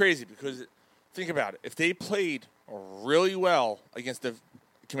 And it's crazy because think about it. If they played really well against the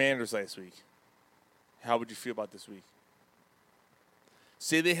Commanders last week, how would you feel about this week?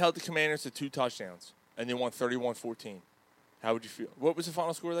 Say they held the Commanders to 2 touchdowns and they won 31-14. How would you feel? What was the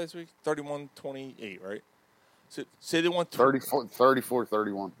final score last week? 31-28, right? So say they won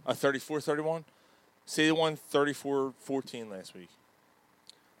 34-31. 34-31? Say they won 34-14 last week.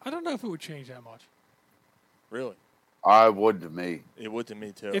 I don't know if it would change that much. Really? I would to me. It would to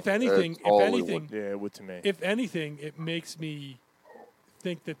me too. If anything, yeah, it would to me. If anything, it makes me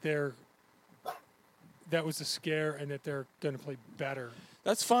think that that was a scare and that they're going to play better.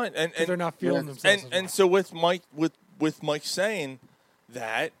 That's fine, and they're not feeling themselves. And so with Mike saying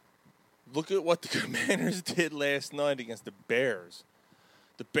that, look at what the Commanders did last night against the Bears.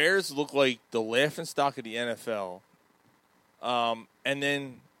 The Bears look like the laughingstock of the NFL, and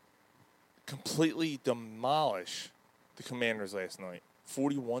then completely demolish the Commanders last night,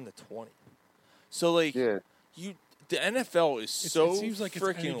 41-20. So the NFL is so like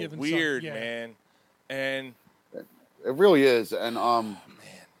freaking weird, man. And it really is. And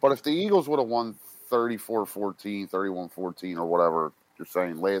but if the Eagles would have won 34-14, 31-14, or whatever you're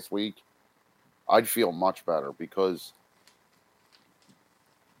saying last week, I'd feel much better because,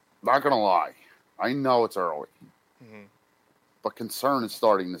 not gonna lie, I know it's early, but concern is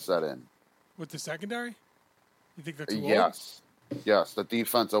starting to set in. With the secondary? You think they're too Yes. Yes, the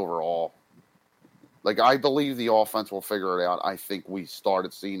defense overall. Like, I believe the offense will figure it out. I think we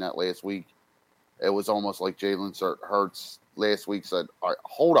started seeing that last week. It was almost like Jalen Hurts last week said, all right,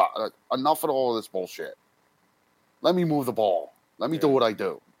 hold on, enough of all of this bullshit. Let me move the ball. Let me do what I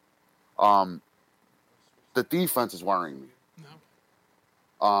do. The defense is worrying me.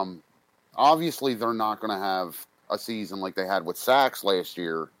 No. Obviously, they're not going to have a season like they had with sacks last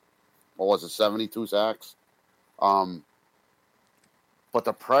year. What was it, 72 sacks? But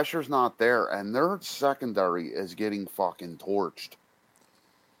the pressure's not there, and their secondary is getting fucking torched.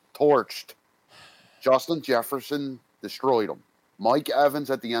 Justin Jefferson destroyed them. Mike Evans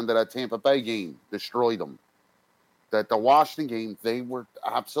at the end of that Tampa Bay game destroyed them. That the Washington game, they were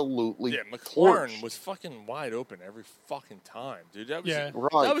absolutely McLaurin torched. was fucking wide open every fucking time, dude. That was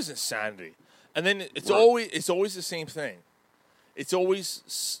Right. that was insanity. And then it's always the same thing. It's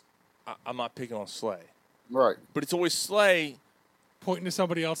always I'm not picking on Slay, right? But it's always Slay pointing to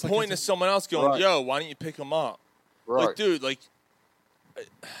somebody else, pointing to someone else, going, "Yo, why don't you pick him up?" Like, dude, like,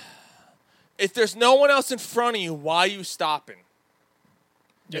 if there's no one else in front of you, why are you stopping?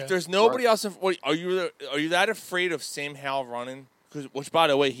 Yeah. If there's nobody else, are you that afraid of Sam Howell running? Which, by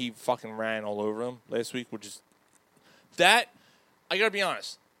the way, he fucking ran all over him last week, which is that. I gotta be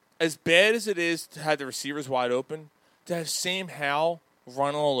honest. As bad as it is to have the receivers wide open, to have Sam Howell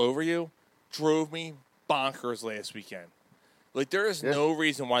run all over you drove me bonkers last weekend. Like, there is no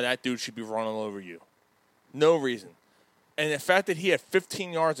reason why that dude should be running all over you. No reason. And the fact that he had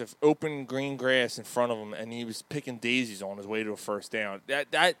 15 yards of open green grass in front of him and he was picking daisies on his way to a first down,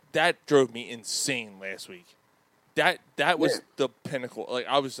 that drove me insane last week. That was the pinnacle. Like,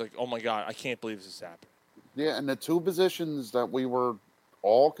 I was like, oh my God, I can't believe this is happening. Yeah, and the two positions that we were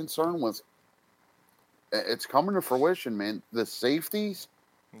all concerned with, it's coming to fruition, man. The safeties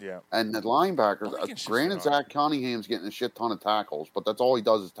and the linebackers. Granted, Zach Cunningham's getting a shit ton of tackles, but that's all he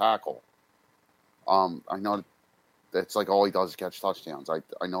does is tackle. I know that's like all he does is catch touchdowns.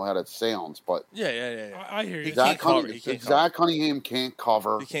 I know how that sounds, but yeah. I hear you. Zach Cunningham can't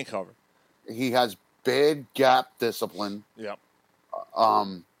cover. He can't cover. He has bad gap discipline. Yep.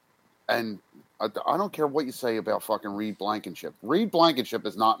 And I don't care what you say about fucking Reed Blankenship. Reed Blankenship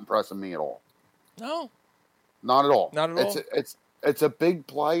is not impressing me at all. No. Not at all. Not at all. It's a big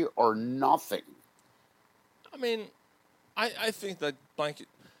play or nothing. I mean, I think that Blanket.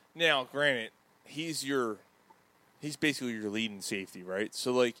 Now, granted, he's basically your leading safety, right?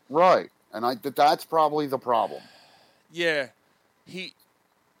 So, like, right, and that's probably the problem. Yeah, he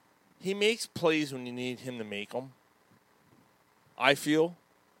makes plays when you need him to make them. I feel,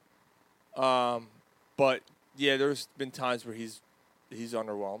 but yeah, there's been times where he's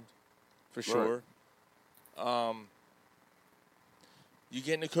underwhelmed, for sure. Right. You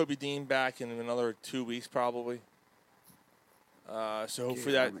get Nakobe Dean back in another 2 weeks, probably. So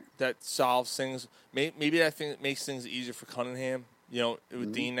hopefully that solves things. Maybe that thing makes things easier for Cunningham. You know,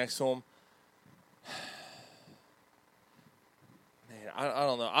 with Dean next to him. Man, I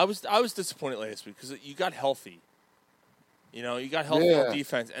don't know. I was disappointed last week because you got healthy. You know, you got healthy on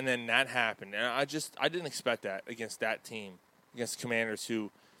defense, and then that happened. And I didn't expect that against that team, against the Commanders,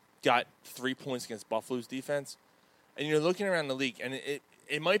 who got 3 points against Buffalo's defense. And you're looking around the league, and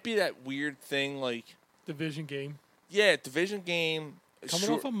it might be that weird thing like division game. Yeah, division game. Coming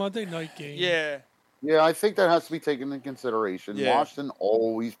off a Monday night game. Yeah. Yeah, I think that has to be taken into consideration. Yeah. Washington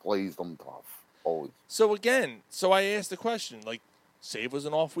always plays them tough. Always. So I asked the question, like, say it was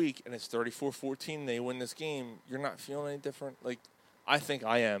an off week and it's 34-14, they win this game, you're not feeling any different? Like, I think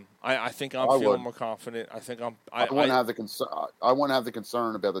I am. I think I'm feeling more confident. I think I wouldn't have the concern. I wouldn't have the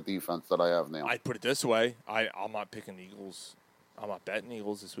concern about the defense that I have now. I'd put it this way: I'm not picking the Eagles. I'm not betting the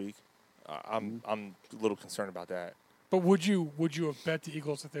Eagles this week. I'm a little concerned about that. But would you have bet the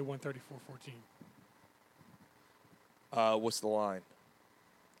Eagles if they won 34-14? What's the line?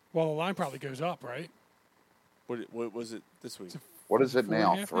 Well, the line probably goes up, right? What was it this week? What is it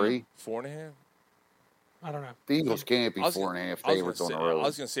now? 3? 4.5? I don't know. The Eagles can't be 4.5 favorites on the road. I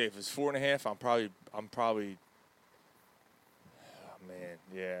was gonna say if it's 4.5, I'm probably. Oh man,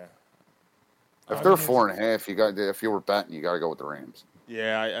 yeah. If they're 4.5, if you were betting, you got to go with the Rams.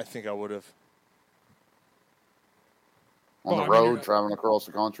 Yeah, I think I would have. On the road, traveling across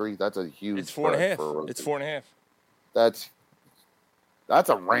the country, that's a huge. It's 4.5. It's 4.5. That's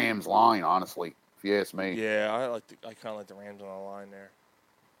a Rams line, honestly, if you ask me. Yeah, I kind of like the Rams on the line there.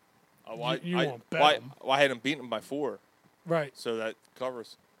 You won't bet them. I had them beating them by 4. Right. So that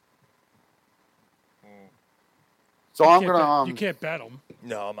covers. So I'm gonna. You can't bet them.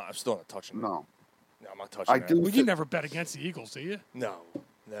 No, I'm still not touching them. No, I'm not touching them. Well, you never bet against the Eagles, do you? No,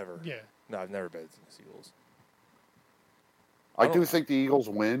 never. Yeah. No, I've never bet against the Eagles. I do think the Eagles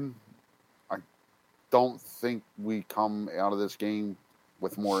win. I don't think we come out of this game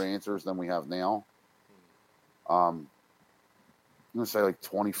with more answers than we have now. I'm going to say like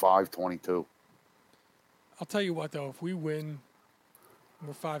 25-22. I'll tell you what, though. If we win,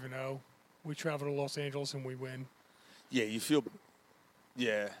 we're 5-0. We travel to Los Angeles and we win. Yeah, you feel...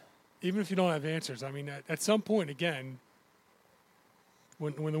 Yeah. Even if you don't have answers. I mean, at some point, again,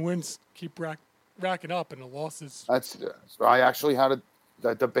 when the wins keep racking up and the losses... I actually had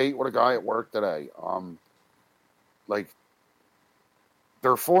a debate with a guy at work today. They're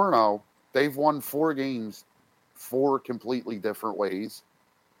 4-0. They've won 4 games 4 completely different ways.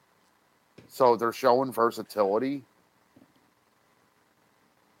 So they're showing versatility,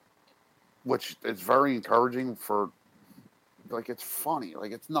 which is very encouraging for, like, it's funny.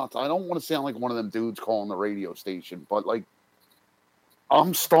 Like, it's nuts. I don't want to sound like one of them dudes calling the radio station, but, like,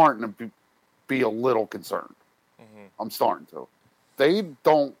 I'm starting to be a little concerned. I'm starting to. They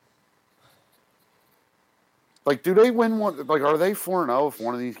don't. Like, do they win one? Like, are they 4-0 if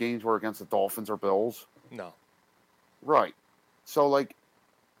one of these games were against the Dolphins or Bills? No. Right. So, like,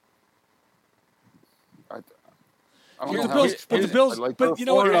 I don't know how to explain it. Like, but they're you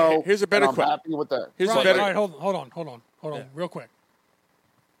know what? 4-0, Here's a better and I'm question. happy with that. All right, hold on, real quick.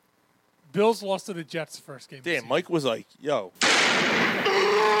 Bills lost to the Jets the first game. Damn, Mike was like, yo.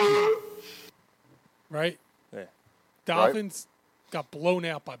 Right? Yeah. Dolphins got blown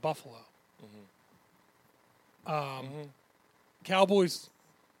out by Buffalo. Cowboys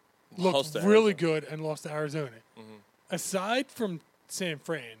looked Lost to really Arizona. good and lost to Arizona. Aside from San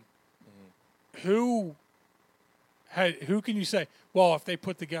Fran, who can you say? Well, if they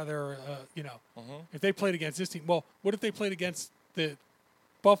put together, if they played against this team, well, what if they played against the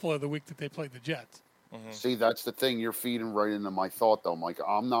Buffalo the week that they played the Jets? See, that's the thing. You're feeding right into my thought, though, Mike.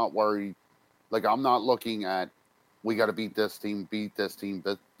 I'm not worried. Like, I'm not looking at, we got to beat this team, beat this team,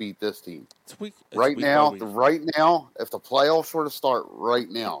 beat this team. Right now, if the playoffs were to start right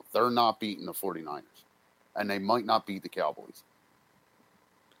now, they're not beating the 49ers. And they might not beat the Cowboys.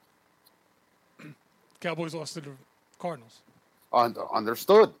 Cowboys lost to the Cardinals.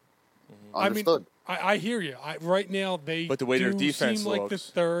 Understood. Understood. I mean, I hear you. Right now, But the way their defense seem like the looks.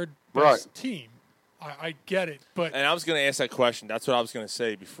 third best team. I get it, but And I was going to ask that question. That's what I was going to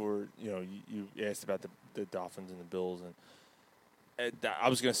say before you asked about the Dolphins and the Bills, and I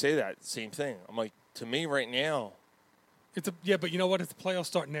was going to say that same thing. I'm like, to me right now, but you know what? If the playoffs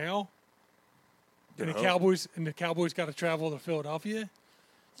start now, and the Cowboys got to travel to Philadelphia.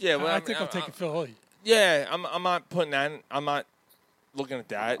 Yeah, well, I think I'll take Philly. Yeah, I'm not putting that. I'm not looking at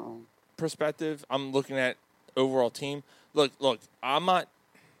that perspective. I'm looking at overall team. Look, I'm not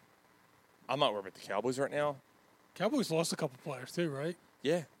worried about the Cowboys right now. Cowboys lost a couple players too, right?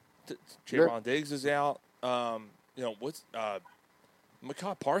 Yeah, Javon Diggs is out. What's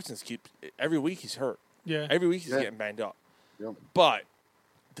Micah Parsons every week he's hurt. Yeah, every week he's getting banged up. But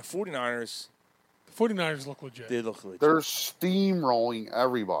the 49ers. The 49ers look legit. They look legit. They're steamrolling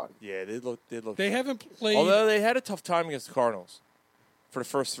everybody. Yeah, they look. They haven't played. Although they had a tough time against the Cardinals for the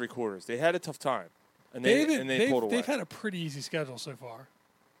first 3 quarters. They had a tough time, and they pulled away. They've had a pretty easy schedule so far.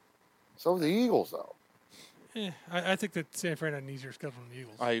 So the Eagles, though. I think that San Fran had an easier schedule than the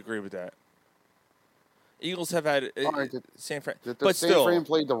Eagles. I agree with that. Eagles have had San Fran, but San Fran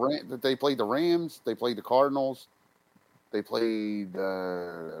played they played the Rams. They played the Cardinals. They played.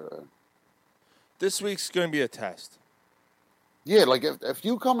 This week's going to be a test. Yeah, like if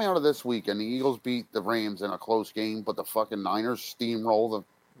you come out of this week and the Eagles beat the Rams in a close game, but the fucking Niners steamroll the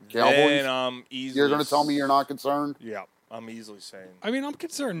Cowboys, then you're going to tell me you're not concerned? Yeah, I'm easily saying. I mean, I'm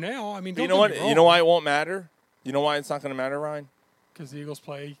concerned now. I mean, you know what? You know why it won't matter? You know why it's not going to matter, Ryan? Because the Eagles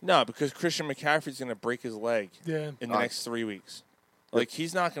play. No, because Christian McCaffrey's going to break his leg in the next 3 weeks. Like,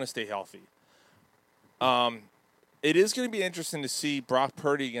 he's not going to stay healthy. It is going to be interesting to see Brock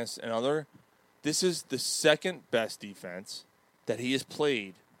Purdy against another. This is the second best defense that he has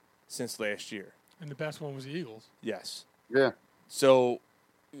played since last year. And the best one was the Eagles. Yes. Yeah. So,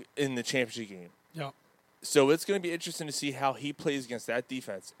 in the championship game. Yeah. So, it's going to be interesting to see how he plays against that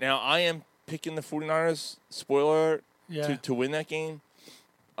defense. Now, I am picking the 49ers, spoiler alert, to win that game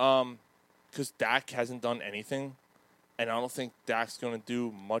because Dak hasn't done anything, and I don't think Dak's going to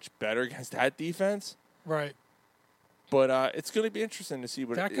do much better against that defense. Right. But it's going to be interesting to see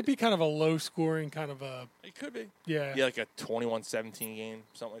what that could be kind of a low-scoring kind of a. It could be. Yeah. Yeah, like a 21-17 game,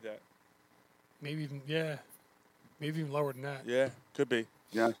 something like that. Maybe even lower than that. Yeah, could be.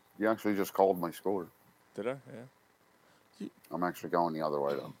 Yeah, you actually just called my score. Did I? Yeah. I'm actually going the other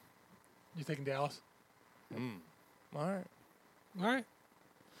way though. You taking Dallas? All right.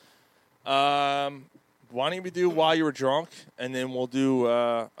 Why don't we do While You Were Drunk, and then we'll do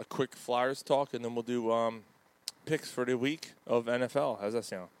a quick Flyers talk, and then we'll do picks for the week of NFL. How's that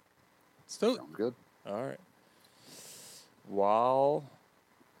sound? Still good. All right. While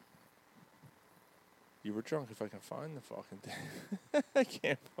you were drunk, if I can find the fucking thing. I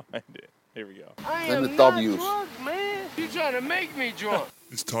can't find it. Here we go. I Then am the not W's. drunk, man. You trying to make me drunk.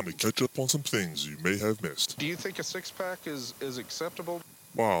 It's time to catch up on some things you may have missed. Do you think a six-pack is acceptable?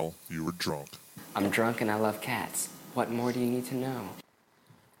 While you were drunk. I'm drunk and I love cats. What more do you need to know?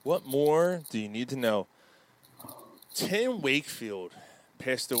 What more do you need to know? Tim Wakefield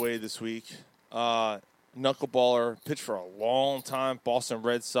passed away this week. Knuckleballer, pitched for a long time. Boston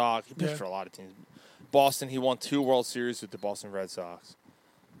Red Sox. He pitched for a lot of teams. Boston, he won 2 World Series with the Boston Red Sox.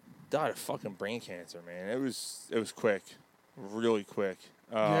 Died of fucking brain cancer, man. It was quick, really quick.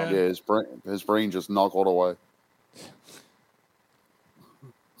 Yeah, his brain just knuckled away.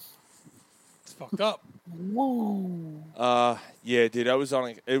 It's fucked up. Woo. Yeah, dude, I was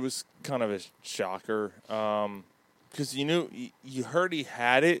on. It was kind of a shocker. Because you heard he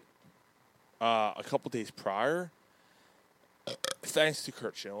had it a couple days prior. Thanks to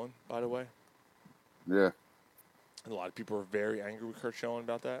Kurt Schilling, by the way. Yeah. And a lot of people were very angry with Kurt Schilling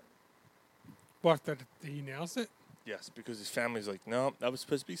about that. What, that he announced it? Yes, because his family's like, no, that was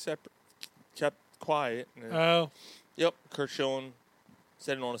supposed to be separate. Kept quiet. And Oh. Yep, Kurt Schilling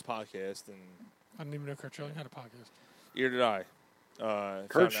said it on his podcast. And I didn't even know Kurt Schilling had a podcast. Neither did I.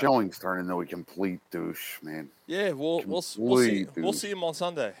 Kurt Schilling's turned into a complete douche, man. Yeah, we'll see. We'll see him on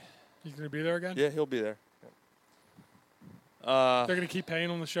Sunday. He's going to be there again? Yeah, he'll be there. They're going to keep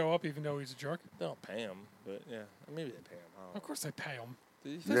paying him to show up even though he's a jerk? They don't pay him, but yeah, maybe they pay him. I don't know. Of course they pay him.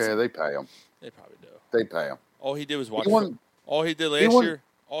 Yeah, they pay him. They probably do. They pay him. All he did was watch. wouldn't- All he did he last wouldn't- year.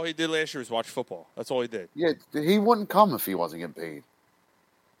 All he did last year was watch football. That's all he did. Yeah, he wouldn't come if he wasn't getting paid.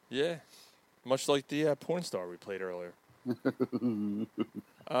 Yeah, much like the porn star we played earlier.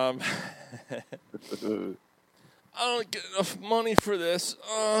 I don't get enough money for this.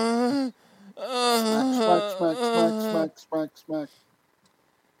 Smack.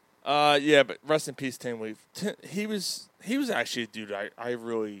 Yeah, but rest in peace, Tim Weave. He was actually a dude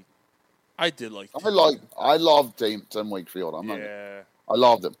I did like. I love Tim Wakefield. I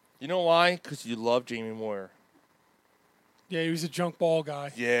loved him. You know why? Because you love Jamie Moyer. Yeah, he was a junk ball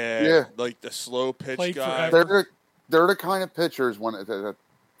guy. Yeah. Like the slow pitch Played guy. forever. They're the kind of pitchers when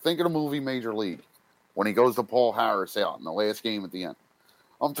think of the movie Major League when he goes to Paul Harris out in the last game at the end.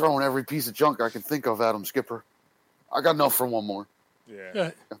 I'm throwing every piece of junk I can think of at him, Skipper. I got enough for one more.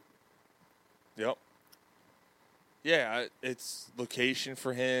 Yeah. Yep. Yeah, it's location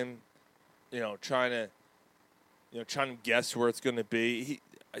for him. Trying to guess where it's going to be.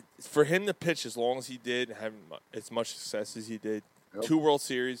 For him to pitch as long as he did, and have as much success as he did, 2 World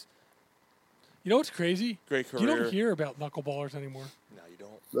Series. You know what's crazy? Great career. You don't hear about knuckleballers anymore. No, you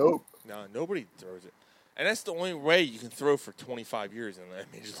don't. Nope. No, nobody throws it. And that's the only way you can throw for 25 years in the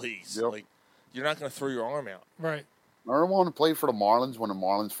major leagues. Yep. Like, you're not going to throw your arm out. Right. Remember when he played for the Marlins when the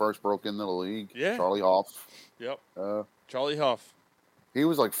Marlins first broke into the league? Yeah. Charlie Hoff. Yep. Charlie Huff. He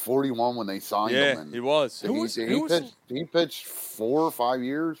was like 41 when they signed him. Yeah, And he was. He pitched 4 or 5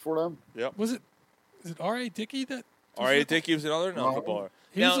 years for them. Yep. Is it R.A. Dickey that? R.A. Dickey was another knuckleballer.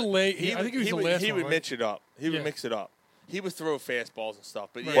 He was a late. I think he was the last He one, would right? mix it up. He would mix it up. He would throw fastballs and stuff.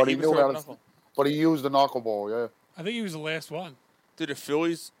 But, yeah, But he he would knew throw how knuckle. But he used the knuckleball, yeah. I think he was the last one. Dude, the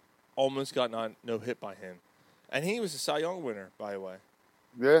Phillies almost got no hit by him. And he was a Cy Young winner, by the way.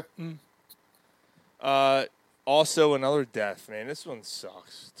 Yeah. Also, another death, man. This one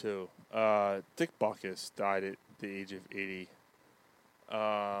sucks, too. Dick Butkus died at the age of 80.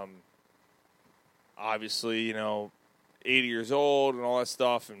 Obviously, 80 years old and all that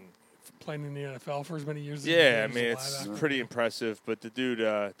stuff. And playing in the NFL for as many years. yeah, as I mean, it's pretty impressive. But the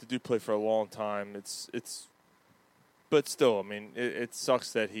dude played for a long time. But still, I mean, it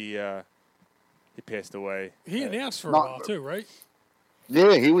sucks that he passed away. He announced for a while too, right?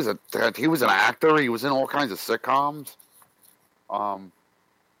 Yeah, he was an actor. He was in all kinds of sitcoms. I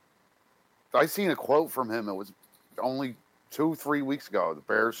seen a quote from him. It was only 2-3 weeks ago. The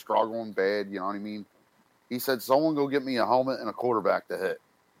Bears struggling bad. You know what I mean? He said, "Someone go get me a helmet and a quarterback to hit.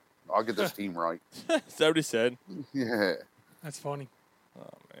 I'll get this team right." Is that what he said? Yeah. That's funny.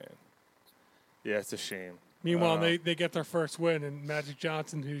 Oh man. Yeah, it's a shame. Meanwhile, they get their first win, and Magic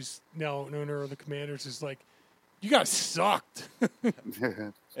Johnson, who's now an owner of the Commanders, is like, "You guys sucked."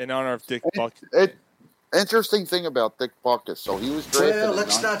 In honor of Dick Butkus. Interesting thing about Dick Butkus. So he was drafted. Well,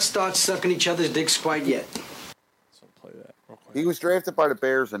 let's not start sucking each other's dicks quite yet. Play that real quick. He was drafted by the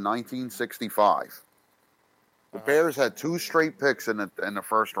Bears in 1965. The Bears had 2 straight picks in the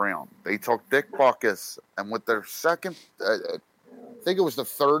first round. They took Dick Butkus, and with their second, I think it was the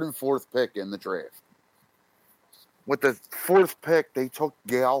 3rd and 4th pick in the draft. With the 4th pick, they took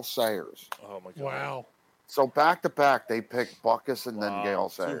Gale Sayers. Oh my God! Wow. So back to back, they picked Butkus and then Gale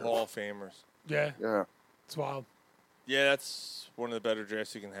 2 Sayers. Hall of Famers. Yeah. Yeah. It's wild. Yeah, that's one of the better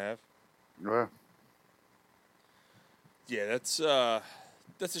drafts you can have. Yeah. Yeah, that's a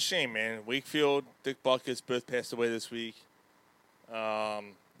shame, man. Wakefield, Dick Butkus both passed away this week. 2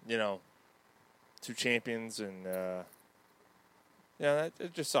 champions, and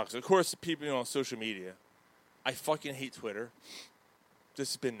it just sucks. Of course, the people on social media. I fucking hate Twitter. This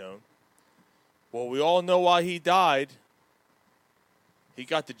has been known. Well, we all know why he died. He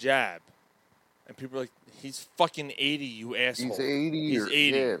got the jab. And people are like, he's fucking 80, you asshole. He's 80. He's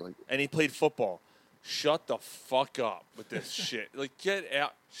 80. Yeah, And he played football. Shut the fuck up with this shit. Like, get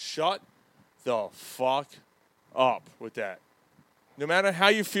out. Shut the fuck up with that. No matter how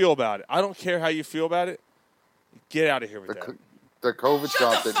you feel about it. I don't care how you feel about it. Get out of here with that. The COVID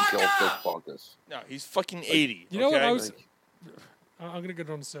shot didn't kill Dick Butkus. No, he's fucking 80. You know what? okay? I'm going to get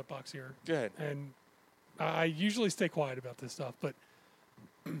on the soapbox here. Go ahead. And I usually stay quiet about this stuff, but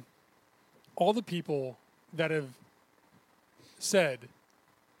all the people that have said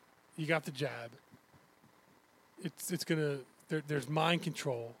you got the jab, it's gonna there's mind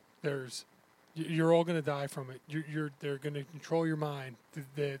control. You're all gonna die from it. They're gonna control your mind.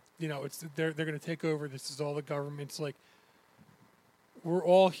 They're gonna take over. This is all the government's like. We're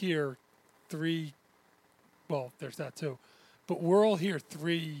all here. Well, there's that too, but we're all here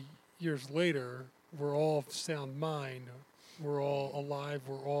 3 years later. We're all of sound mind. We're all alive.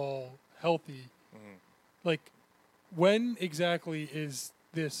 We're all healthy. Mm-hmm. Like, when exactly is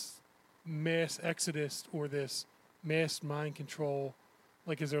this mass exodus or this mass mind control?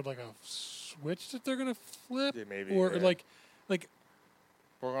 Like, is there like a switch that they're gonna flip? Yeah, maybe, or yeah. like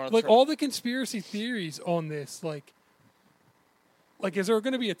We're gonna like turn- all the conspiracy theories on this, like is there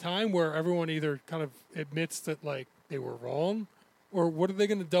going to be a time where everyone either kind of admits that like they were wrong, or what are they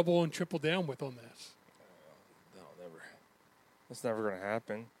going to double and triple down with on this? That's never going to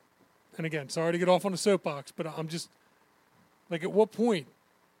happen. And again, sorry to get off on a soapbox, but I'm just like, at what point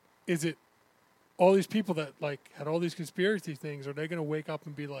is it all these people that like had all these conspiracy things? Are they going to wake up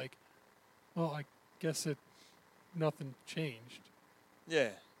and be like, "Well, I guess nothing changed"? Yeah.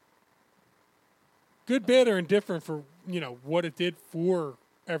 Good, bad, or indifferent for what it did for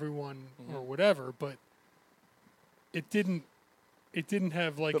everyone Mm-hmm. or whatever, but it didn't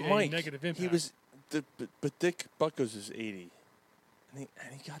have like But a Mike, negative impact. he was, but Dick Butkus is 80, and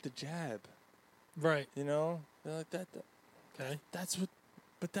he got the jab. Right. They're like that. Okay. That's what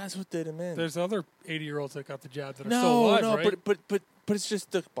did him in. There's other 80-year-olds that got the jab that are still alive, right? but it's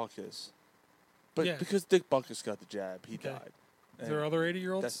just Dick Butkus. But Yeah. because Dick Butkus got the jab, he died. Is there other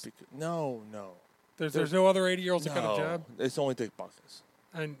 80-year-olds? That's because no. There's no other 80-year-olds that got a No, jab? It's only Dick Butkus.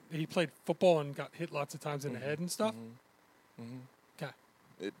 And he played football and got hit lots of times in the head and stuff? Mm-hmm. Okay.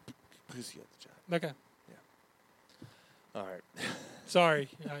 Because he got the jab. Okay. All right. Sorry.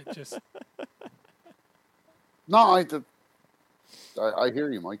 I just... No, I hear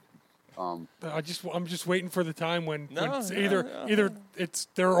you, Mike. I'm just waiting for the time when it's No, either it's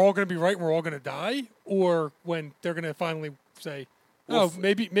they're all going to be right and we're all going to die, or when they're going to finally say, Well,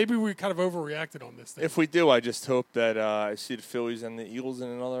 maybe we kind of overreacted on this thing. If we do, I just hope that I see the Phillies and the Eagles in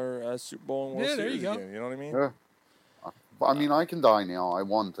another Super Bowl and World Yeah, there you Series go. again. You know what I mean? Yeah. I mean, I can die now. I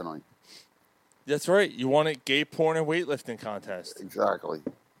won tonight. That's right. You won a gay porn and weightlifting contest. Exactly.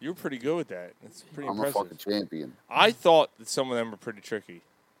 You were pretty good with that. It's pretty I'm impressive. a fucking champion. I thought that some of them were pretty tricky.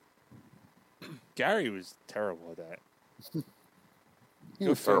 Gary was terrible at that. He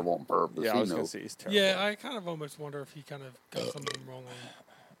was terrible on purpose. Yeah, He I was knew. going to say he's terrible. Yeah, I kind of almost wonder if he kind of got something wrong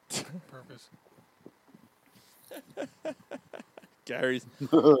on purpose. Gary's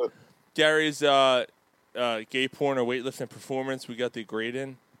gay porn or weightlifting performance. We got the grade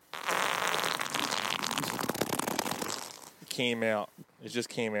in. It came out. It just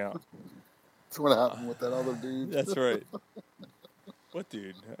came out. That's what happened with that other dude. That's right. What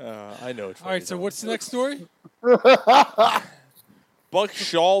dude? I know. All right, so what's the next story? Buck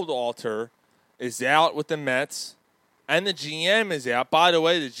Showalter is out with the Mets, and the GM is out. By the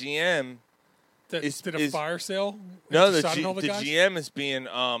way, the GM Did a fire sale? No, after the signing all the guys? GM is being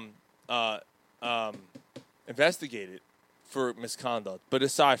investigated for misconduct. But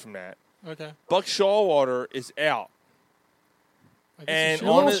aside from that, Okay. Buck Showalter is out, and You're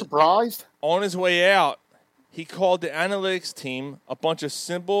a little surprised. on his way out, he called the analytics team a bunch of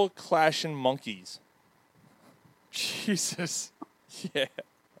cymbal clashing monkeys. Jesus. Yeah.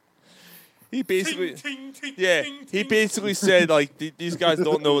 He basically, Ting, ting, yeah, ting, he ting. basically said like these guys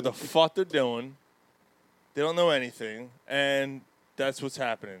don't know what the fuck they're doing. They don't know anything, and that's what's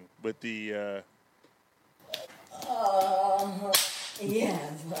happening with the. Yeah,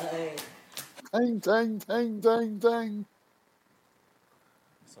 right. Dang, dang, dang, dang, dang.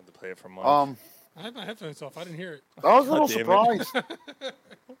 Something to play it for Mike. I had my headphones off. I didn't hear it. I was a little God damn it. surprised.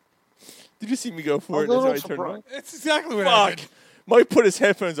 Did you see me go for I it? was a That's little why I turned it on. That's exactly what Fuck. happened. Mike put his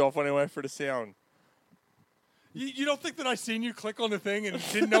headphones off when I went for the sound. You don't think that I seen you click on the thing and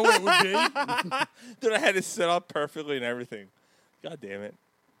didn't know what it would be? Then I had it set up perfectly and everything. God damn it.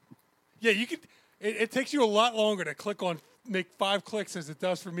 Yeah, you could. It takes you a lot longer to make 5 clicks as it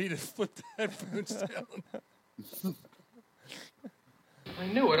does for me to flip the headphones down. I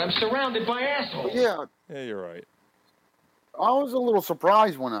knew it. I'm surrounded by assholes. Yeah, Yeah, you're right. I was a little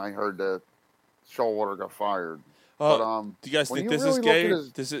surprised when I heard that Showalter got fired. But Do you guys when think you this is really look gay?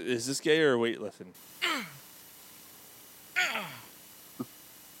 at his- Is this gay or weightlifting?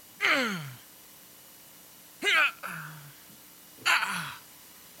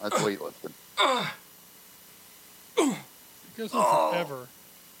 That's weightlifting. It goes on forever.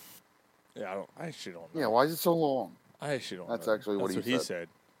 Yeah, I actually don't know. Yeah, why is it so long? I actually don't That's know. actually what That's he what said.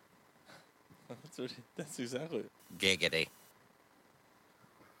 That's exactly it. Giggity.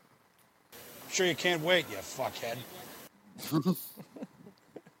 Sure you can't wait, you fuckhead.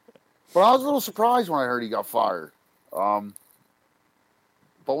 But I was a little surprised when I heard he got fired. But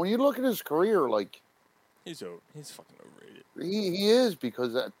when you look at his career, like He's fucking overrated. he is,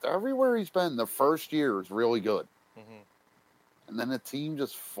 because everywhere he's been, the first year is really good, and then the team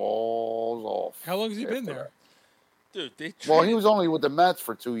just falls off. How long has he been after there? that. Dude, they Well, he was only with the Mets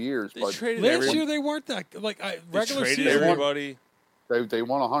for 2 years, but Last year they weren't that regular traded season. everybody. They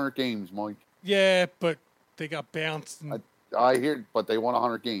won 100 games, Mike. Yeah, but they got bounced. And I hear, but they won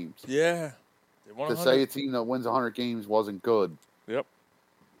 100 games. Yeah. They won To 100. say a team that wins 100 games wasn't good. Yep.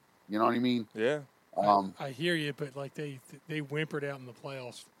 You know what I mean? Yeah. I hear you, but like they whimpered out in the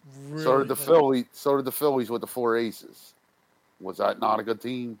playoffs. Really So did the hard. Phillies. So did the Phillies with the 4 aces. Was that not a good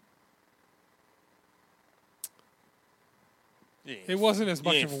team? It wasn't as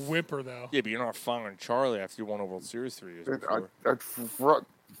much of a whimper though. Yeah, but you're not firing Charlie after you won a World Series 3 years before.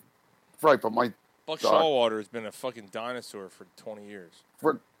 Right, but my Buck Showalter has been a fucking dinosaur for 20 years.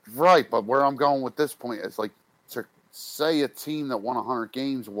 Right, but where I'm going with this point is like to say a team that won 100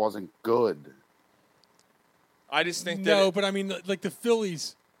 games wasn't good. I just think No, but I mean, like the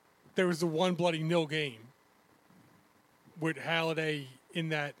Phillies, there was the one bloody nil game with Halladay in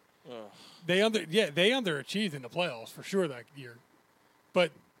that. They underachieved in the playoffs for sure that year,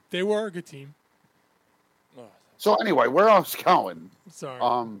 but they were a good team. So anyway, where I was going. Sorry.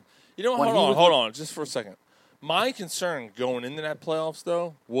 You know, when hold on, just for a second. My concern going into that playoffs,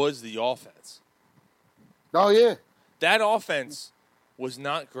 though, was the offense. Oh, yeah. That offense was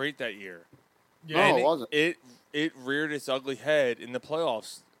not great that year. Yeah, And it wasn't. It reared its ugly head in the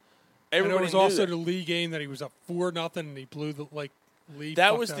playoffs. And Everybody it was knew also that. the lead game that he was up 4-0 and he blew the lead. That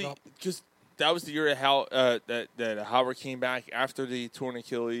fucked was up. because that was the year that Howard came back after the torn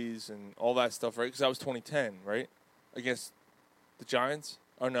Achilles and all that stuff, right? Because that was 2010, right, against the Giants.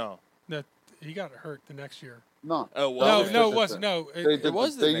 Oh no, that he got hurt the next year. No. No, it wasn't. No, it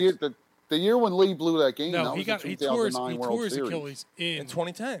was the year when Lee blew that game. No, that he was the tore his 2009 World Series. Achilles in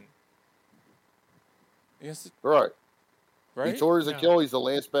 2010. Yes, Right. Right? He tore his No. Achilles the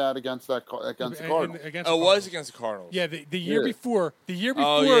last bat against the Cardinals. Against Oh, the it was against the Cardinals. Yeah, the year before. The year before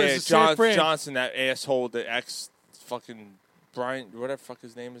Oh yeah, is the San Fran. Johnson, that asshole, the ex fucking Brian, whatever the fuck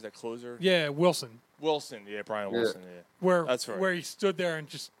his name is, that closer. Yeah, Wilson. Wilson, yeah, Brian Wilson, yeah. Where That's right. Where he stood there and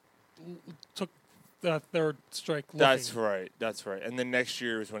just took the third strike. That's right. That's right. And then next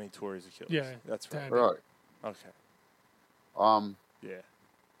year is when he tore his Achilles. Yeah, that's right. Right. Okay. Yeah.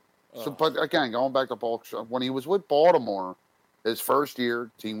 So, but again, going back to Paul, when he was with Baltimore, his first year,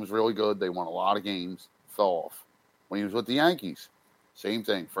 team was really good. They won a lot of games, fell off. When he was with the Yankees, same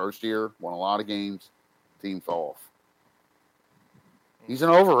thing. First year, won a lot of games, team fell off. He's an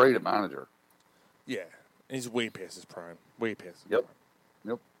overrated manager. Yeah, and he's way past his prime. Way past his Yep. prime.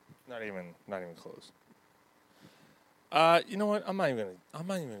 Yep. Not even close. You know what? I'm not even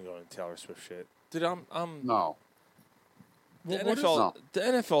gonna go into Taylor Swift shit. Dude, I'm No. The What is- NFL, the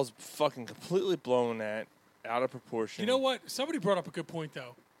NFL's fucking completely blown that out of proportion. You know what? Somebody brought up a good point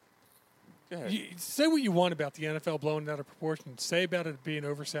though. Go ahead. You, say what you want about the NFL blowing it out of proportion. Say about it being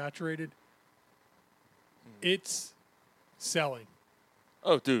oversaturated. It's selling.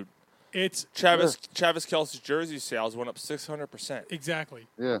 Oh, dude. It's Travis Kelce's jersey sales went up 600%. Exactly.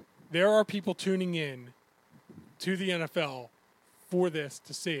 Yeah. There are people tuning in to the NFL for this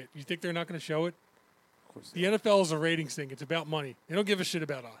to see it. You think they're not going to show it? Of course The NFL is a ratings thing. It's about money. They don't give a shit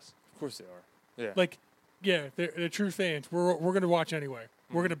about us. Of course they are. Yeah. Like, yeah, they're true fans. We're going to watch anyway.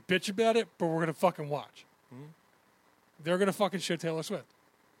 We're going to bitch about it, but we're going to fucking watch. They're going to fucking show Taylor Swift.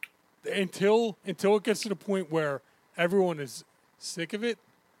 Until it gets to the point where everyone is sick of it,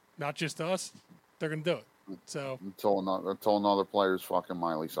 not just us, they're going to do it. So Until another player's fucking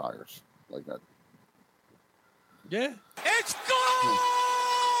Miley Cyrus. Like that. yeah. It's gone!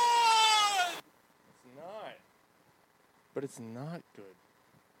 It's not. But it's not good.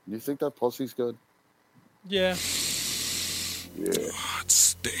 You think that pussy's good? Yeah. Yeah. It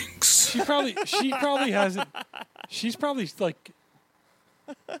stinks. She probably hasn't. She's probably like.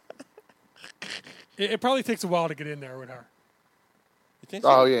 It probably takes a while to get in there with her. You think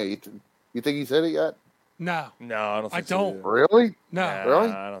Oh yeah. You think he's hit it yet? No. No, I don't think I so don't. either. Really? No. Nah, Really?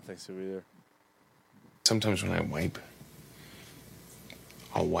 I don't think so either. Sometimes when I wipe,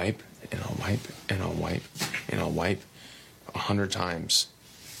 I'll wipe and I'll wipe and I'll wipe and I'll wipe 100 times.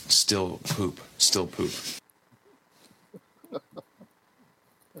 Still poop.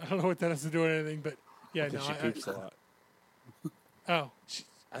 I don't know what that has to do with anything, but yeah, Because no. she poops a lot. Oh.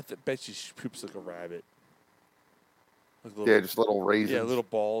 Bet she poops like a rabbit. Like Yeah, just little raisins. Yeah, little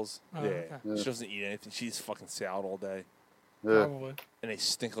balls. Oh, yeah. okay. Yeah. She doesn't eat anything. She eats fucking salad all day. Yeah. Probably. And they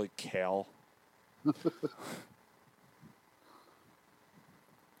stink like kale. And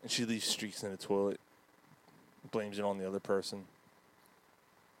she leaves streaks in the toilet. Blames it on the other person.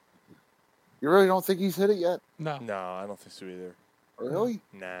 You really don't think he's hit it yet? No. No, I don't think so either. Really?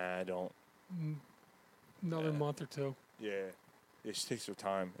 Nah, I don't. Another month or two. Yeah. Yeah, she takes her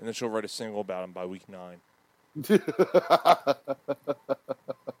time. And then she'll write a single about him by week 9.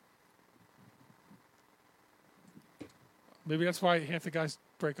 Maybe that's why half the guys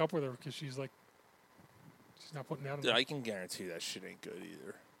break up with her, because she's not putting out. Dude, I can guarantee that shit ain't good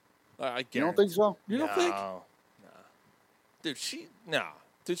either. I You don't think so? You don't think? No. Dude,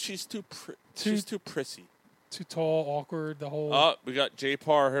 Dude, she's she's too prissy. Too tall, awkward, the whole. Oh, we got J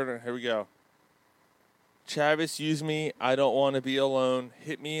Parr. Here we go. Travis, use me. I don't want to be alone.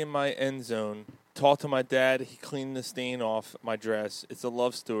 Hit me in my end zone. Talk to my dad. He cleaned the stain off my dress. It's a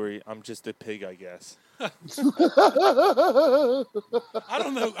love story. I'm just a pig, I guess. I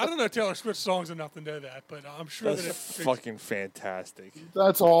don't know Taylor Swift songs enough to know that, but I'm sure That's that fucking fantastic.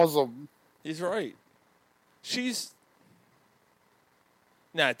 That's awesome. He's right.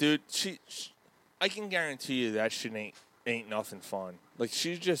 Nah, dude. I can guarantee you that shit ain't nothing fun. Like,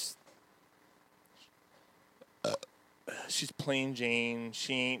 she's just. She's plain Jane.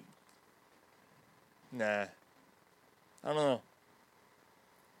 She ain't. Nah. I don't know.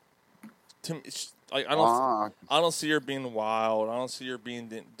 To me, I don't see her being wild. I don't see her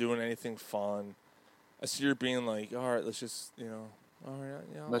doing anything fun. I see her being like, all right, let's just, all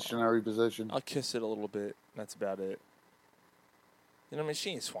right, Missionary position. I'll kiss it a little bit. That's about it. You know what I mean? She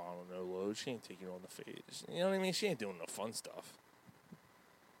ain't swallowing no load. She ain't taking it on the face. You know what I mean? She ain't doing no fun stuff.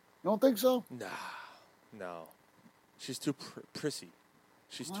 You don't think so? Nah. No. She's too prissy.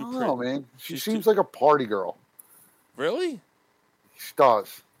 She's I too don't pretty. know, man. She seems like a party girl. Really? She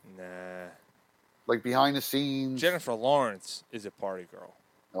does. Nah. Like behind the scenes. Jennifer Lawrence is a party girl.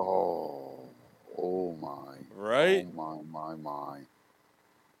 Oh my. Right? Oh my.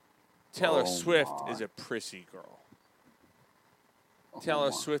 Taylor Oh, Swift my. is a prissy girl.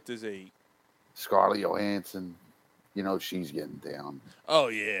 Taylor Swift is a... Scarlett Johansson. You know she's getting down. Oh,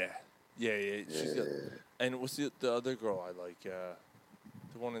 yeah. Yeah. She's got... And what's the other girl I like?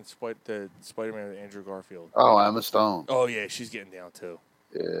 The one in Spider-Man with Andrew Garfield. Oh, Emma Stone. Oh, yeah. She's getting down, too.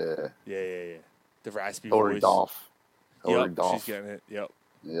 Yeah. Yeah. The raspy Hilary voice. Duff. Hilary Yep, Duff. she's getting it.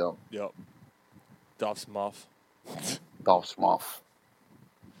 Yep. Duff's muff. Duff's muff.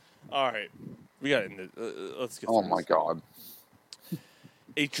 All right. We got it. Let's get Oh, through my this. God.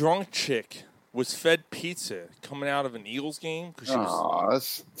 A drunk chick was fed pizza coming out of an Eagles game. Cause she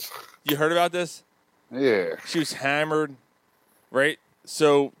was, you heard about this? Yeah. She was hammered, right?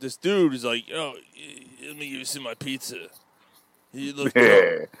 So this dude is like, "Oh, let me give you some of my pizza." He looked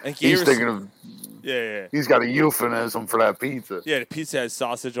Yeah. and gave He's her thinking some- of. Yeah. He's got a euphemism for that pizza. Yeah, the pizza has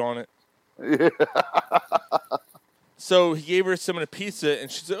sausage on it. So he gave her some of the pizza, and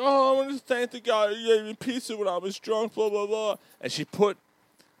she said, "Oh, I want to thank the guy who gave me pizza when I was drunk." Blah blah blah. And she put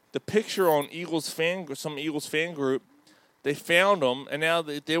the picture on some Eagles fan group. They found them, and now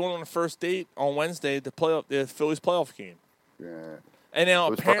they went on a first date on Wednesday to play up the Phillies playoff game. Yeah. And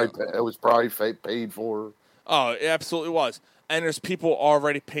now it was probably paid for. Oh, it absolutely was. And there's people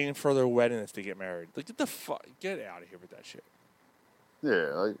already paying for their wedding if they get married. Like, get the fuck, get out of here with that shit.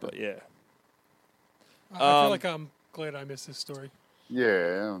 Yeah. But yeah. I feel like I'm glad I missed this story.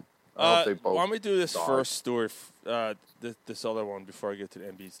 Yeah. I hope they both why don't we do this died. first story, this other one, before I get to the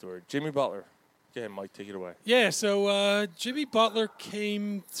Embiid story? Jimmy Butler. Go ahead, Mike, take it away. Yeah, so Jimmy Butler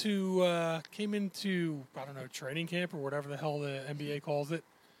came into I don't know, training camp or whatever the hell the NBA calls it,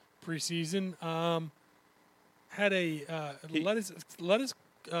 preseason. Had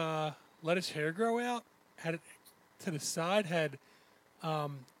let his hair grow out. Had it to the side. Had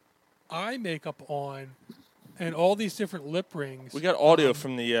eye makeup on, and all these different lip rings. We got audio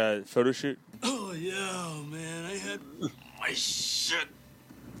from the photo shoot. Oh, yeah, man. I had my shit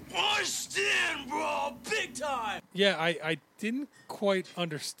washed in, bro. Big time. Yeah, I didn't quite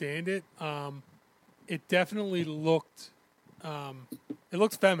understand it. It definitely looked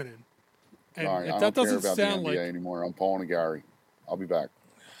feminine. And All right, if I that don't care doesn't about sound the NBA like anymore. I'm pulling a Gary. I'll be back.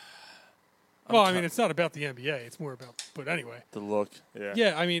 well, I mean, it's not about the NBA. It's more about. But anyway, The look, yeah.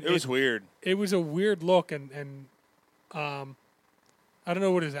 yeah. I mean, it was weird. It was a weird look, and I don't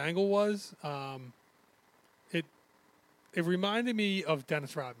know what his angle was. It reminded me of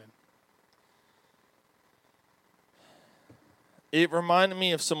Dennis Rodman. It reminded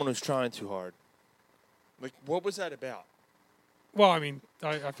me of someone who's trying too hard. Like, what was that about? Well, I mean,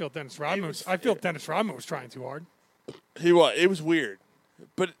 I feel Dennis Rodman was trying too hard. He was. It was weird,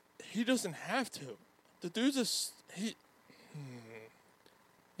 but he doesn't have to. The dude's he's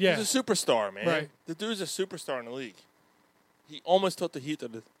a superstar, man. Right. The dude's a superstar in the league. He almost took the Heat to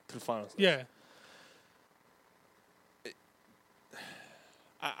the finals. Yeah.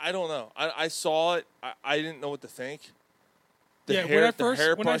 I don't know. I saw it. I didn't know what to think. When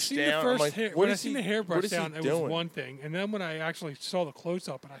I seen the hairbrush down, it was doing? one thing, and then when I actually saw the close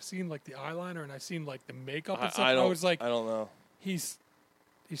up and I seen like the eyeliner and I seen like the makeup and stuff, I was like, I don't know. He's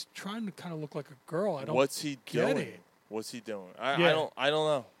trying to kind of look like a girl. I don't. What's he get doing? it. What's he doing? I don't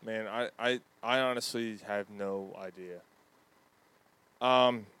know, man. I honestly have no idea.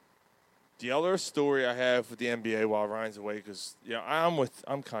 The other story I have with the NBA while Ryan's away, because I am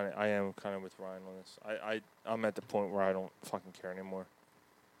kind of with Ryan on this. I'm at the point where I don't fucking care anymore.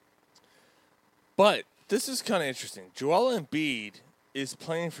 But this is kind of interesting. Joel Embiid is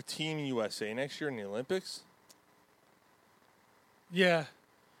playing for Team USA next year in the Olympics. Yeah.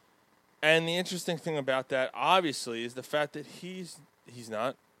 And the interesting thing about that, obviously, is the fact that he's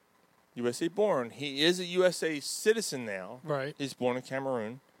not USA born. He is a USA citizen now. Right. He's born in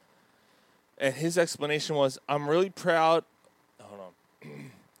Cameroon. And his explanation was, I'm really proud. Hold on.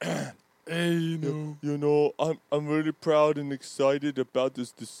 Hey, I'm really proud and excited about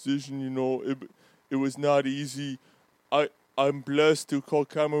this decision. It was not easy. I'm blessed to call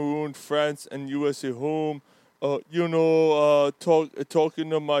Cameroon, France, and USA home. Talking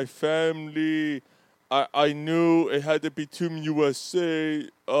to my family, I knew it had to be Team USA.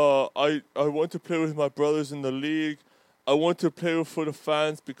 I want to play with my brothers in the league. I want to play for the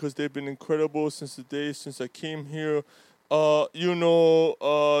fans because they've been incredible since I came here. But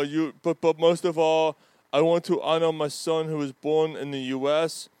most of all, I want to honor my son who was born in the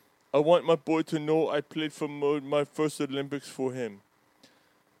U.S. I want my boy to know I played for my first Olympics for him.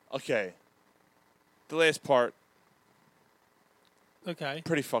 Okay. The last part. Okay.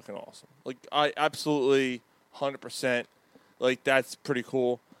 Pretty fucking awesome. Like, I absolutely 100%. Like, that's pretty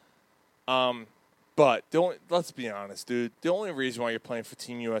cool. But let's be honest, dude. The only reason why you're playing for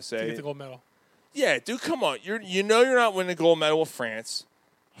Team USA to get the gold medal. Yeah, dude, come on. You're not winning a gold medal with France.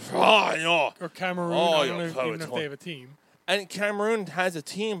 Or Cameroon. I don't know even if they have a team. And Cameroon has a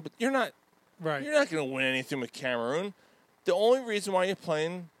team, but you're not. Right. You're not going to win anything with Cameroon. The only reason why you're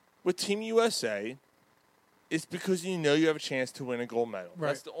playing with Team USA is because you know you have a chance to win a gold medal. Right.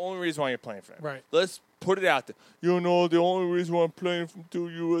 That's the only reason why you're playing for them. Right. Let's put it out there. The only reason why I'm playing for Team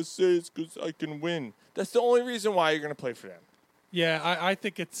USA is because I can win. That's the only reason why you're going to play for them. Yeah, I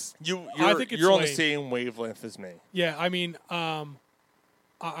think it's you're lame. on the same wavelength as me. Yeah, I mean, I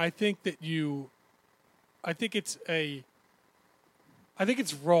think it's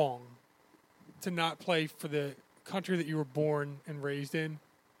wrong to not play for the country that you were born and raised in.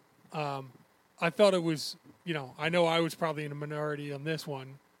 I thought it was, I know I was probably in a minority on this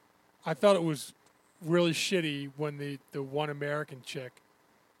one. I thought it was really shitty when the one American chick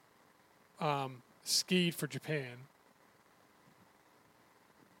skied for Japan.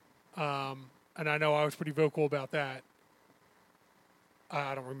 And I know I was pretty vocal about that.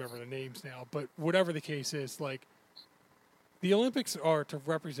 I don't remember the names now, but whatever the case is, like, the Olympics are to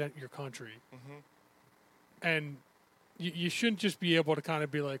represent your country. Mm-hmm. And you shouldn't just be able to kind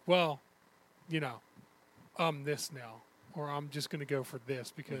of be like, well, I'm this now, or I'm just going to go for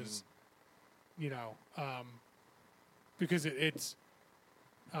this because, because it's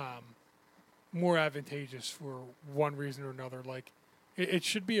more advantageous for one reason or another. Like, it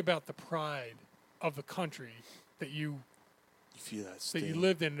should be about the pride of the country that you feel that you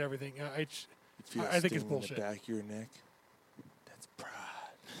lived in and everything. I think it's bullshit. In the back of your neck. That's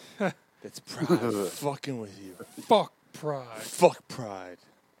pride. That's pride. Fucking with you. Fuck pride. Fuck pride.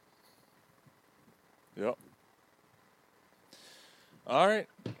 Yep. All right.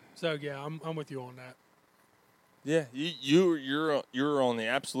 So yeah, I'm with you on that. Yeah, you're on the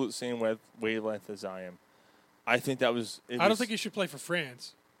absolute same wavelength as I am. I think that was. I don't think he should play for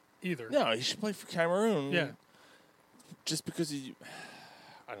France, either. No, he should play for Cameroon. Yeah. Just because I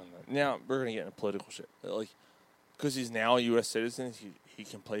don't know. Now we're gonna get into political shit. Like, because he's now a U.S. citizen, he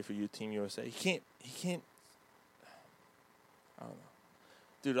can play for Team USA. He can't. I don't know,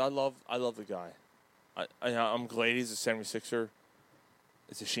 dude. I love the guy. I'm glad he's a 76er.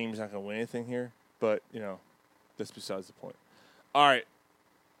 It's a shame he's not gonna win anything here, but that's besides the point. All right.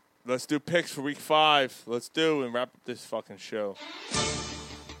 Let's do picks for week 5. Let's do and wrap up this fucking show.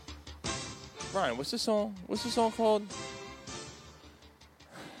 Ryan, what's the song? What's the song called?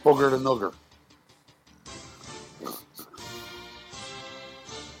 Booger to Nooger.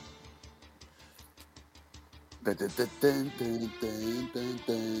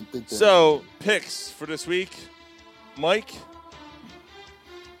 So, picks for this week. Mike,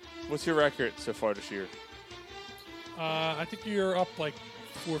 what's your record so far this year? I think you're up like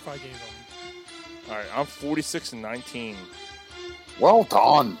 4 or 5 games on me. All right, I'm 46-19. Well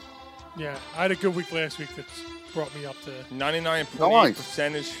done. Yeah, I had a good week last week that brought me up to 99.8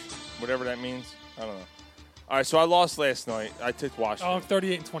 percentage, whatever that means. I don't know. All right, so I lost last night. I took Washington. Oh, I'm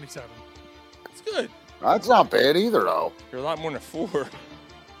 38-27. It's good. That's not bad either, though. You're a lot more than 4.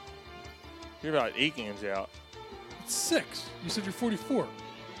 You're about 8 games out. It's 6. You said you're 44.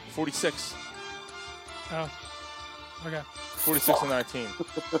 46. Oh, okay. 46-19.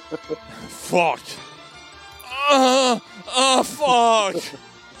 Fuck. Fuck.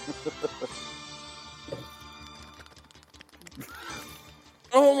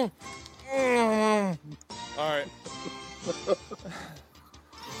 Oh. All right.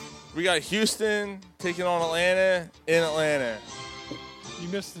 We got Houston taking on Atlanta in Atlanta. You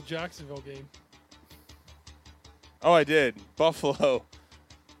missed the Jacksonville game. Oh, I did. Buffalo.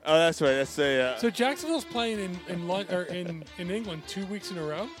 Oh, that's right. That's a. So Jacksonville's playing in England 2 weeks in a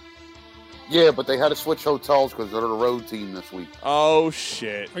row? Yeah, but they had to switch hotels because they're the road team this week. Oh,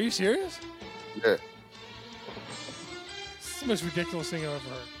 shit. Are you serious? Yeah. This is the most ridiculous thing I've ever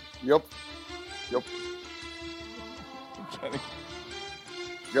heard. Yep.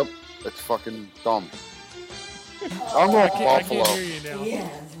 Yep. It's fucking dumb. I'm going Buffalo. I can't hear you now. Yeah,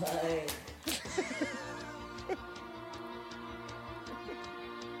 like.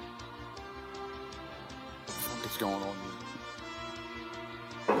 What's going on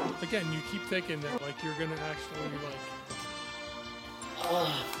here? Again, you keep thinking that like you're gonna actually like.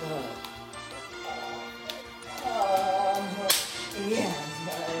 Yeah,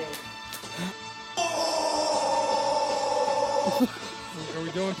 like. Are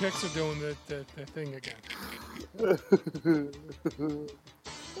we doing picks or doing the thing again?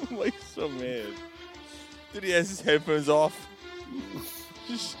 I'm like so mad. Dude, he has his headphones off.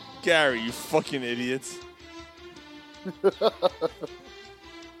 Just Gary, you fucking idiots.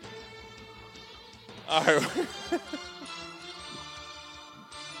 All right.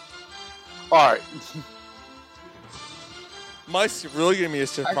 All right. Mike's really gonna be a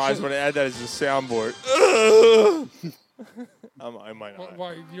surprise when I add that as a soundboard. I might not.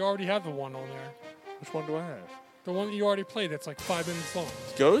 Why? You already have the one on there. Which one do I have? The one that you already played. That's like 5 minutes long.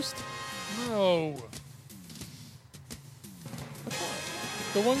 Ghost? No.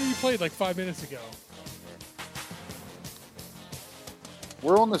 The one that you played like 5 minutes ago.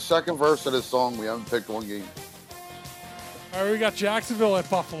 We're on the second verse of this song. We haven't picked one game. All right, we got Jacksonville at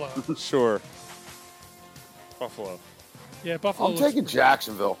Buffalo. Sure. Buffalo. Yeah, Buffalo. I'm taking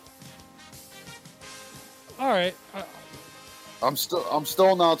Jacksonville. All right. I'm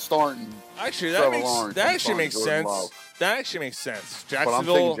still not starting. Actually, Trevor that Lawrence. actually I'm makes starting Jordan sense. Love. That actually makes sense. But I'm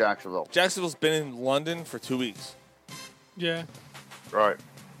taking Jacksonville. Jacksonville's been in London for 2 weeks. Yeah. Right.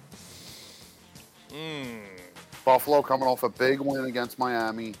 Buffalo coming off a big win against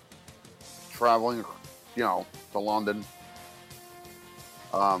Miami, traveling, to London.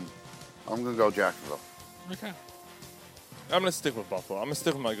 I'm gonna go Jacksonville. Okay. I'm gonna stick with Buffalo. I'm gonna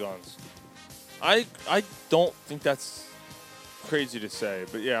stick with my guns. I don't think that's crazy to say,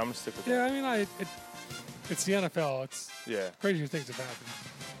 but yeah, I'm gonna stick with that. Yeah, I mean, it's the NFL. It's crazier things have happened.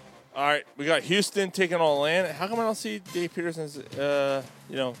 All right, we got Houston taking on Atlanta. How come I don't see Dave Peterson's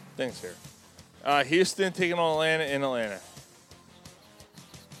things here? Houston taking on Atlanta in Atlanta.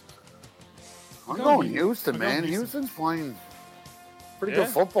 I'm going Houston, man. Houston's playing pretty good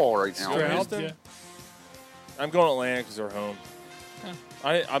football right now. Houston? Yeah. I'm going Atlanta because they're home. Huh.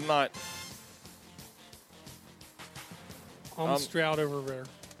 I'm not. I'm Stroud over Ritter.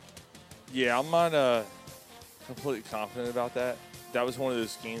 Yeah, I'm not completely confident about that. That was one of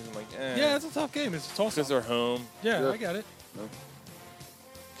those games I'm like, Yeah, it's a tough game. It's a toss-up. Because they're home. Yeah, I get it.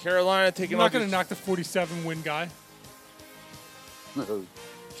 Carolina taking You're on. not going to knock the 47-win guy.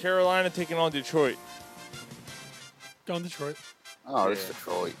 Carolina taking on Detroit. Going Detroit. Oh, it's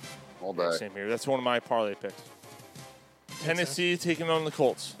Detroit all day. Yeah, same here. That's one of my parlay picks. Tennessee taking on the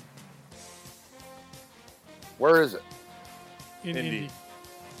Colts. Where is it? In Indy.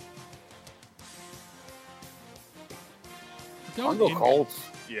 I'm going Colts.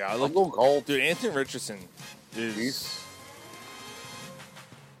 Yeah, I'm going Colts. Dude, Anthony Richardson is.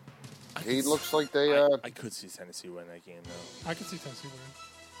 He looks like they. I could see Tennessee win that game though. I could see Tennessee winning.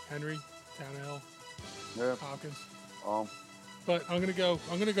 Henry, Tannehill, Yeah. Hopkins. But I'm gonna go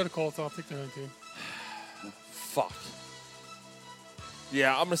to Colts. I'll pick the home team. Fuck.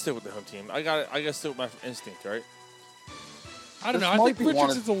 Yeah, I'm gonna stick with the home team. I gotta stick with my instinct, right? I don't know. I think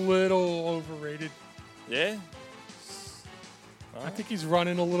Richardson's a little overrated. Yeah. I think he's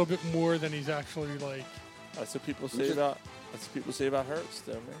running a little bit more than he's actually like. That's what people say about. That's what people say about Hurts,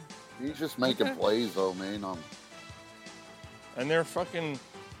 though, man. He's just making plays, though, man. And they're fucking.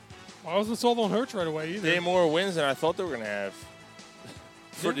 I wasn't sold on Hurts right away either. They have more wins than I thought they were gonna have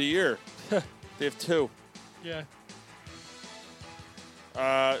for the year. They have 2. Yeah.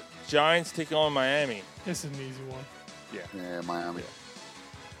 Giants taking on Miami. This is an easy one. Yeah, Miami.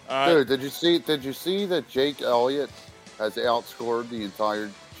 Yeah. Dude, did you see that Jake Elliott has outscored the entire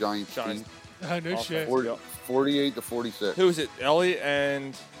Giants team? No shit. 48-46. Who is it? Elliott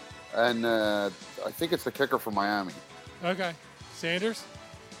and I think it's the kicker from Miami. Okay. Sanders?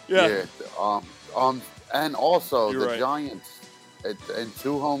 Yeah. And also You're the right. Giants in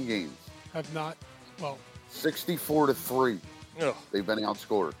 2 home games, Have not. Well, 64-3. Ugh. They've been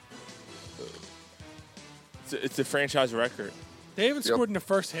outscored. It's a franchise record. they haven't scored in the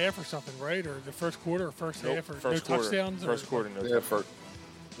first half or something, right? Or the first quarter or first Nope, half or first no quarter. touchdowns? First or, quarter, no Yeah, touchdowns.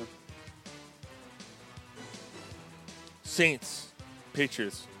 Saints,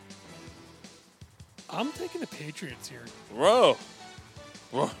 Patriots. I'm taking the Patriots here. Whoa.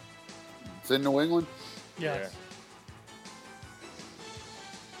 It's in New England? Yes.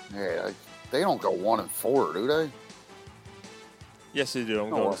 Yeah, they don't go 1-4, do they? Yes, they do. I'm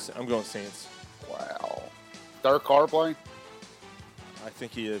going Saints. Wow. Derek Carr play? I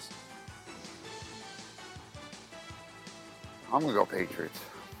think he is. I'm going to go Patriots.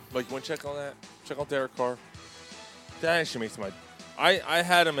 Like, you want to check on that? Check on Derek Carr. That actually makes my. I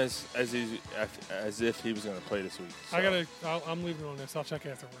had him as if he was going to play this week. So. I'm leaving on this. I'll check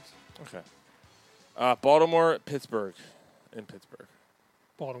afterwards. Okay. Baltimore, Pittsburgh. In Pittsburgh.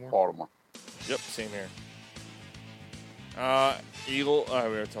 Baltimore. Yep, same here. We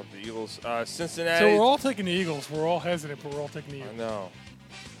already talked the Eagles. Cincinnati. So we're all taking the Eagles. We're all hesitant, but we're all taking the Eagles. I know.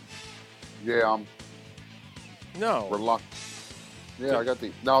 Yeah, No. reluctant. Yeah, I got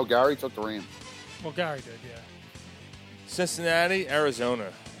the. No, Gary took the Rams. Well, Gary did, yeah. Cincinnati,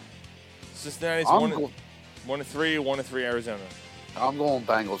 Arizona. Cincinnati's I'm 1-3, 1-3 Arizona. I'm going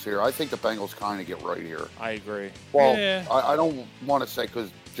Bengals here. I think the Bengals kind of get right here. I agree. Well, Yeah. I don't want to say because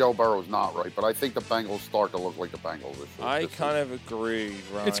Joe Burrow's not right, but I think the Bengals start to look like the Bengals this year. I kind of agree,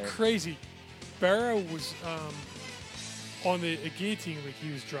 Ryan. It's crazy. Barrow was on the guillotine league.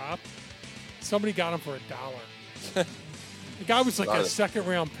 He was dropped. Somebody got him for $1. The guy was like Got a it.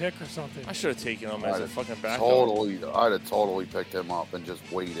 second-round pick or something. I should have taken him as a fucking backup. I'd have totally picked him up and just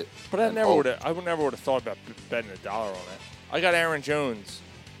waited. But I And never hope. would have. I would never would have thought about betting $1 on that. I got Aaron Jones,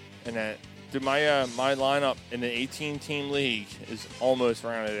 and that. Dude, my lineup in the 18-team league is almost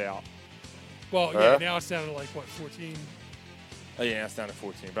rounded out. Well, yeah, now it's down to like, what, 14? Oh yeah, it's down to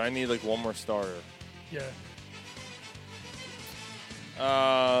 14. But I need like one more starter. Yeah.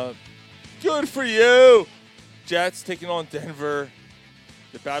 Good for you. Jets taking on Denver.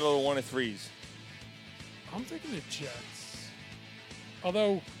 The battle of 1 and 3s. I'm taking the Jets.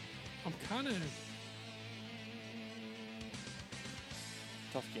 Although, I'm kind of...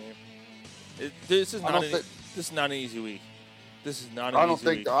 Tough game. This is not an easy week. This is not an easy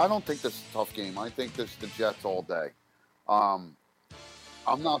week. I don't think this is a tough game. I think this is the Jets all day. I'm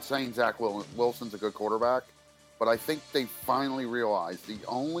not saying Zach Wilson's a good quarterback, but I think they finally realized the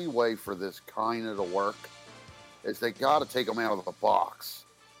only way for this kind of to work is they got to take him out of the box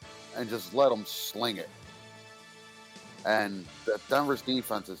and just let him sling it. And the Denver's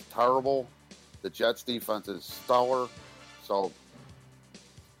defense is terrible. The Jets' defense is stellar. So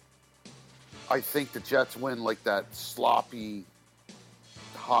I think the Jets win like that sloppy,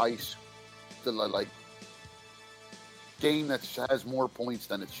 like game that has more points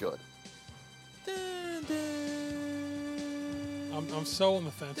than it should. I'm so on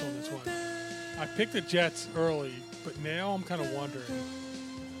the fence on this one. I picked the Jets early, but now I'm kind of wondering.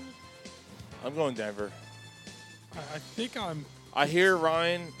 I'm going Denver. I think I hear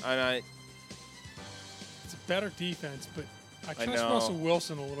Ryan, and it's a better defense, but I trust know. Russell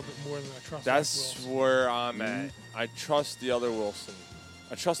Wilson a little bit more than I trust That's Zach Wilson. where I'm at. I trust the other Wilson.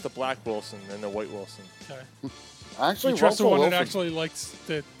 I trust the black Wilson than the white Wilson. Okay. Actually, you trust the Russell one that Wilson- actually likes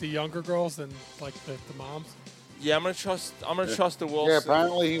the younger girls than like the moms? Yeah, I'm gonna trust the Wilson. Yeah,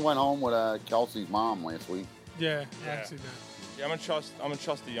 apparently he went home with Kelsey's mom last week. Yeah, I've seen that. Yeah, I'm gonna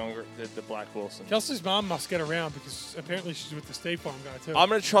trust the black Wilson. Kelsey's mom must get around because apparently she's with the State Farm guy too. I'm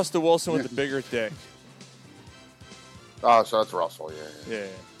gonna trust the Wilson with the bigger dick. Oh, so that's Russell, yeah. Yeah.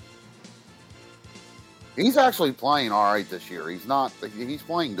 He's actually playing all right this year. He's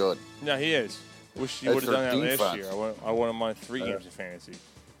playing good. No, he is. Wish you It's would have done that their last defense. year. I won him on 3 games of fantasy.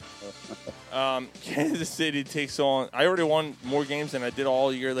 Kansas City takes on. I already won more games than I did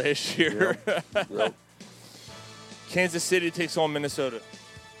all year last year. Yep. Kansas City takes on Minnesota.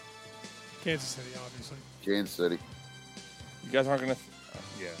 Kansas City, obviously. Kansas City. You guys aren't going to...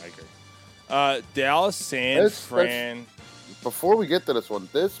 yeah, I agree. Dallas, San Fran. Before we get to this one,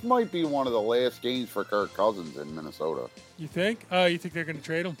 this might be one of the last games for Kirk Cousins in Minnesota. You think? You think they're going to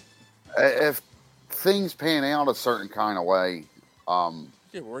trade him? If things pan out a certain kind of way,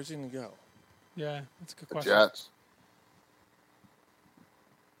 Yeah, where's he going to go? Yeah, that's a good the question. Jets.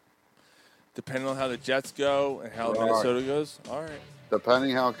 Depending on how the Jets go and how Minnesota goes? All right.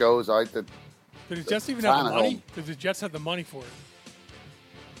 Depending how it goes, I think. Do the Jets even have the money? Do the Jets have the money for it?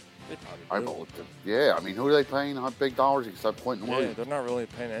 They probably I believe it. Yeah, I mean, who are they paying big dollars except Quentin Yeah, Williams? they're not really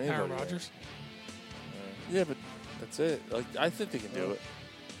paying anybody. Aaron Rodgers. Yeah, but that's it. Like, I think they can do it.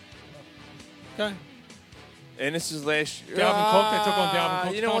 Okay. And this is last year. Dalvin Cook, they took on Dalvin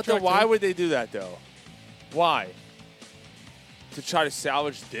Cook's You know what, though? contract, Why too. would they do that, though? Why? To try to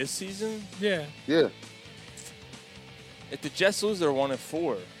salvage this season? Yeah. Yeah. If the Jets lose, they're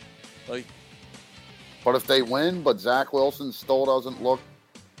 1-4. Like, But if they win, but Zach Wilson still doesn't look.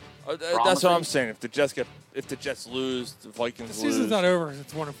 that's what I'm saying. If the Jets lose, the Vikings The lose. season's not over.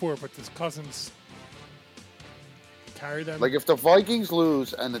 It's 1-4, but this Cousins carry them. Like if the Vikings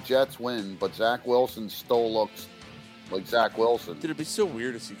lose and the Jets win, but Zach Wilson still looks like Zach Wilson. Dude, it'd be so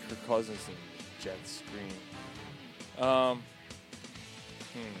weird to see Kirk Cousins and Jets green.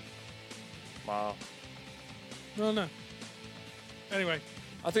 Wow. No. Anyway,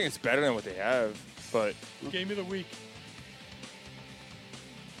 I think it's better than what they have, but game of the week.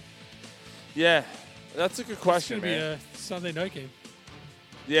 yeah, that's a good question, It's going man. to be a Sunday night game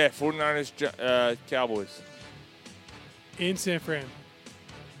Yeah, 49ers, Cowboys. in San Fran.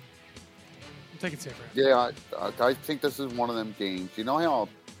 I'm taking San Fran. Yeah, I think this is one of them games. You know how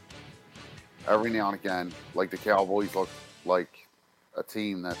every now and again, like the Cowboys look like a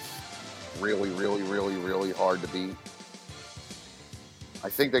team that's really, really, really, really hard to beat. I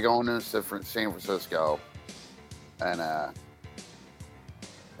think they go into San Francisco and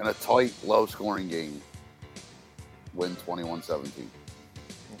in a tight, low-scoring game, win 21-17.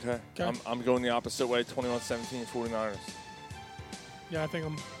 Okay. I'm going the opposite way, 21-17, 49ers. Yeah, I think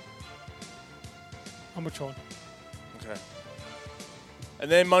I'm a Sean. Okay. And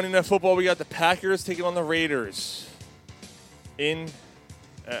then Monday Night Football, we got the Packers taking on the Raiders in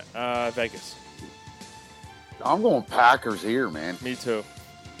Vegas. I'm going Packers here, man. Me too.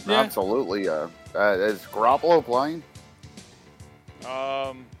 Yeah. Absolutely. Is Garoppolo playing?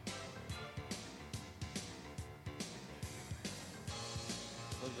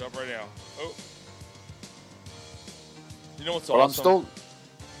 Look it up right now. Oh. You know what's But awesome?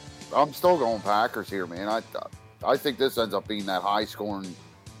 I'm still going Packers here, man. I think this ends up being that high-scoring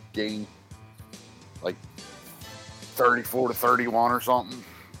game, like 34-31 or something.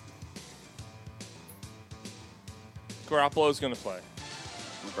 Garoppolo's going to play.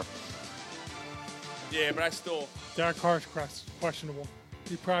 Okay. Yeah, but I still... Derek Carr's questionable.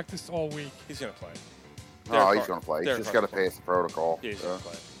 He practiced all week. He's going to play. Oh, he's going to play. He's just got to pass the protocol. Yeah, he's going to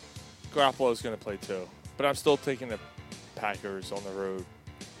play. Garoppolo's going to play too. But I'm still taking the Packers on the road.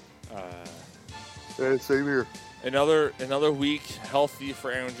 Yeah, same here. Another week healthy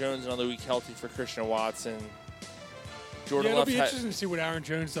for Aaron Jones. Another week healthy for Christian Watson. Jordan It'll Love be interesting to see what Aaron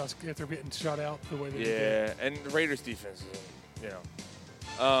Jones does if they're getting shut out the way they did. and the Raiders defense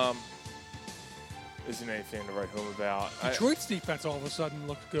isn't anything to write home about. Detroit's defense all of a sudden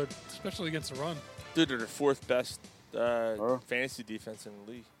looked good, especially against the run. Dude, they're the fourth best fantasy defense in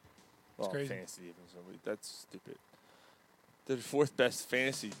the league. Well, crazy. fantasy defense in the league. That's stupid. They're the fourth best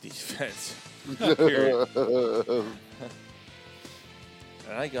fantasy defense. Period.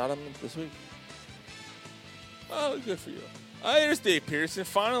 And I got them this week. Oh, good for you. Oh, here's Dave Pearson.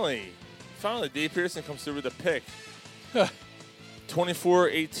 Finally, Dave Pearson comes through with a pick.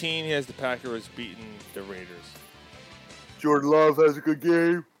 24-18, he has the Packers beating the Raiders. Jordan Love has a good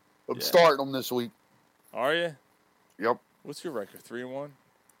game. I'm starting him this week. Are you? Yep. What's your record? 3-1?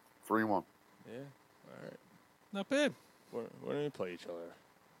 3-1. Yeah. All right. Not bad. When do we play each other?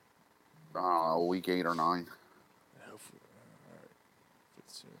 I don't know, week 8 or 9. Hopefully.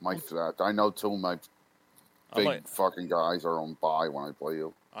 All right. I know two of my I big might- fucking guys are on bye when I play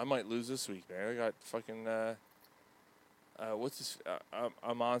you. I might lose this week, man. I got fucking what's this?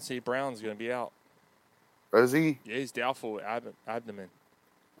 Amon St. Brown's gonna be out. Is he? Yeah, he's doubtful with abdomen.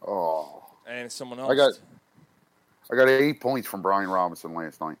 Oh. And someone else. I got 8 points from Brian Robinson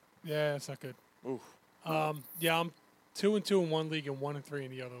last night. Yeah, that's not good. Oof. Yeah, I'm 2-2 in one league and 1-3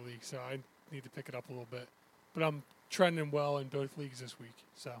 in the other league, so I need to pick it up a little bit. But I'm trending well in both leagues this week.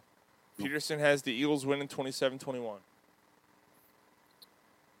 So Peterson has the Eagles winning 27-21.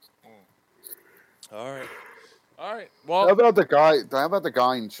 All right. All right. Well, how about the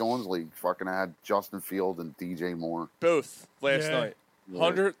guy in Sean's league? Fucking had Justin Fields and DJ Moore. Both last night.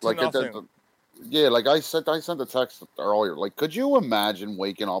 100 to nothing. Like I sent a text earlier. Like, could you imagine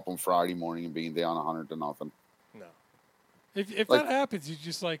waking up on Friday morning and being down 100 to nothing? No. If Like- that happens, you're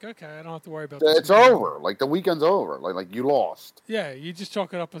just like, okay, I don't have to worry about It's this. over. Like the weekend's over. Like you lost. Yeah, you just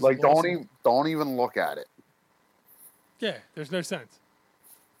chalk it up as Like a loss. don't even look at it. Yeah, there's no sense.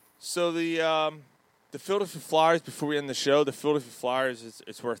 So the Philadelphia Flyers, before we end the show, the Philadelphia Flyers,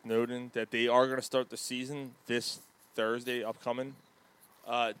 it's worth noting that they are going to start the season this Thursday upcoming.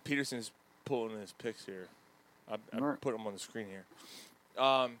 Peterson's pulling his picks here. I put them on the screen here.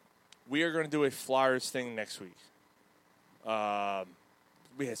 We are going to do a Flyers thing next week.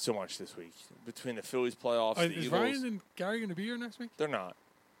 We had so much this week. Between the Phillies playoffs, the Is Eagles. Ryan and Gary going to be here next week? They're not.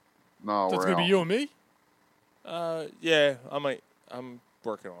 No, So it's we're going to be out. you and me? Yeah, I'm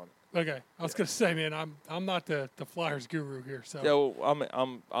working on it. Okay. I was going to say, man, I'm not the Flyers guru here. So Yeah,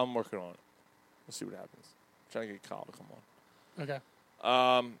 well, I'm working on it. We'll see what happens. I'm trying to get Kyle to come on. Okay.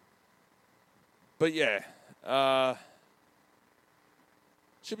 But yeah,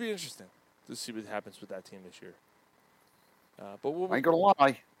 should be interesting to see what happens with that team this year. But I ain't gonna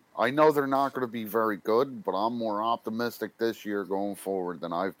lie. I know they're not going to be very good, but I'm more optimistic this year going forward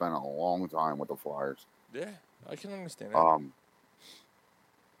than I've been in a long time with the Flyers. Yeah, I can understand that.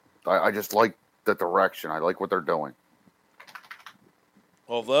 I just like the direction. I like what they're doing.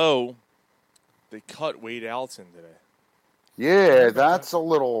 Although they cut Wade Allison today. Yeah, that's a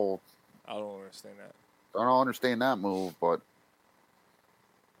little. I don't understand that. I don't understand that move, but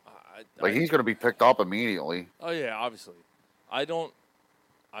he's going to be picked up immediately. Oh yeah, obviously. I don't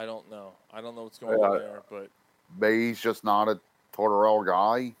know. I don't know what's going on there, but Maybe he's just not a Tortorella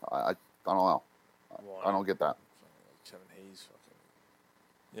guy. I don't know. I don't get that. Kevin Hayes, fucking.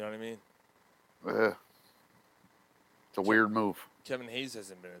 You know what I mean? Ugh. It's a weird move. Kevin Hayes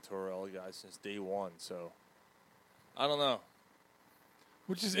hasn't been a Tortorella guy since day one, so I don't know.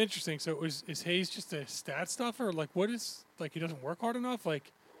 Which is interesting. So is Hayes just a stat stuffer? Like, what is, like, he doesn't work hard enough?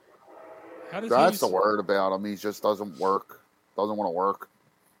 Like, how does That's Hayes... the word about him. He just doesn't work. Doesn't want to work.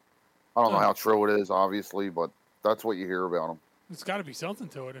 I don't know how true it is, obviously, but that's what you hear about him. There's got to be something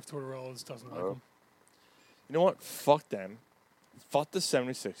to it if Tortorella doesn't like him. You know what? Fuck them. Fuck the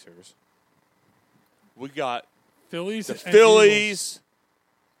 76ers. We got Phillies the and Phillies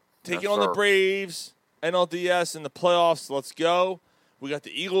taking Yes, on the sir. Braves, NLDS in the playoffs. Let's go. We got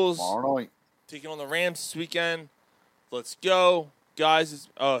the Eagles Tomorrow night. taking on the Rams this weekend. Let's go. Guys,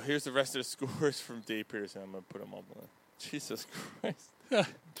 here's the rest of the scores from Dave Pearson. I'm going to put them up on. Jesus Christ. I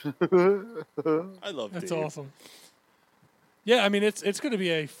love That's Dave. awesome. Yeah, I mean, it's going to be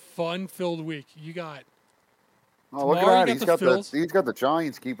a fun-filled week. You got Oh, look tomorrow at you that. Phils. He's got the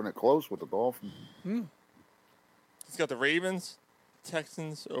Giants keeping it close with the Dolphins. He's got the Ravens,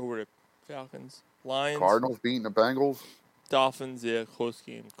 Texans over the Falcons, Lions, Cardinals beating the Bengals. Dolphins, yeah, close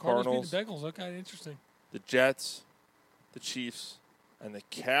game. Cardinals Cardinals, beat the Bengals. Okay, interesting. the Jets, the Chiefs, and the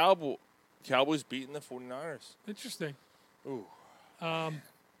Cowboys beating the 49ers. Interesting. Ooh.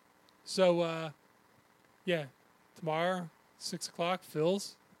 Yeah, tomorrow, 6 o'clock,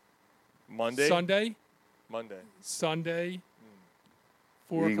 Phils. Monday? Sunday. Monday.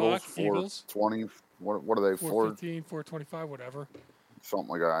 4 o'clock, Eagles. 4:20. What are they? 4:15, 4:25, whatever. Something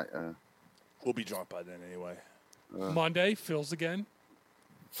like that. We'll be drunk by then anyway. Monday, Phils again.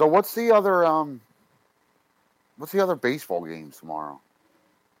 So what's the other baseball games tomorrow?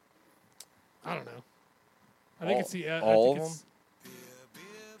 I don't know. I think it's the all I think of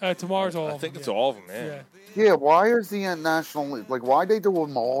it's, tomorrow's all. I of think them, it's yeah. all of them, man. Yeah. Yeah, why is the National League like? Why'd they do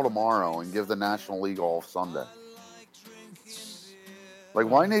them all tomorrow and give the National League off Sunday? Like,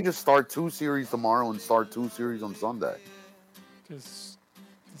 why didn't they just start 2 series tomorrow and start 2 series on Sunday? Because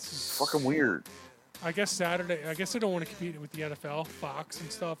It's fucking weird. I guess Saturday. I guess they don't want to compete with the NFL, Fox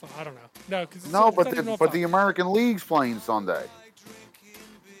and stuff. I don't know. No, because But the American League's playing Sunday.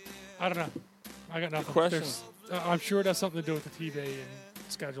 I don't know. I got nothing. question. There's- I'm sure it has something to do with the TV and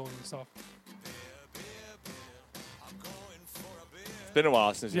scheduling and stuff. It's been a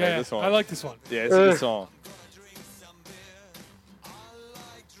while since you Yeah, had this one. I like this one. Yeah, it's a good song.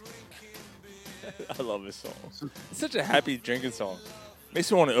 I love this song. It's such a happy drinking song.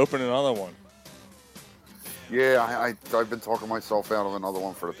 Makes me want to open another one. Yeah, I've been talking myself out of another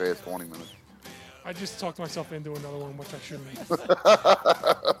one for the past 20 minutes. I just talked myself into another one, which I shouldn't.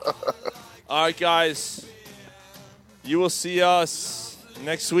 All right, guys. You will see us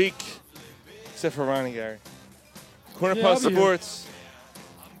next week, except for Ryan and Gary. Corner Yeah, Pub I'll be here. Sports.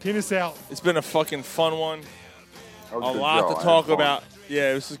 Penis out. It's been a fucking fun one. That was A a good lot show. I to had talk fun. about.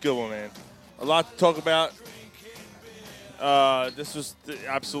 Yeah, this is a good one, man. A lot to talk about. This was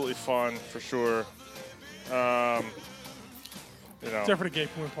absolutely fun for sure. Except for the gay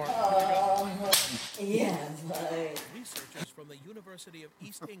porn part. Yeah, buddy. Researchers from the University of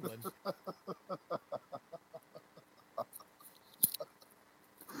East England.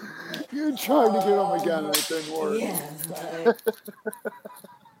 You tried to get him again and it didn't work. Yeah, buddy.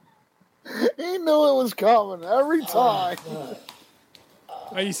 He knew it was coming every time.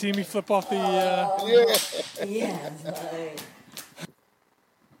 Oh, you see me flip off the... Yeah, buddy.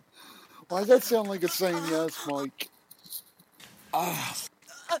 Why does that sound like it's saying yes, Mike?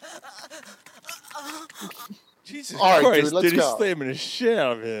 Jesus All right, Christ, dude, let's dude, he's go. slamming the shit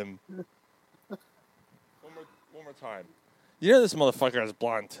out of him. One more time. You know this motherfucker has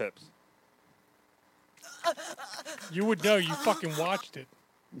blonde tips. You would know. You fucking watched it.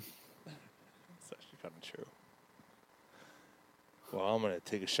 That's actually kind of true. Well, I'm going to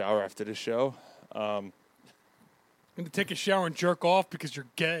take a shower after the show. I'm going to take a shower and jerk off because you're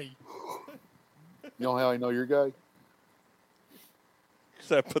gay. You know how I know you're gay?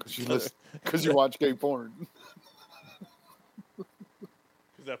 Because you watch gay porn.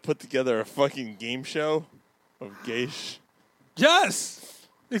 Because I put together a fucking game show of gay Yes!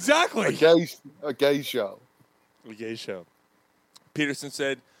 Exactly. A gay show. A gay show. Peterson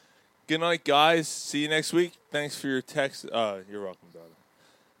said, "Good night, guys. See you next week. Thanks for your text." You're welcome, brother.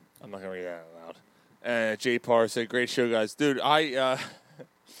 I'm not going to read that out loud. And Jay Parr said, "Great show, guys." Dude, I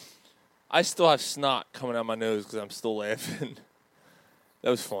still have snot coming out my nose because I'm still laughing. That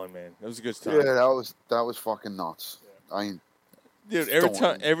was fun, man. That was a good time. Yeah, that was fucking nuts. Yeah. Dude,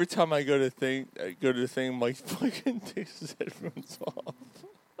 every time I go to the thing, Mike fucking takes his headphones off.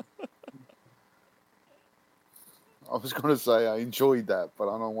 I was going to say I enjoyed that, but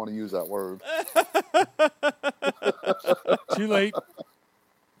I don't want to use that word. Too late.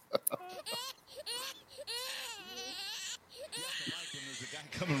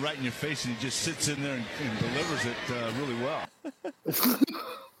 Coming right in your face, and he just sits in there and delivers it really well.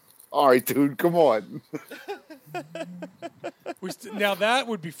 All right, dude, come on. Now that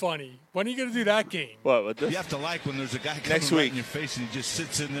would be funny. When are you going to do that game? What? With this? You have to like when there's a guy coming Next right week. in your face, and he just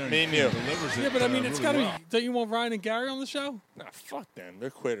sits in there and Me and you. delivers it. Yeah, but I mean, it's got to really be. Don't you want Ryan and Gary on the show? Nah, fuck them. They're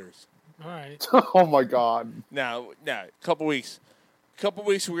quitters. All right. Oh my God. Now, couple weeks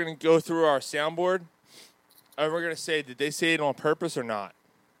we're gonna go through our soundboard, and we're gonna say, did they say it on purpose or not?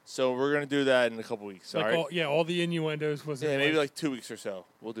 So we're gonna do that in a couple weeks. Like all right? all the innuendos was. Yeah, maybe like 2 weeks or so.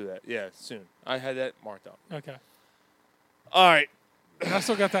 We'll do that. Yeah, soon. I had that marked up. Okay. All right. And I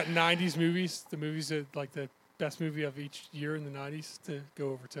still got that '90s movies. The movies that like the best movie of each year in the '90s to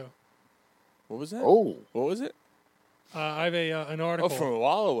go over to. What was that? Oh, what was it? I have an article. Oh, from a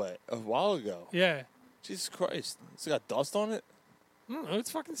while ago. Yeah. Jesus Christ, it's got dust on it. I don't know.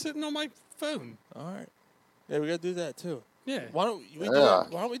 It's fucking sitting on my phone. All right. Yeah, we gotta do that too. Yeah. Why don't we do that?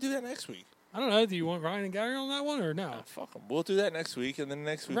 Why don't we do that next week? I don't know. Do you want Ryan and Gary on that one or no? Fuck them. We'll do that next week, and then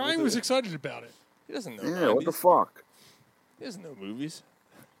next week. Ryan was excited about it. He doesn't know. Yeah, what the 90s. fuck? He doesn't know movies.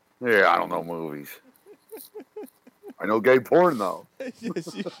 Yeah, I don't know movies. I know gay porn, though. Yes,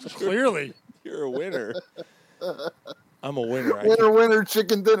 Clearly. You're a winner. I'm a winner. Winner,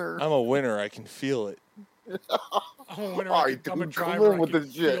 chicken dinner. I'm a winner. I can feel it. I'm a winner. All right, I'm a dude, driver. come on I with can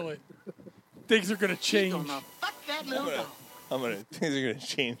this shit. feel it. Things are going to change. Things are gonna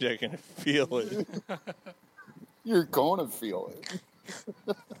change. I can feel it. You're gonna feel it.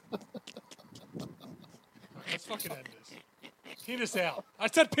 Let's fucking end this. Penis out. I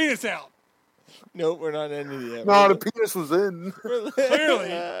said penis out. Nope, we're not ending it yet. No, the penis was in.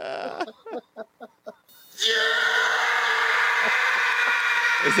 Clearly.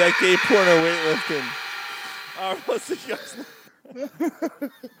 Is that gay porn or weightlifting? All right, we'll see you guys.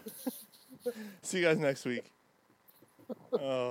 See you guys next week.